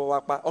rẹ ọmọ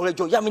wa pa ọ̀rẹ́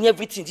jọ yá mi ní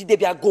everything tí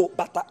débi aago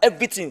bàtà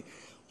everything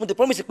mo dey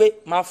promise pé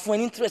màá fún ẹ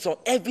ní interest on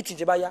everything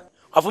tí bá yá.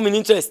 wà fún mi ní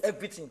interest.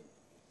 everything.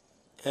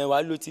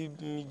 wàá ló ti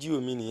jí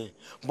omi nìyẹn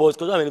but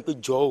kó tó àmì ni pé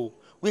jọ o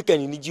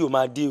weekend ní jí o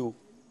máa dé o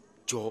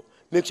jọ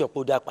make sure pé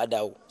o dá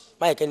padà o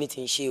má yẹ kẹ́ni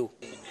tí ń ṣe o.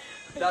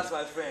 that's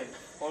my friend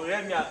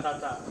ọ̀rẹ́ mi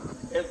àtàtà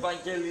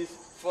Evangelist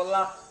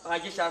Fọlá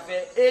Ajíṣafẹ́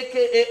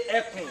aka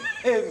Ẹkùn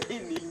èmi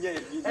nìyẹn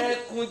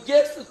Ẹkùn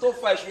Jésù tó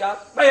fa ìṣúra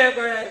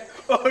pẹ́yẹpẹ́yẹ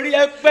orí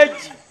ẹ pẹ́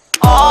jì.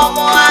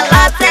 ọmọ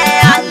alátẹ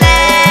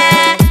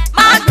alẹ́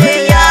má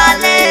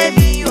gbéyàlé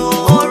mi ò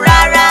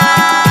rárá.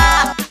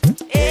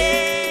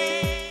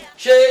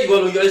 ṣé ìwọ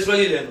ló yọ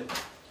Ísírẹ́lì lẹ́nu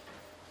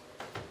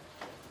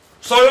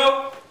sọ̀rọ̀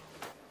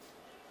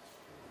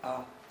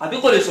àbí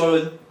kò lè sọ̀rọ̀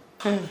ni.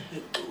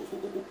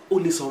 ó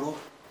lè sọ̀rọ̀.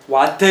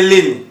 wàá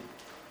tẹ́lẹ̀ ni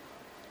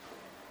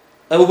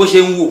ẹ wo bó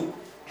ṣe ń wò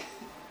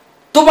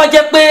tó bá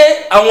jẹ́ pé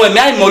àwọn ẹ̀mí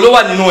àìmọ̀ ló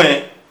wà nínú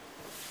ẹ̀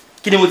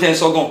kí ni mo tẹ̀ ń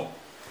sọ gan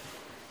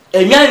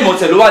ẹ̀mí àìmọ̀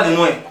tẹ̀ ló wà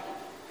nínú ẹ̀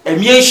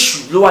ẹ̀mí èṣù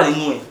ló wà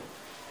nínú ẹ̀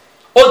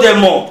ó dẹ̀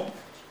mọ̀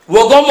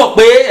wọ́n gan mọ̀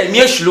pé ẹ̀mí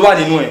èṣù ló wà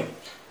nínú ẹ̀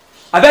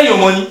abẹ́yìn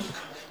ọmọ ni.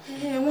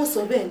 wọ́n sọ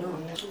bẹ́ẹ̀ náà.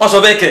 wọ́n sọ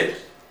bẹ́ẹ̀ kẹ̀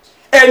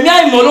ẹ̀mí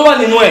àìmọ̀ ló wà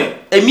nínú ẹ̀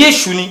ẹ̀mí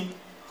èṣù ni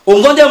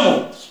òun gan dẹ̀ mọ̀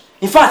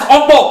in fact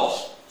wọ́n pọ̀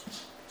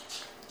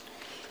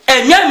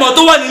ẹ̀mí àìmọ̀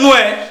tó wà nínú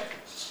ẹ̀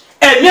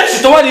ẹ̀mí èṣù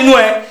tó wà nínú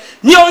ẹ̀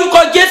ní orúkọ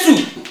Jésù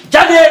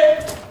jáde.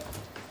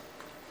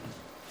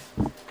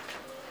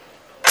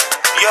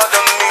 You're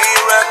the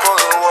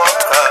miracle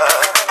worker.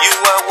 You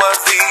are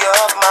worthy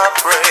of my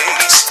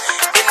praise.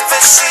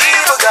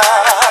 Invisible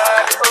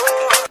God.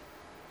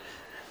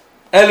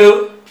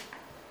 Hello.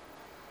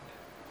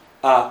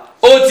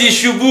 Ó ti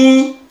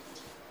ṣubú.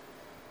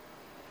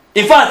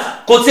 In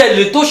fact, kò tiẹ̀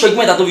lè tó ṣẹ́gun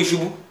mẹ́ta tó fi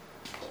ṣubú.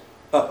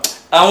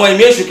 àwọn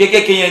ẹ̀mí èṣù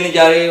kéékèèké yẹn ni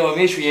jàre àwọn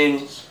ẹ̀mí èṣù yẹn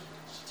ni.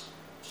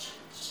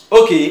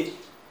 Okay.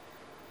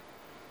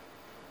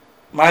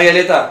 Máa yẹ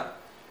later.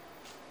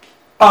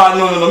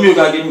 No, mi ò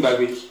gbàgbé, mi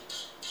gbàgbé.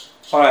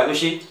 All right, ló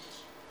ṣe.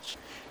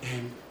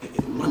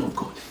 Man of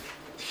God,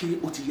 ṣé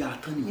o ti yára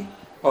tán nìyẹn?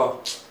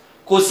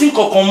 Kò sí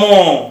nǹkankan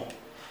mọ́.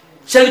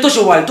 Ṣé ibi tó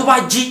ṣe wà ní tó bá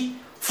jí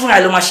fúnra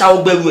ẹ̀ ló máa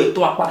ṣáwó gbẹ́rù ẹ̀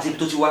tó máa pa síbi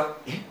tó ti wá.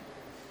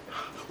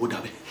 Ó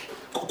dàbẹ̀.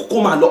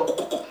 Kó máa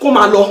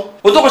lọ.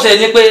 Ó tó kọ̀ ṣẹlẹ̀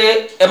ni pé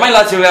ẹ máa ń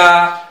láti ra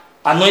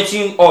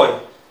anointing oil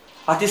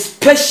àti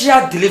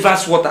special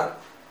deliverance water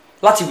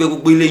láti gbẹ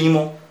gbogbo ilé yín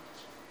mọ́.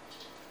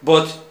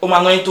 But ó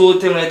máa ná yín tó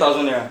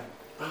 300,000 naira.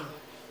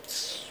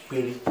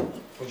 Péré.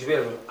 Ojú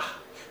bẹ́ẹ̀ lọ.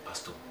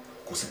 Pastor,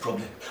 kò sí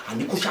problem.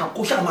 Àní kó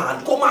ṣá máa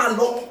lọ.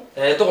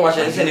 Tó kọ̀ máa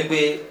ṣẹlẹ̀ níṣẹ́ ni pé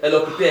ẹ lọ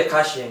prepare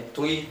cash yẹn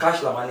torí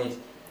cash la máa need.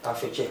 Ta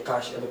fẹ́ check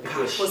cash ẹ lọ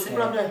prepare. Kò sí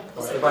problem.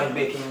 Ẹ bá ń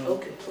gbé kí n.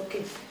 Okay.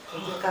 Ẹ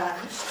ká.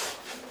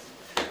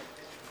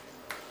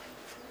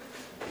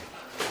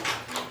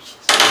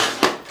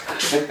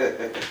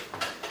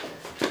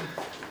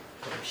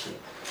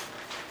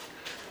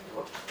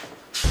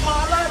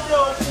 Alate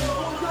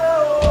Okunkun dé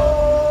o.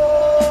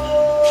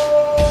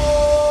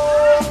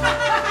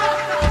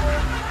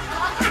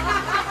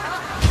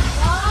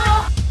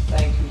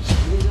 Thank you,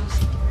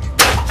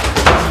 Jesus.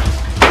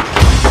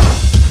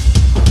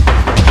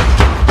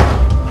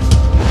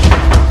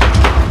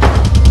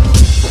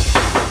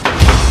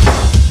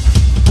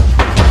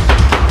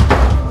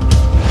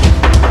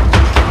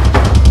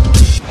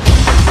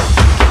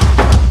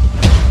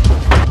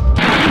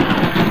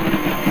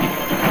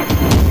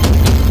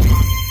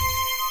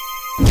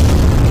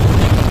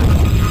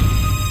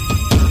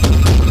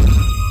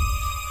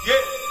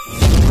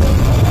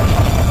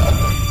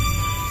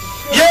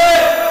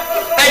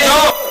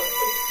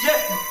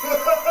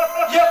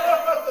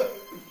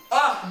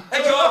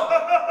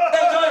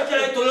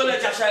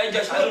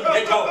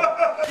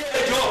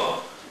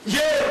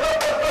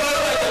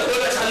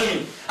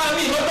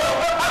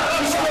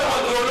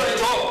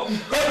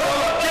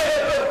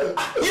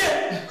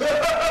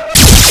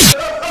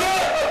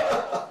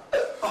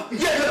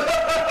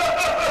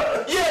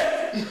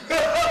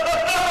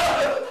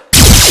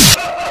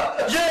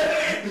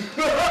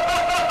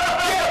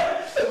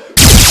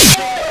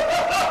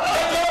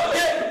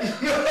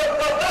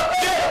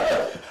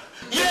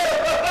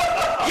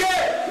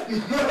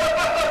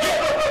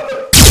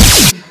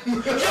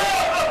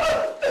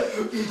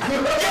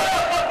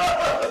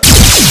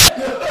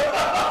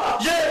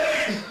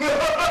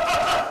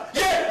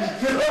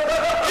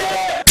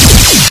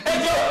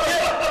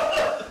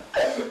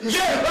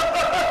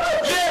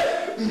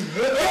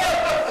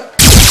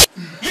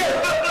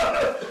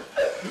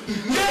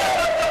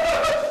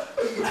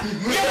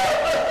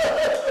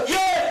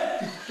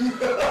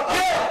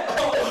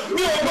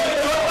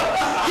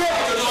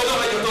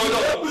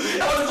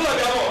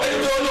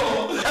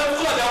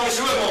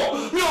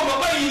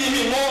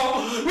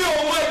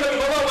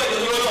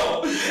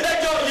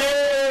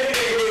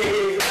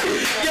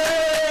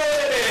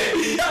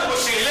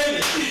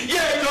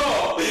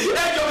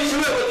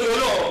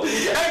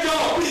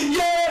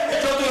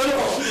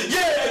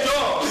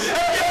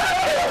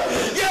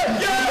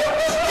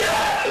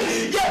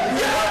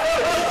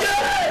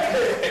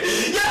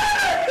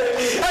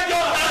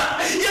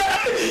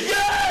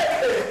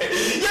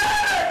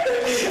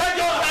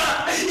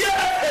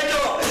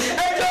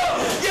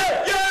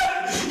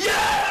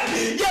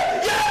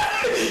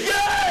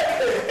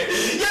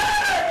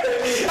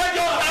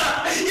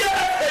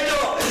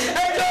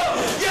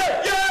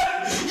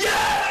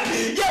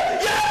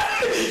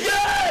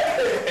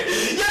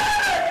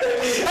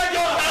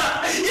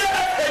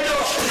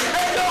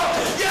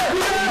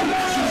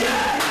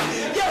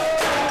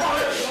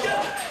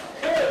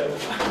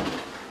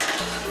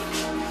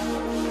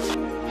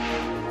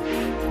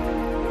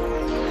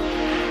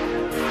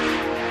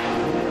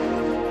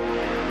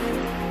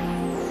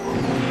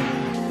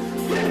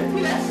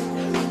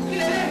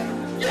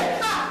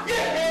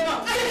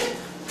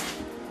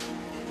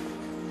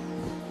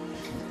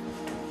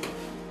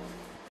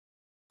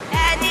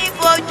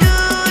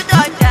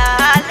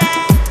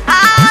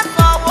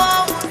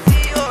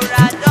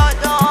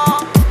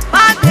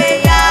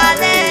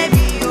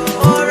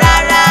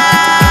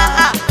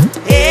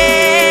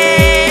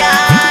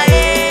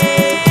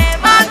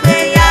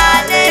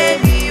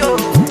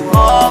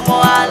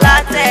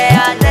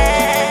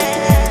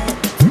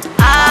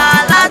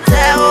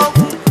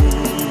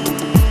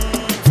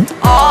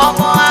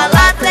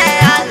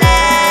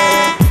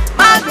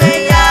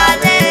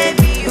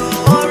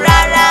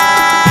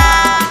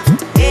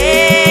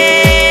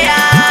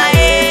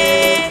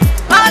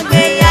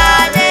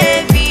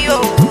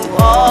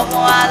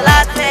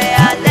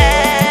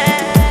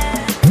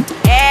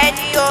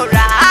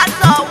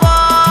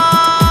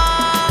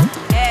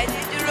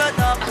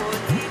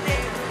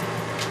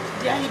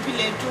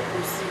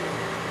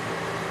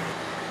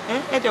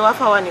 ẹ̀jẹ̀ wá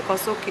fáwa nìkan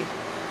sókè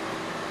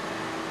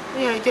ó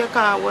yẹ jẹ́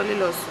ká wọlé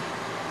lọ sùn.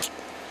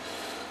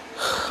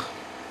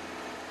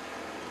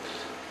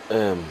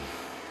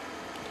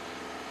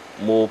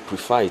 Mo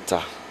prefer ìta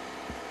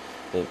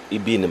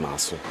Ibi ni màá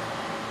sùn.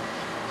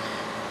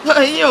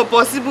 Ìyẹn ò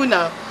possible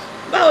now.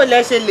 Báwo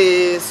lẹ ṣe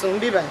lè sùn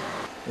bíbá?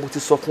 Mo ti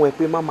sọ fún ẹ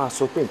pé má máa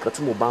sọ pé nǹkan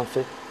tí mo bá ń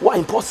fẹ́ wá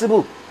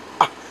impossible.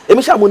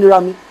 Èmi ṣáà mo nira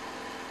mi.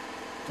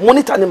 Mo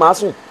níta ni màá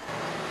sùn.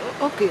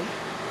 Okay,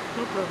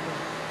 no problem.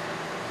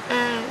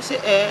 Ṣé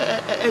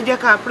ẹ jẹ́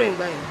ká pray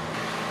nígbà yẹn?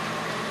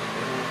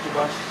 Tó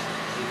bá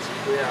ṣe ti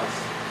prayers,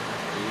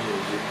 èyí ò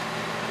yé.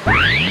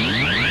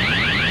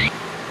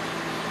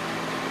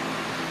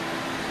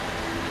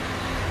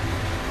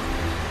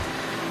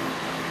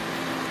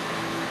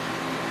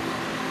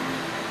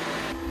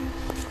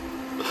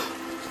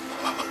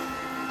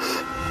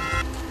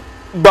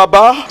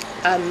 Baba.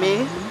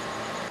 Àmín.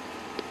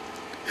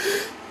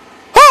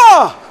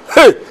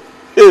 Hey.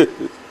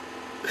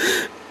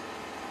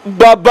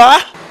 Baba.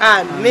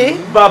 Àmín.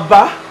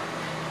 Baba.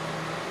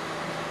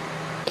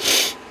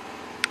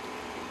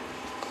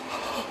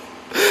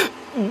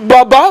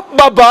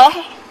 Baba.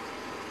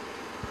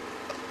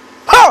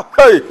 Ha!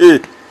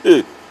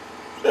 Hey.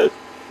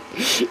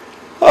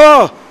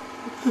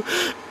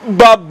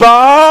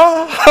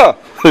 Baba.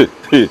 Hey.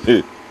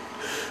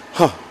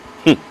 Ha.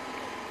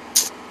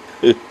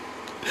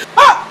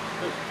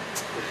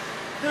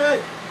 Hey,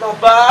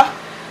 Baba.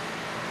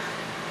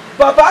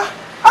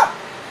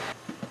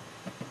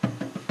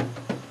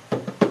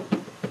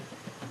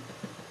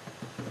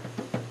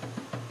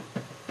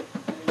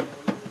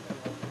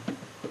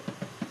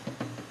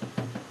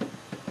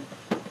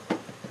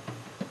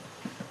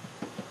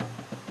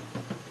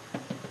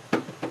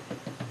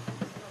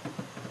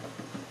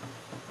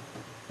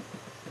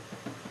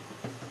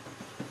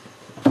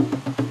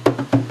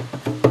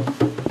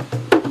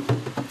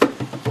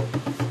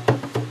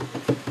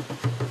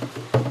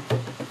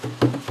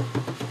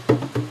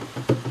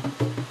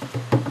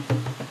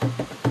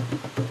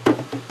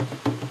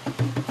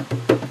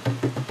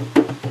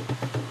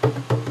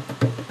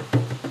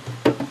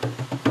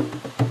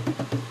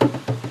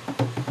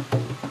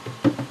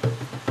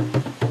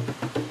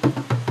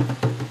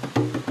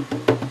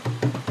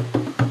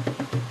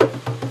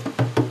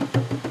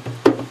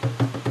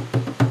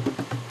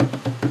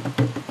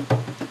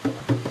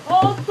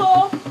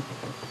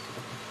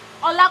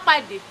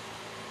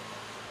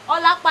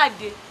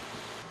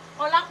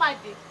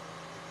 Ọlápàdé,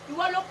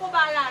 ìwọ ló kó bá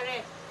ara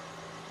rẹ̀.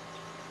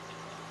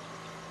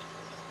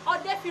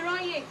 Ọdẹ fi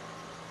rányè,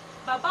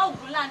 bàbá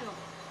Ògúnlànà,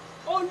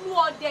 olú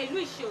ọdẹ ìlú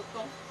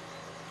Ìṣeòtán.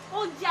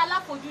 Ó jẹ́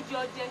aláfojúdi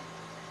ọdẹ.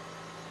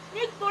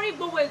 Nítorí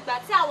gbogbo ìgbà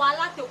tí àwọn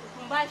alátẹ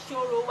òkùnkùn bá ṣe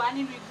orò wa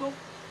nínú igbó,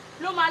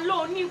 ló máa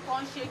lóun ní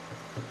nǹkan ṣe.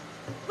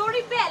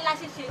 Torí bẹ́ẹ̀ la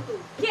ṣe ṣètò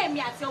kí èmi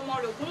àti ọmọ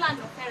rẹ̀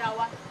Ògúnlànà fẹ́ra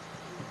wa.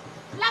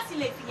 Láti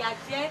lè fìyà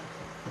jẹ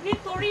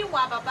nítorí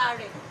ìwà bàbá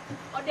rẹ̀,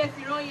 ọdẹ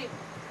fi rányè.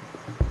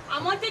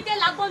 Àmọ́ jẹ́jẹ́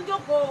lágbọ́n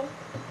jókòó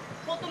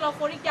kó tó lọ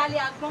forí jálé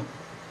agbọ́n.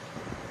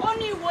 Ó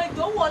ní ìwo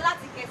ìjò wọ̀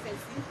láti kẹsẹ̀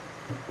sí.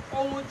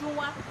 Ohun ojú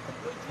wa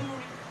lójú ń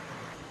rí.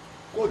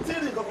 Kò tí ì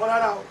rìn kankan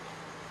rárá o.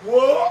 Wo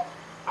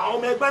àwọn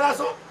ọmọ ẹgbẹ́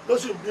lásán ló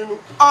sì ń bínú.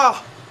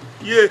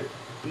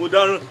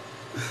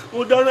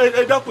 Mo dáràn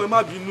ẹ dákun ẹ má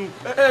bínú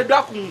ẹ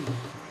dákun.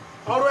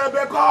 Ọ̀rọ̀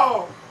ẹ̀bẹ̀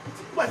kọ́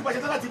nígbà tí bá ṣe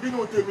tán láti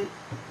bínú tèmi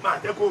máa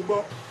jẹ́ kó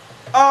gbọ́.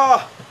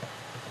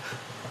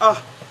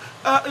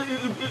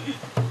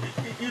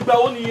 Ìgbà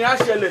wo nìyẹn á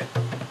ṣẹlẹ̀?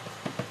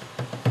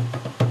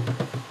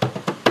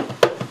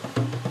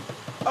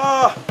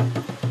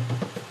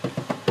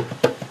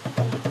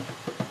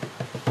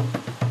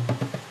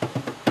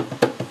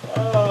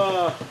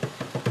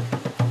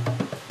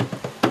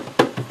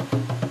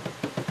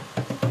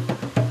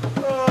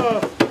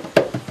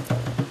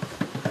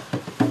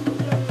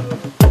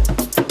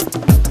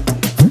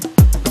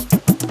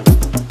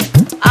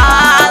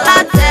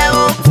 Alátẹ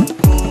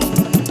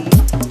òkùnkùn,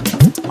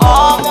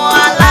 ọmọ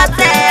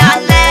alátẹ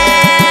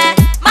alẹ́,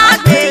 má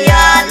gbé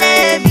yálé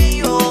mi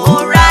ò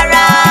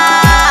rárá.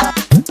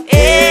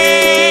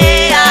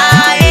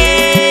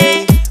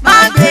 Má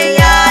gbé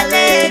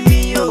yálé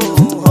mi ò,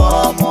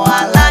 ọmọ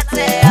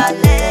alátẹ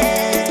alẹ́.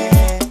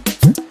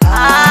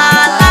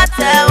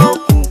 Alátẹ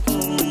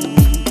òkùnkùn,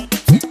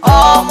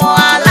 ọmọ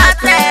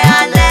alátẹ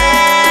alẹ́,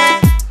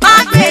 má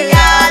gbé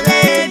yálé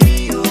mi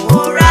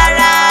ò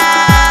rárá.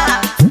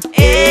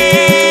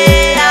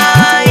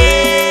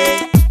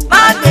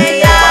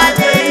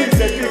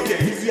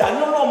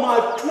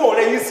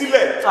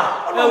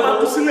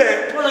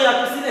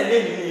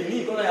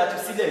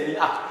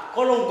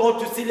 Kọ́lọ́ nǹkan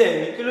tú sílẹ̀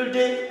ní kí ló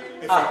dé?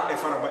 Ẹ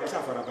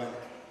ṣàfarabalẹ̀.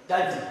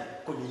 Dáàdì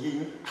kò ní yé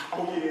yín.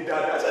 Àwọn yé yín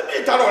dáadáa. Ṣé bí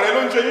ìtarọ̀ rẹ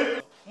ló ń ṣe yín?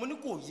 Mo ní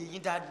kò yé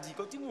yín dáàdì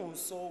kan tí mò ń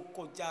sọ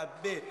kọjá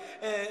bẹ́ẹ̀.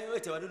 Ẹ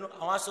tẹ̀wá dúró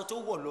àwọn aṣọ tó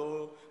wọ̀ lọ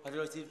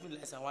pàtàkì ti fún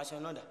ìlàsì àwọn aṣọ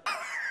náà dà.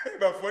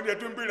 Ìgbà fún ẹni ẹ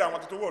tó ń béèrè àwọn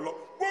aṣọ tó wọ̀ lọ.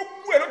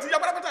 Gbogbo ẹ̀ ló ti yá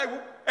pátápátá ìwò.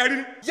 Ẹ rí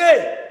ni. Yé!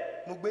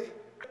 Mo gbé.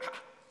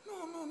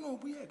 No,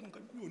 bóyá ẹ̀gbọ́n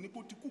kan mi ò ní kó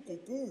ti kú kò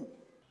kú.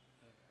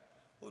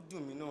 Ó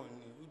dùn mí náà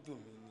ni, ó dùn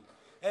mí ni.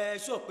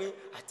 Sọ pé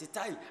àti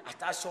táì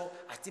àtàṣọ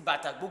àti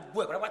bàtà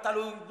gbogbo ẹ̀ pátápátá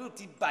ló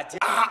ti bàjẹ́.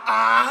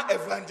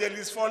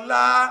 Evangelist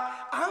Fọlá,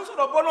 à ń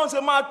sọ̀rọ̀ bọ́lá ṣe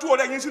máa tú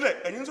ọ̀rẹ́ yín sílẹ̀.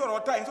 Ẹ̀yin sọ̀rọ̀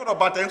táì, ẹ̀yin sọ̀rọ̀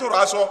bàtà, ẹ̀yin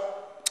sọ̀rọ̀ aṣọ.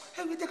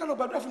 Ẹ jẹ́ ká lọ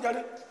gbàdúrà fún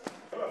jáde.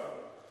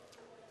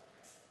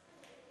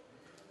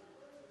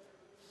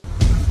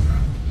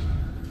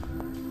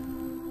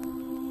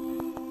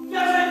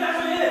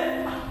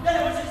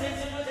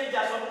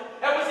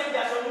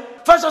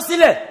 faṣọ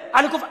sílẹ̀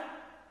a ní kó fa.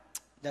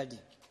 dadi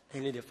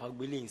ẹ̀yin lè dẹ̀ fa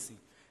gbélé yìí sí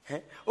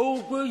ó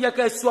gbé yẹ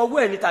kẹ́ sọ ọwọ́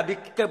ẹ̀ ní tàbí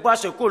kẹ́ bọ́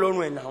aṣọ kó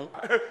lọ́rùn ẹ̀ náà.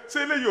 ṣé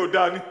eléyìí ò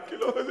dáa ni kí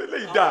ló ṣe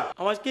eléyìí dáa.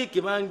 àwọn kéèké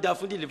máa ń da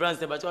fún deliverance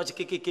tẹ̀ bá tí wọ́n ti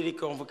kékeré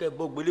kẹ́ wọn fún kẹ́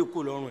bọ́ gbélé kó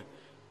lọ́rùn ẹ̀.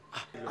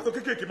 aṣọ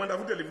kéèké máa ń da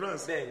fún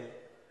deliverance. bẹ́ẹ̀ni.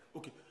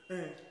 ok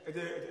ẹ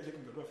jẹ́ kí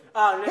n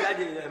gbàdúrà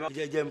fún.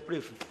 jẹ́ n pray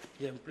fún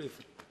jẹ́ n pray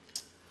fún.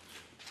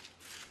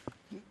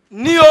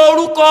 ní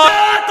orúkọ.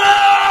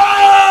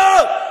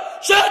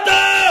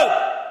 ṣètò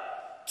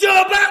tí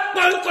o bá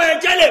pọ̀nkọ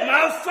ẹ̀jẹ̀ lè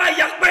máa ń fa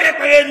ya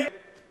pẹ́rẹpẹ́rẹ ni.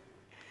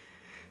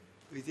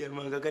 ìdí ẹ̀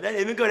mọ̀ kankan dáadé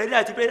èmi kàn rẹ̀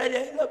láti pray dáadé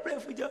ẹ lọ pray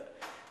fún jọ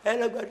ẹ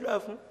lọ gbàdúrà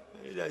fún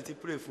ẹ láti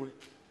pray fún ẹ.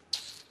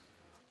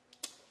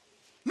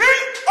 ní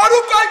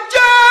orúkọ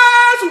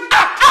Jésù.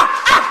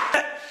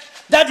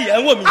 dádì ẹ̀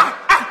ń wò mí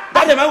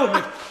dádì ẹ̀ máa ń wò mí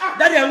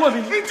dádì ẹ̀ ń wò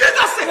mí.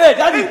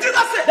 dádì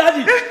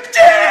dádì.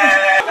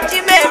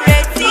 jímèrè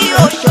tí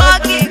o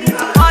ṣọ́ọ̀gì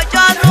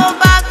ọjọ́ tó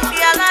bá fi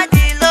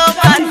aládìí ló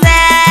máa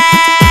tẹ́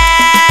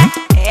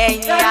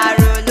ẹ̀yìn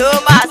àrò ló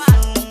máa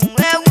sùn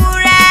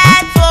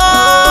ewúrẹ́ tó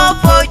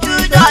fojú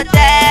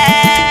dọ̀tẹ́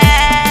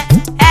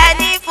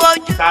ẹni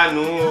fojú.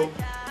 tánú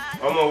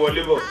ọmọ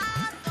wọlé bọ̀.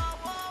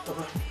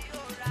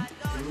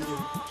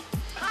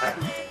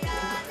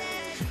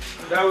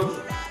 dáwùdù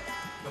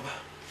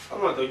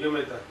ọmọ tọjọ́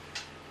mẹ́ta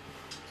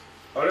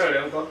ọ̀rẹ́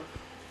rẹ̀ ń kọ́.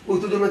 ó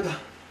tọjọ́ mẹ́ta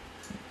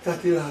tí a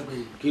ti ra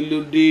àgbẹ̀yìn. kí ló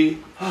dé.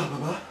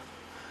 bàbá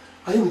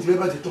ayé mi ti fẹ́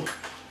bàjẹ́ tán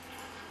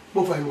mo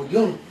fà ìmọ̀dí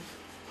ọ̀run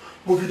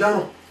mo fi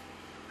dáràn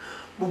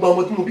gbogbo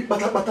àwọn tí mo bí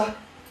pátápátá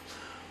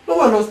ló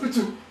wà ní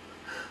hospital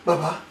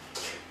bàbá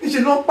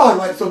níṣẹ́ ló ń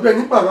pààrọ̀ àìsàn bí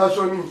ẹni pààrọ̀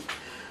aṣọ ni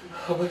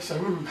bàbá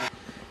ìṣàánú mi.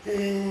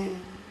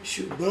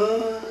 ṣùgbọ́n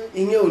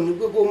ìyẹn ò ní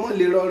gbogbo mọ́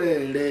lè rọrẹ̀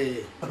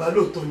rẹ̀. bàbá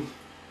lóòótọ́ ni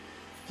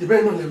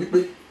ìbẹ́ẹ̀ náà lẹ wípé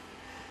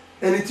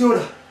ẹni tí ó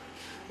rà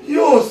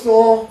yóò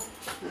san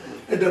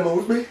ẹ̀dẹ̀mọ̀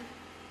wípé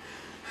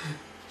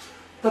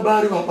tábà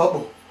rí wa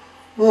papọ̀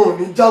wọn ò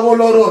ní jáwọ́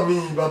lọ́rọ̀ mi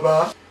bàbá.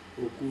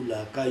 òkú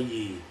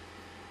làákàyè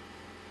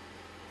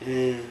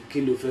kí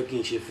ló fẹ́ kí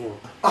n ṣe fún ọ.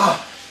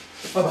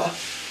 bàbá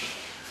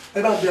ẹ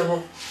bá bí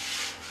àwọn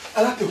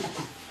aláàtẹ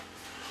òkùnkùn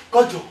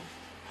kọjọ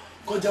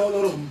jáwọ́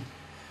lọ́rọ̀ mi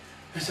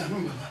ẹ ṣàánú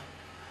mi bàbá.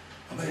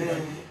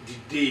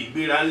 dìde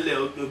ìgbéra ńlẹ̀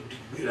ọjọ́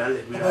ìgbéra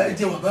ńlẹ̀. bàbá ẹ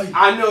jẹ́ wà báyìí.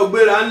 a ní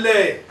ọgbéra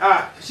ńlẹ̀. ẹ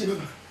ṣé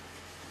bàbá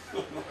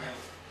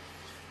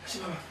ẹ ṣé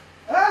bàbá.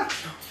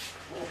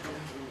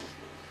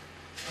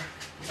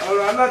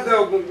 ọ̀rọ̀ aláàtẹ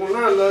òkùnkùn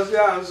náà lọ sí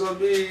à ń sọ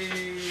bíi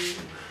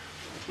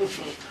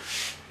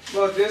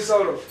bó ti ń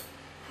sọ̀rọ̀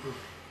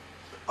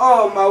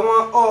ọmọ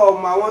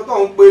àwọn tó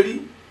ń perí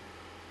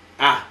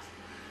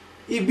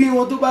ibi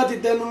wọn tó bá ti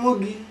tẹnu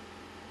mọ́gi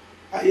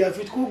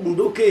àyàfi kó gùn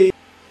dókè.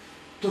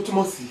 tó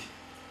túmọ̀ sí.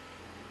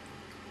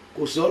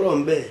 kò sọ̀rọ̀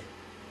ń bẹ̀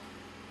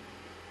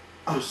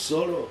kò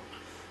sọ̀rọ̀.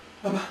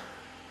 bàbá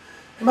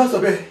ẹ má sọ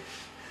bẹ́ẹ̀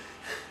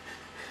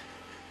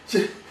ṣe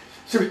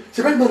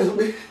bẹ́ẹ̀ náà lè sọ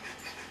pé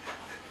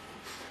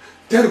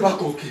tẹ́rù bá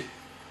kan òkè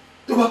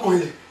tó bá kan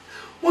ilẹ̀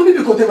wọ́n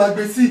níbi kan tẹ́ máa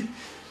gbé sí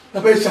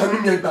bàbá ẹ ṣàánú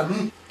mi ẹ gbà mí.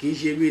 kì í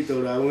ṣe bí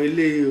ìtọ̀rọ̀ àwọn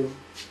eléyìí o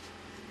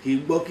kì í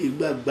gbọ́ kì í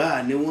gbàgbà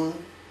ni wọ́n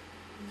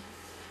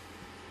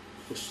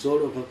kò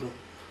sọ̀rọ̀ kankan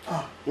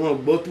wọn ò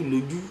gbọ́ tù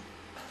lójú.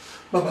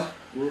 bàbá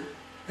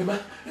ẹ má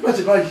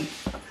ṣe báyìí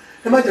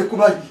ẹ má jẹ́ kú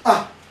báyìí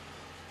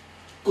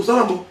kò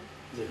sọ̀rọ̀ mọ́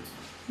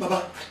bàbá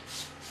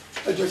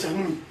ẹ jọ̀ọ́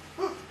ṣàánú mi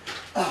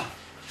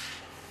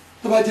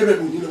tó bá jẹ́ bẹ́ẹ̀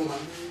kò ní lọ bàbá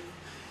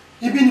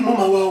ibi ni mo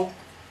máa wá o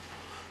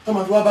tó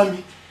máa fi wá bá mi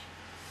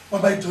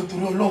bàbá ìjọ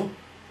torí Ọlọ́run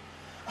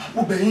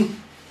àpò bẹ̀yìn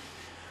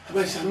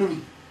bàbá ìṣàánú mi.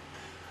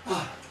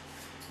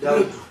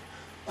 Dáúdù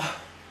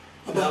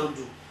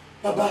Dáúdù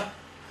bàbá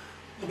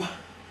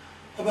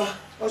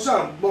ó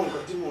sàn gbọ́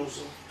nǹkan tí mo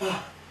sọ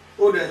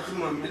ó dẹ̀ ti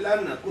mọ̀ mí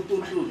lánàá kó tó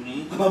dò ní.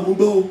 bàbá mo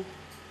gbọ́ o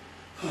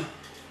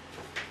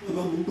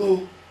bàbá mo gbọ́ o.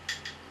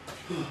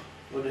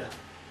 ó dẹ̀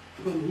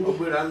ó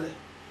gbéra lẹ̀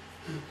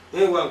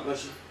ẹ wá nǹkan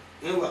ṣe sí.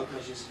 ẹ wá nǹkan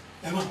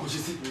ṣe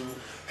sí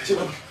ẹ ṣe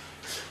bàbá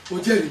mo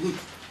jẹ́rìí ní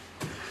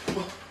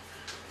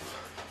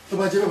tó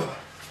bá jẹ́ bẹ́ẹ̀ bàbá.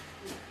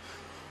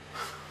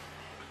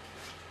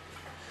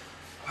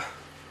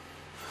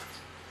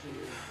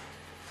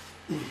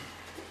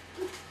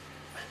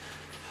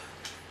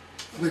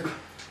 Abẹ́gbà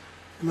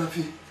ẹ máa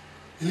fi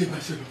ilé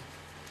ìbáṣẹ lọ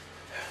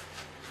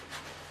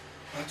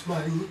máa tún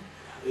máa rí yín.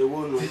 èwo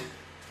nù.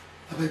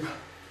 Abẹ́gbà.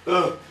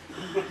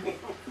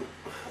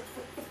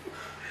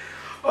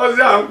 ó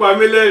sì à ń pa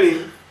mí lẹ́rìn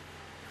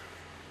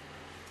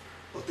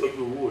ó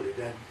tọ́jú owó rẹ̀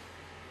dání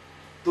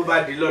tó bá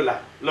di lọ́la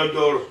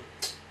lọ́jọ́ ọ̀rọ̀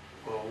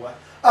kọ̀ wá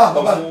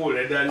bàbá owó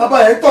rẹ̀ dání. bàbá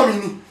ẹ̀ ń tọ́ mi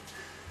ni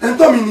ẹ̀ ń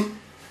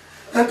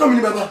tọ́ mi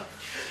ni bàbá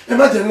ẹ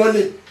má jẹ́ ń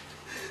lọ́lé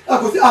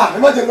ẹ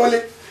má jẹ́ ń lọ́lé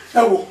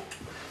ẹ wò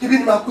ibi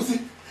ni màá kú sí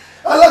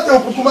aláàtẹ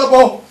òkùnkùn má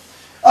bọ̀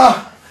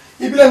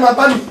ibi lẹ́nu máa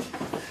bá mi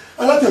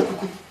aláàtẹ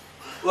òkùnkùn.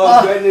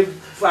 ọ̀gbẹ́ni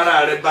fara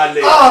rẹ̀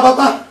balẹ̀.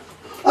 bàbá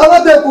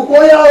aláàtẹ òkùnkùn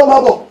ó yá ọ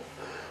máa bọ̀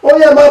ó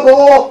yá máa bọ̀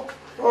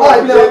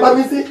ibi lẹ́nu máa bá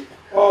mi sí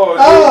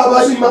bàbá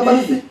ibi máa bá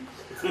mi sí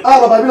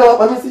bàbá ibi máa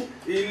bá mi sí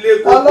ilé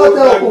kókó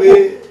gbàgbé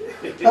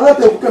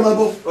aláàtẹ òkùnkùn máa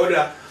bọ̀.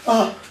 ọ̀dà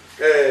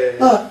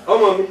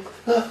ọmọ mi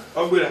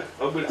ọgbéra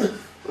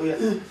ó yá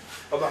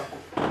ọba ńkọ́.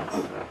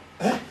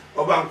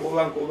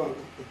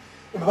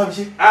 Bàbá mi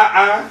ṣe.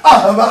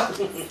 Bàbá.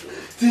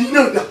 Ti ní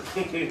ọ̀dà.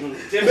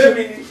 Ṣé bẹ́ẹ̀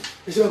mi ni?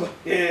 Iṣẹ́ bàbá.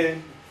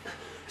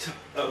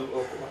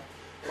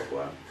 Ọkọ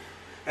wa.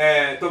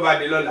 Tó bá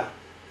dé lọ́la,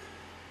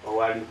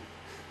 ọ̀wá rí.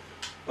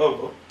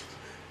 Ọ̀bọ̀.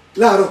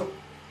 Láàárọ̀.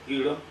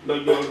 Irọ́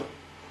lọ́jọ́ ọ̀rọ̀.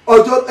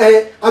 Ọjọ́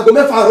aago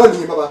 6 àárọ̀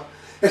nìyẹn bàbá.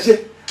 Ẹ ṣe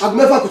aago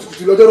 6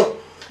 kùtùkùtù lọ́jọ́ náà.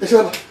 Ẹ ṣe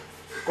bàbá.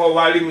 Kọ́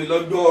wá rí mi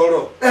lọ́jọ́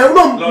ọ̀rọ̀.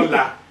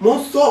 Lọ́la. Mo ń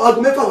sọ aago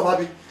 6 bàbá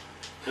mi.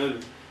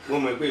 Mo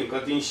mọ̀ pé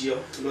nǹkan tí ń ṣe ọ́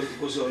ló ti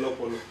kó sí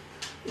ọlọ́pọlọ.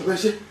 Bàbá ẹ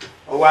ṣe.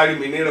 Ọwọ́ á rí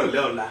mi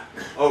nírọ̀lẹ́ ọ̀la.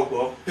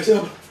 Ọgbọ́. Ẹ ṣe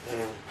bàbá.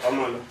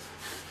 Ọmọ lọ.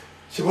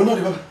 Ṣèbọn náà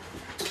rí bàbá.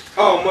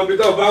 Ọmọ ibi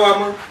tó bá wa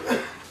mọ́.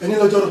 Ẹni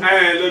lọ́jọ́ rọ̀.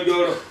 Lọ́jọ́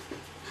rọ̀.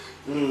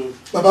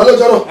 Bàbá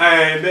lọ́jọ́ rọ̀.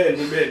 Bẹ́ẹ̀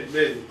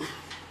ni.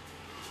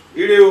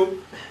 Ire o.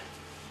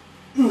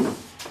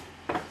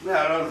 Bẹ́ẹ̀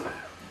àárọ̀ nù.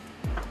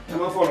 Ẹ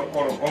má fọ̀rọ̀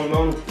kọ̀rọ̀ kan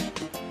lọ́rùn.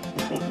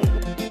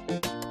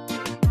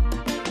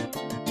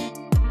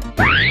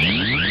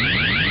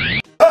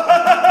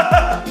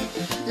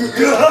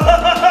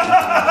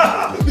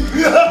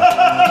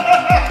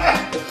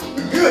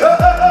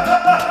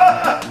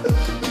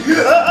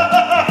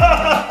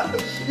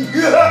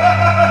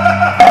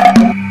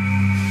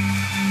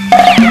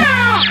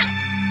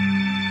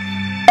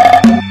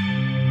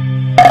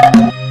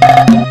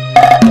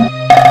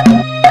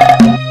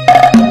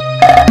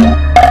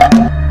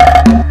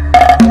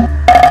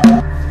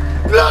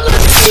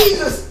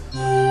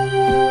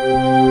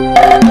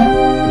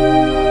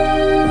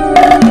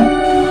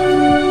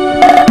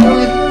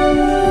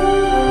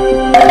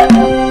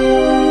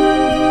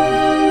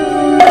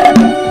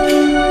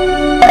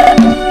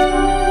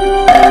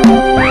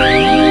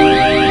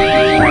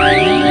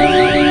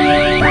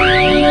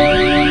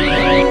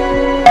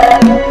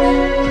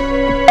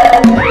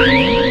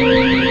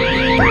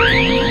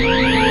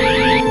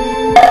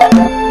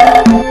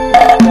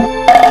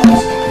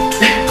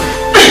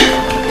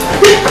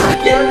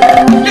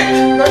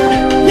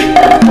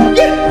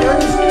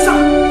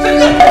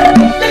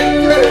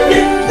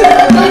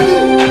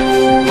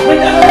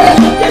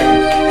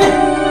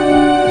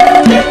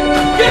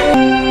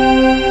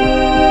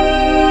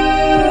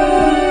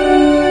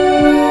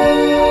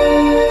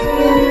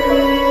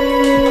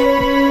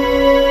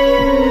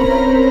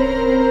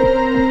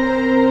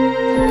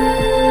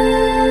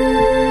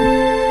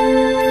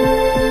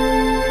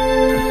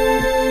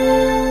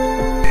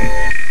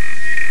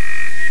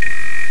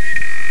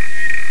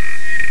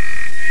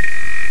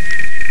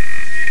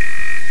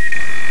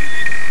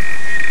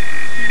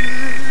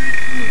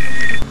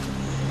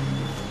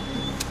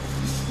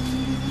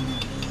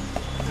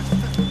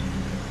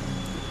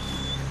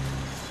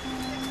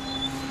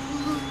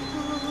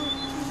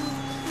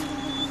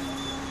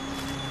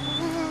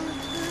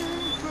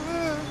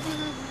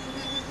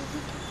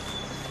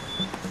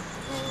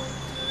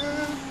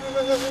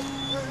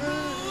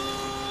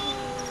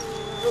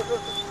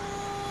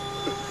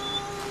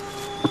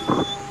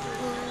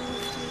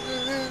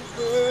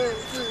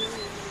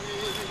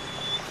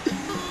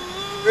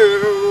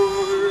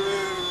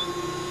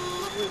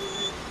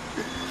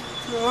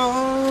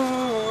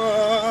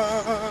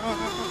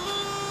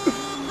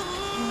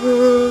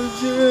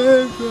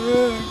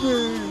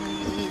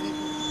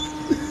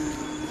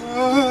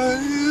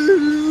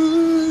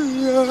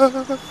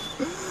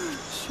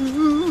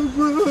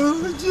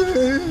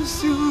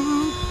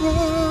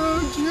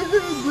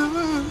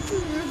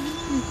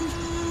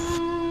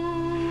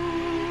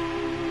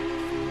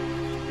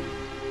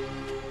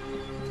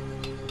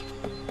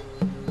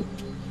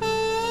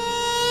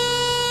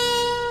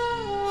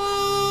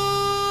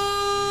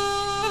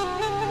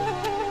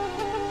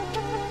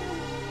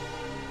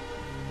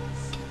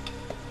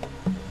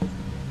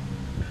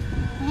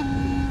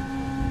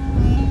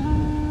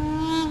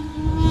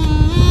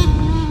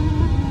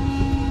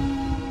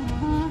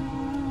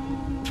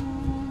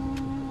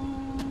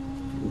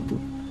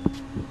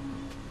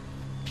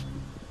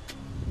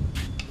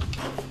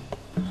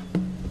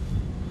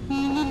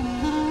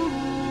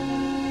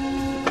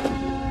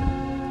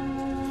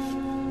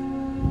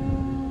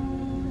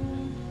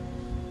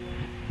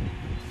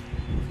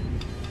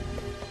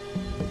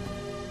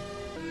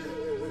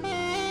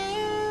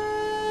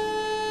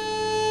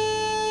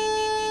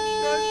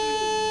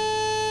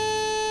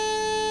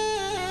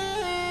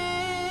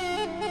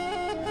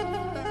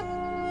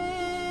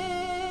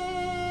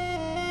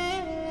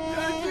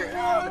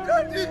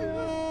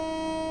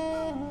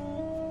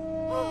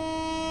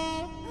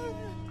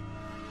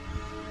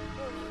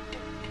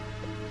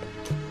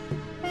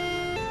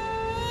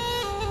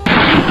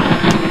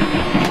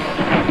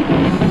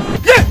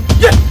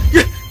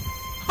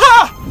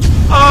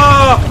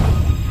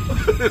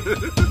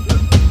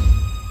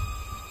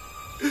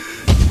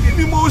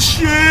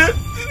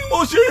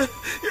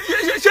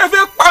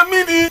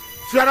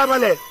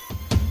 balẹ̀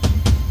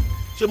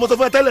ṣe mo sọ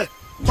fún ẹ tẹ́lẹ̀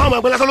fún àwọn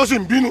ẹgbẹ́ lásán ló sì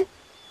ń bínú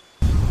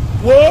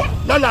wo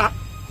lọ́la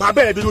màá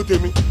bẹ̀rẹ̀ bínú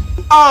tèmi.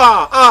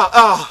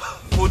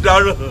 mo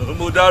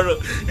dáràn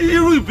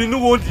irú ìbínú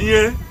wo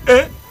nìyẹn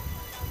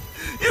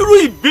irú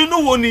ìbínú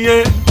wo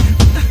nìyẹn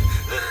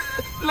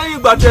lẹ́yìn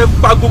ìgbà tẹ́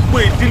pa gbogbo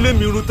ìdílé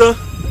mi run tán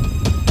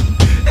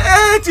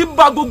ẹ ti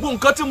bà gbogbo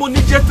nǹkan tí mo ní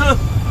jẹ́ tán.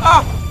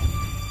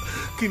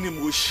 Kí ni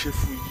mo ṣe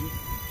fún yín?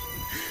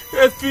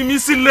 Ẹ fi mí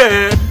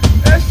sílẹ̀,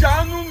 ẹ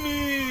ṣàánú mi.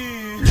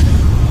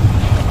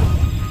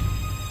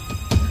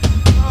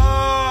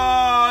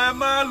 Ẹ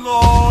má lọ,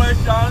 ẹ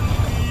ṣàánú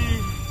mi.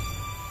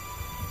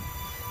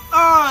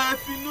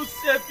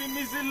 Ẹ fi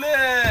mí sílẹ̀.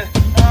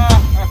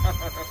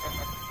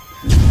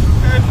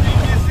 Ẹ fi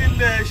mí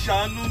sílẹ̀, ẹ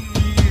ṣàánú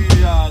mi.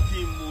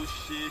 Kí mo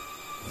ṣe?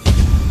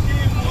 Kí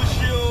mo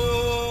ṣe o?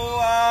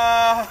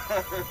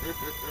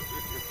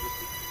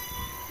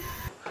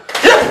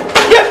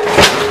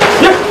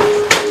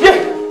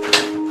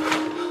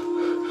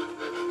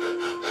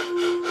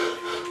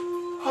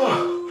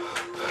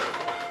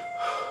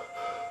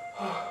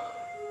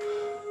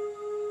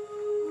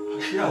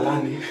 Ṣé àlá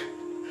ni?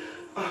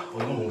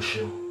 Ọlọ́run ó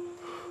ṣeun.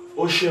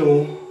 Ó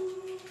ṣeun.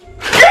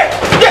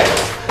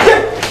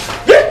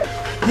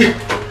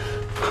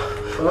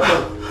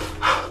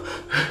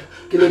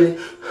 Kí ló dé?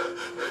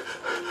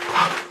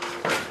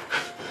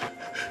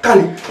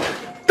 Tani?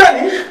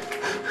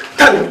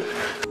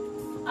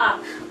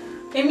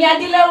 Èmi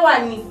Adélẹ́wà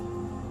ni.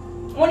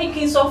 Wọ́n ní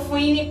kí n sọ fún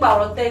yín nípa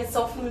ọ̀rọ̀ tẹ́ sọ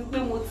fún mi pé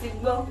mo ti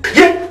gbọ́.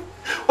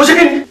 Ó ṣe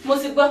kí ni? Mo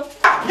ti gbọ́.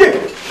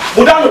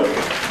 Mo dáná.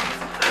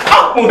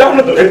 Mo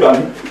dáná tó lẹ́gbàá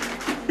mi.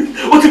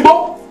 Ó ti gbọ́.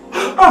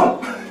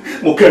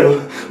 Mo kẹ́ran,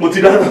 mo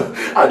ti dáná.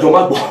 Àjọ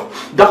má gbọ́,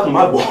 dákun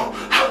má gbọ́.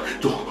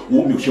 Jọ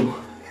wo mi ò ṣe mọ́.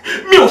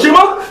 Mi ò ṣe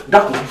mọ́.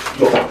 Dákun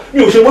jọ mi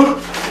ò ṣe mọ́.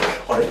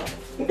 Ọ̀rẹ́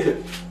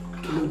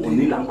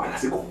òní là ń padà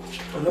síkò.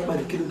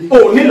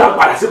 Òní là ń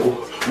padà síkò.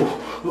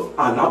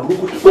 Àlá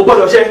burúkú kò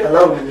gbọ́dọ̀ ṣe.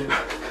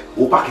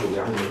 Ó pàkì ìwé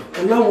àwọn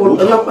ènìyàn.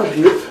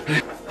 Alápàdé.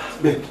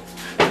 Bẹ́ẹ̀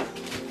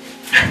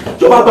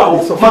jọba gbà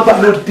wọ́n má gbà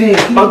lóde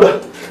má gbà.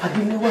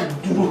 Adélẹ́wà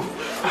dúró.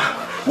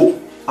 Ó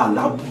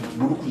àlá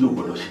burúkú yóò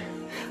gbọ́dọ̀ ṣe.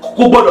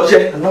 Kò gbọ́dọ̀ ṣe.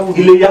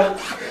 Iléyá.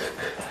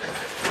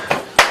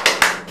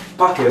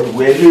 Pàkì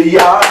ìwé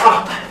iléyá.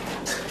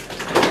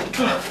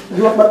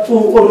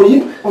 Ọ̀rọ̀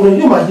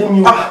yìí máa yé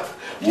mi o.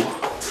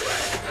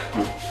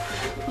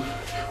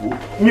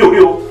 Mi ò rí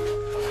o.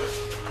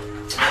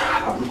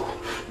 Àbúrò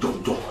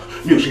jọ̀jọ̀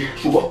mi ò ṣe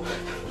ṣùgbọ́n.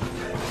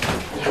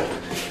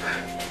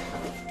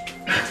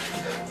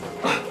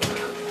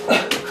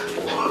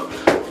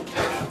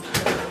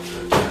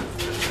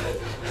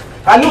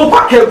 A ní o bá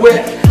kẹ̀wé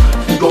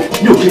jọ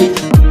mi ò ṣe.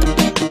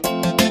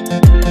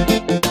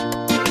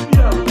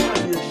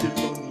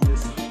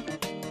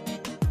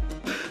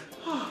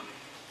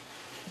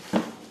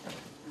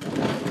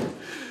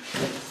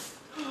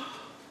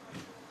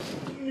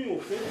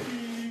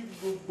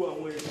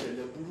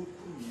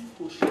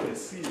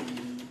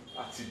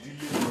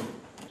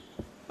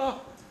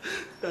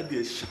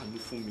 Ẹ ṣàánú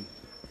fún mi.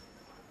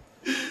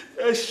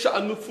 Ẹ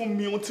ṣàánú fún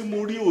mi, ohun tí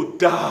mo rí ò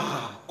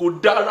dáa, kò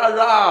dáa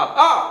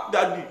rárá.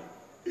 Dádì,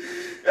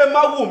 ẹ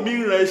má wò mí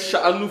rẹ̀, ẹ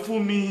ṣàánú fún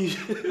mi.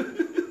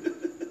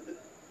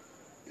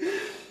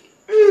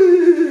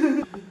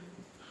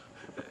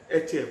 Ẹ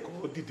ti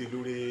ẹ̀kọ́ dìde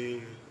lórí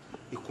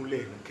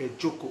ìkúnlẹ̀ kẹ́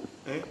jókòó.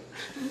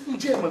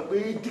 Ǹjẹ́ ẹ mọ̀ pé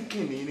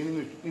díkìn ní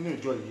nínú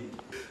ìjọ yìí?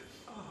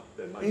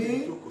 Ẹ má jẹ́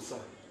ń jókòó sá.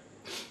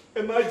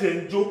 Ẹ má jẹ́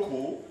ń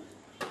jókòó.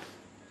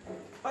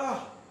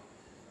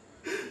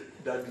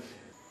 Dádì,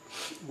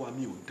 wà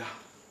mí ò dáa.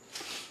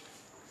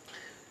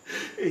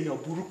 Èèyàn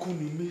burúkú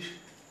ni mí.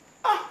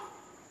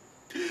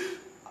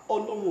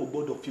 Ọlọ́run ò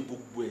gbọ́dọ̀ fi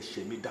gbogbo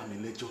ẹ̀ṣẹ̀ mi dá mi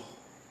lẹ́jọ́.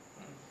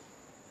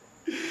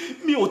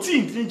 Mi ò tí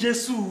ì ní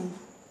Jésù.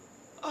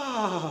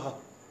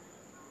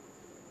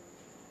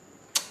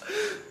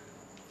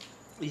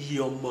 Iye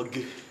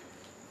ọmọge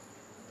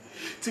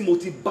tí mo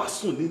ti bá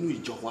sùn nínú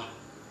ìjọ wa,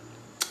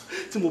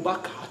 tí mo bá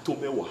kà á tó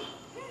 10.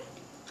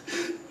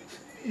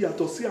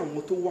 Yàtọ̀ sí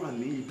àwọn tó wà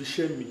ní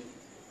ibiṣẹ́ mi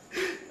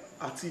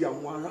àti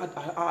àwọn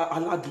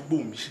aládùúgbò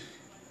mi.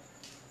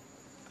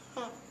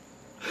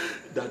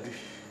 Dádì,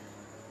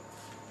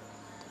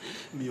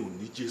 mi ò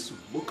ní Jésù,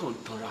 mo kàn ń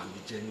tanra mi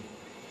jẹ ni.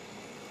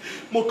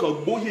 Mo kàn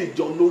gbóyè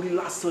jọ lórí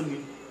lásán ni.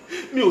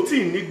 Mi ò tí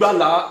ì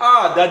nígbàlà.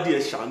 Dádì, ẹ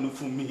ṣàánú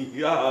fún mi.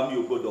 Mi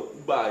ò gbọ́dọ̀ kú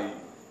báyìí.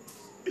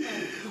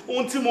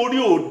 Ohun tí mo rí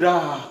ò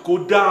dáa, kò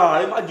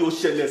dáa. Ẹ má jẹ́ ó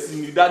ṣẹlẹ̀ sí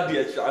mi. Dádì,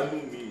 ẹ ṣàánú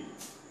mi.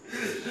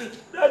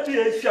 Dádì,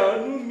 ẹ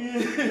ṣàánú mi.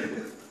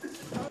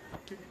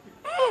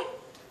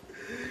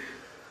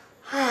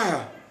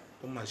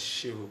 Ó mà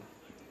ṣe o.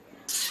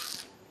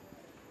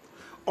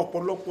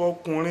 Ọ̀pọ̀lọpọ̀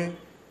ọkùnrin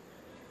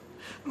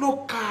ló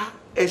ka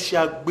ẹ̀ṣẹ̀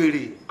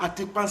àgbèrè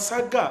àti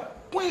panṣágà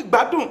kún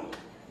ìgbádùn.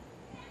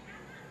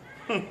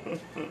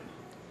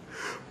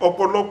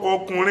 Ọ̀pọ̀lọpọ̀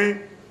ọkùnrin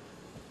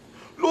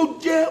ló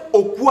jẹ́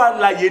òkú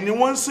alààyè ni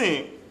wọ́n ń sìn.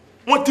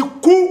 Wọ́n ti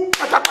kú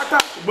pátápátá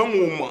ṣùgbọ́n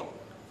wọn ò mọ̀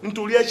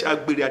nítorí ẹ̀ṣẹ̀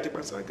àgbèrè àti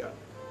panṣágà.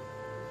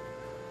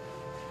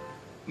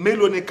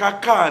 Mélòó ni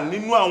kàkà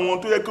nínú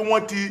àwọn tó yẹ kí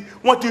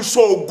wọ́n ti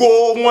sọ ògo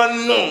wọn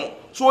nù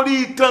sórí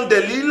ìtàn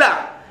Dẹ̀lílà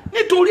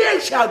nítorí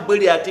ẹ̀ṣẹ̀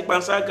àgbèrè àti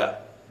panṣágà.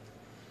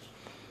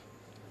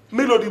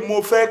 Mélòó ni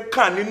mo fẹ́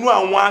kà nínú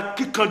àwọn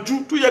akíkanjú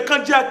tó yẹ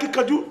kán jẹ́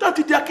akíkanjú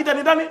láti di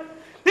akídanidání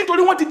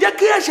nítorí wọ́n ti jẹ́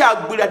kí ẹ̀ṣẹ̀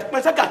àgbèrè àti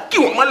panṣágà kí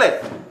wọ́n mọ́lẹ̀.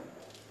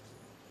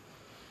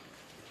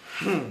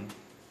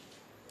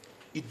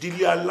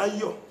 ìdílé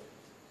aláyọ̀,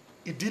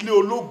 ìdílé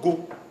ológo,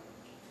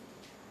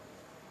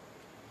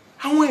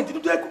 àwọn ìdílé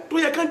tó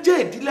yẹ kán jẹ́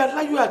ìdílé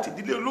aláyọ̀ àti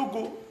ìdílé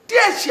ológo tí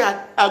ẹ̀ṣẹ̀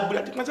àgbèrè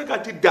àti panṣágà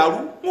ti dàrú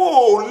wọn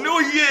ò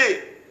lóye.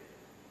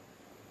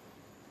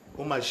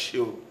 Ó máa ṣe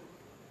o.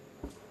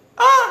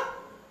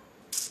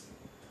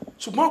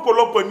 Ṣùgbọ́n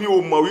ọ̀pọ̀lọpọ̀ ni ò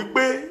mọ̀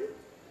wípé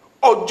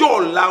ọjọ́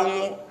ọ̀la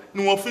wọn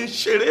ni wọ́n fi ń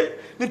ṣeré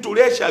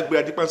nítorí ẹ̀ṣẹ̀ àgbèrè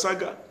àti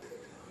panṣágà.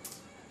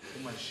 Ó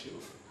máa ṣe o.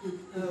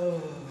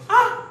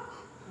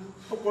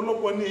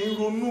 Ọ̀pọ̀lọpọ̀ ni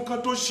ìrònú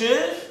kan tó ṣe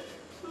é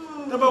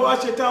tẹ́bá wá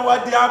ṣe tán wá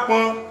dé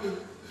ápọn.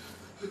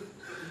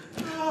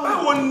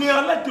 Báwo ni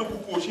Alate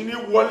Okunkun ṣe ní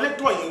wọlé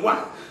tọ̀ yín wá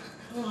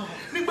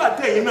nígbà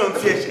tẹ́yìn náà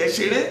fi ẹ̀ṣẹ̀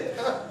ṣeré?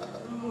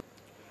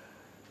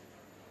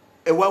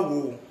 Ẹ wá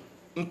wo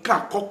nǹkan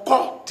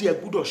àkọ́kọ́ tí ẹ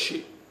gbọ́dọ̀ ṣe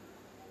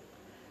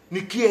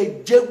ni kí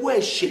ẹ jẹ́wọ́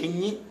ẹ̀ṣẹ̀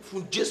yín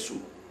fún Jésù,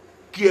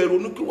 kí ẹ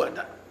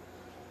ronúpìwàdà.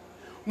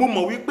 Mo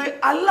mọ̀ wípé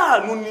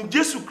aláàánú ni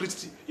Jésù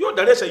Kristi, yóò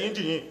dárí ẹ̀ṣẹ̀ yín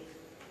jì yín.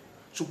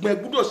 Ṣùgbọ́n ẹ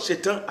gbọ́dọ̀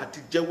ṣetán àti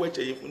jẹ́wọ́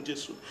ẹ̀ṣẹ̀ yín fún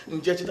Jésù.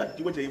 Ǹjẹ́ ṣetán àti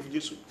jẹ́wọ́ ẹ̀ṣẹ̀ yín fún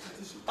Jésù?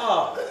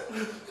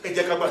 Ẹ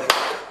jẹ́ ká gbàdúrà.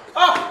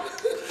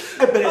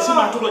 Ẹ bẹ̀rẹ̀ sí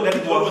máa tó lọ jáde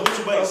jù ọ̀rọ̀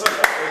Jésù báyìí sí.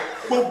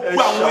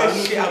 Gbogbo àwọn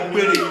ẹ̀ṣẹ̀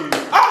àgbèrè.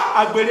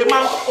 Àgbèrè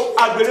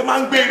máa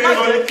ń gbé eré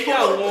lọ ní.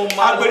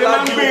 Àgbèrè máa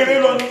ń gbé eré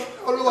lọ ní.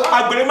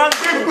 Àgbèrè máa ń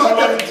gbé ìlú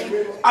lọ ní.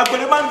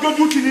 Àgbèrè máa ń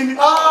dójú tì ní.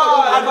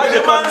 Àgbèrè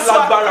máa ń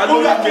lágbára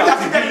lórí mi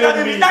àti ìdílé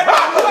mi.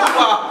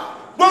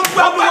 Gbogbo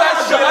àwọn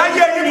ẹ̀ṣẹ̀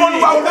ayé yìí mọ́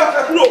nípa ọ̀gá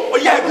kúrò ó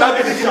yẹ ìgbà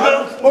gidi sí lọ.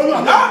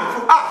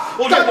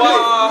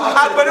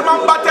 Àgbèrè máa ń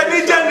bá tẹ́ ní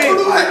jẹ́ ni.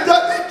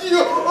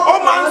 Ó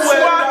máa ń sọ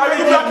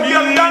ìgbà gidi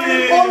ọ̀gá ni.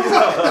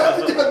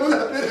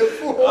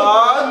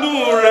 Àánú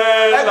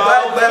rẹ̀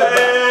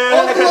làbẹ́.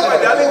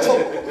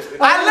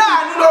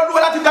 Aláàánú lọ́dún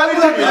láti dárí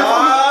jì mí.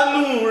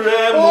 Àánú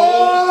rẹ̀ mo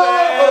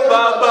fẹ́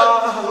bàbá.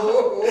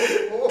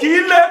 Kí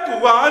lẹ́kùn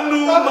àánú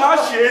má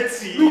ṣe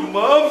tì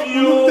mọ́ mi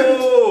o.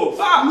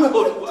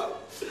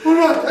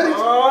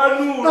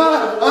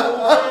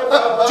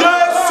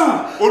 Jésù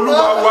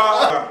Olúwa wa.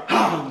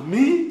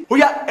 Àmín. Ó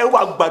yá ẹ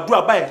wá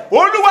gbàdúrà báyìí.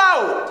 Olúwa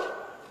o,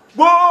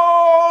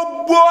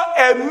 gbogbo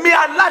ẹ̀mí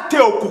Alate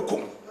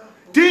Okunkun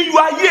tí yọ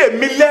ayé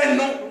mi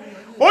lẹ́nu,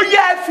 ó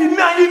yá ẹ fi ní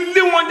ayé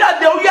lé wọn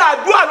jáde. Ó yá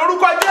àdúrà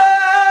lórúkọ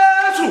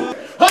Jésù.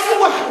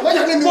 Olúwa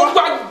gbogbo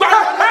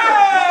agbára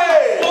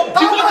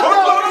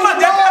Olúwa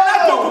jẹ́ kí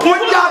Alate Okunkun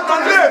ó yá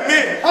àgànlé mi.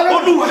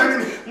 Olúwa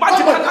má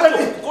jẹ́ kí Alate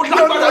Okunkun ó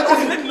lágbára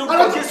lórí lẹ́nu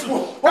lórúkọ Jésù.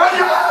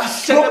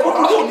 Ìṣẹ̀lẹ̀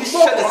búburú ò ní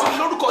ṣẹlẹ̀ sí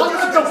lórúkọ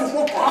Jésù.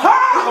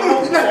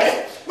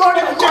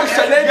 Ọkọ̀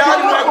ìṣẹ̀lẹ̀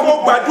yanu ẹ̀kọ́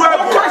gbàdúrà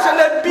bò. Ọkọ̀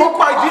ìṣẹ̀lẹ̀ bí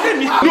pa ìdílé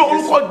mi. Ní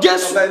orúkọ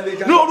Jésù.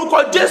 Ní orúkọ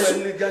Jésù.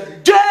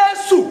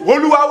 Jésù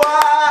Olúwa wa.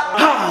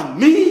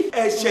 Àmín.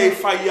 Ẹ̀ṣẹ̀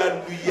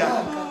ìfàyàlùyà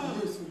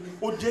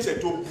ó jẹ́ ẹ̀ṣẹ̀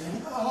tó burú.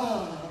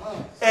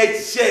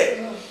 Ẹ̀ṣẹ̀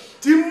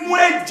tí mú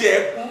ẹ̀jẹ̀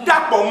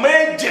dàpọ̀ mọ́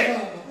ẹ̀jẹ̀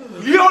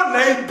lé ọ̀nà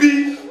ibi,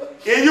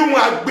 èyí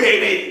wọn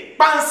àgbèrè,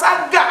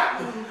 panṣágà.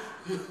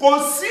 Kò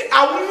sí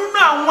àwọn nínú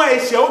àwọn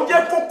ẹ̀ṣẹ̀ ó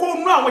jẹ́ kókó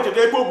nínú àwọn ẹ̀ṣẹ̀ tó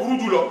yẹ kó burú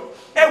jùlọ.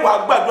 Ẹ wá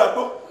gbàdúrà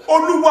pé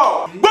Olúwa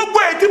o, gbogbo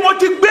èyí tí mo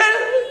ti gbé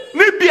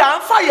níbi à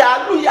ń fàyà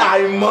lùyà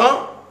àìmọ́,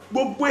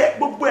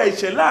 gbogbo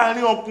ẹ̀ṣẹ̀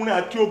láàrin ọkùnrin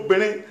àti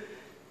obìnrin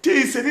tí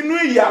ì ṣe nínú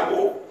ìyàwó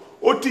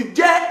ó ti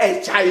jẹ́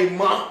ẹ̀ṣẹ̀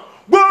àìmọ́.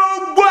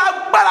 Gbogbo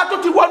agbára tó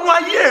ti wọnú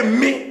ayé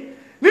mi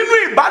nínú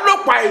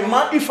ìbálòpọ̀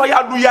àìmọ́,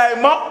 ìfàyàlùyà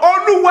àìmọ́,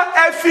 Olúwa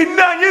ẹ fi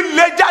náà yín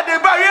lé jáde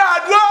báyìí.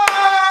 Àdúrà.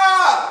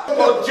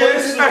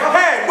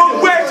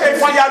 Gbogbo ẹ̀ṣẹ̀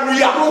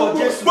ìfàyàlùyà,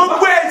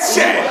 gbogbo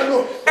ẹ̀ṣẹ̀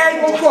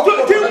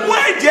tí mú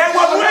ẹ̀jẹ̀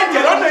wọnú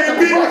ẹ̀jẹ̀ lọ́nà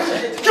ibi,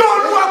 kí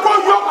Olúwa kó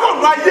yọ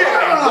kọ̀ọ̀nù ayé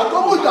rẹ̀.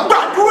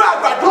 Gbàdúrà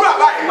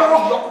báyìí.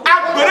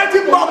 Àgbèrè ti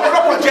bọ̀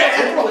ọ̀pọ̀lọpọ̀ jẹ́.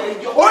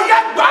 Ó yẹ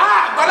gbà á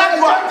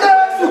àgbàlagbà.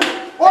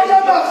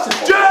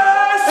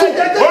 Jésù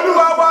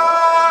Olúwa wa.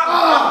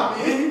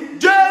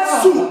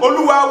 Jésù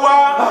Olúwa wa.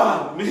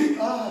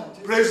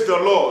 Praise the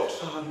Lord.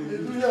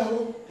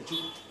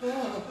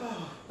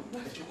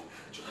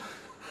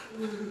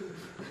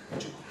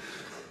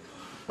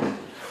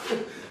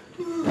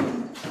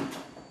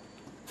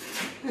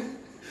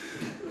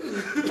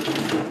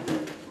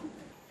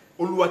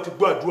 Olúwa ti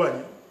gbọ́ àdúrà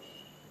yín.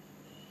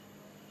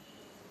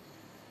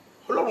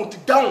 Ọlọ́run ti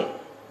dáhùn.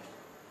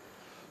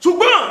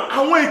 Ṣùgbọ́n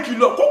àwọn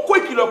kókó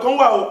ìkìlọ̀ kan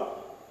wà o.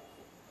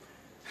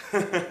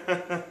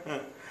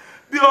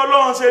 Bí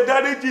Ọlọ́run ṣe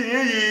dáríjì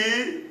yín yìí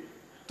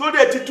tó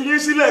dẹ̀ ti tú yín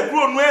sílẹ̀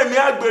kúrò nú ẹ̀mí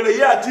àgbèrè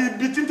yìí àti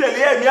ibi títẹ̀lé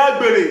ẹ̀mí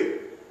àgbèrè,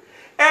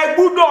 ẹ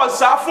gbúdọ̀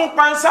sá fún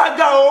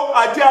panṣágà o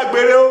àti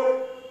àgbèrè o.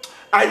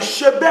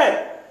 Àìṣe bẹ́ẹ̀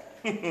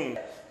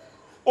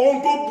ohun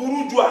tó burú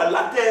ju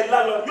àlátẹ̀ ẹ̀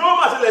lánàá yóò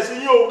máa ṣẹlẹ̀ sí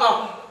yín o.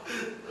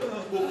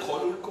 Mo kọ̀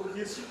lórúkọ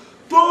Jésù.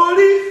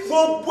 Torí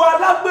gbogbo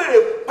alágbèrè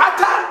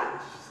pátá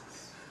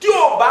tí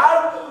ò bá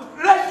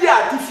rẹ́dí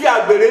àti fi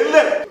àgbèrè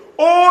ńlẹ̀,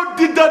 ó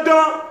di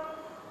dandan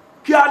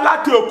kí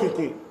Alate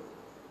Okunkun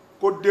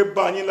kó dé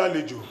bá yín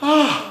lálejò.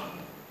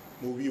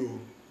 Mo wí o.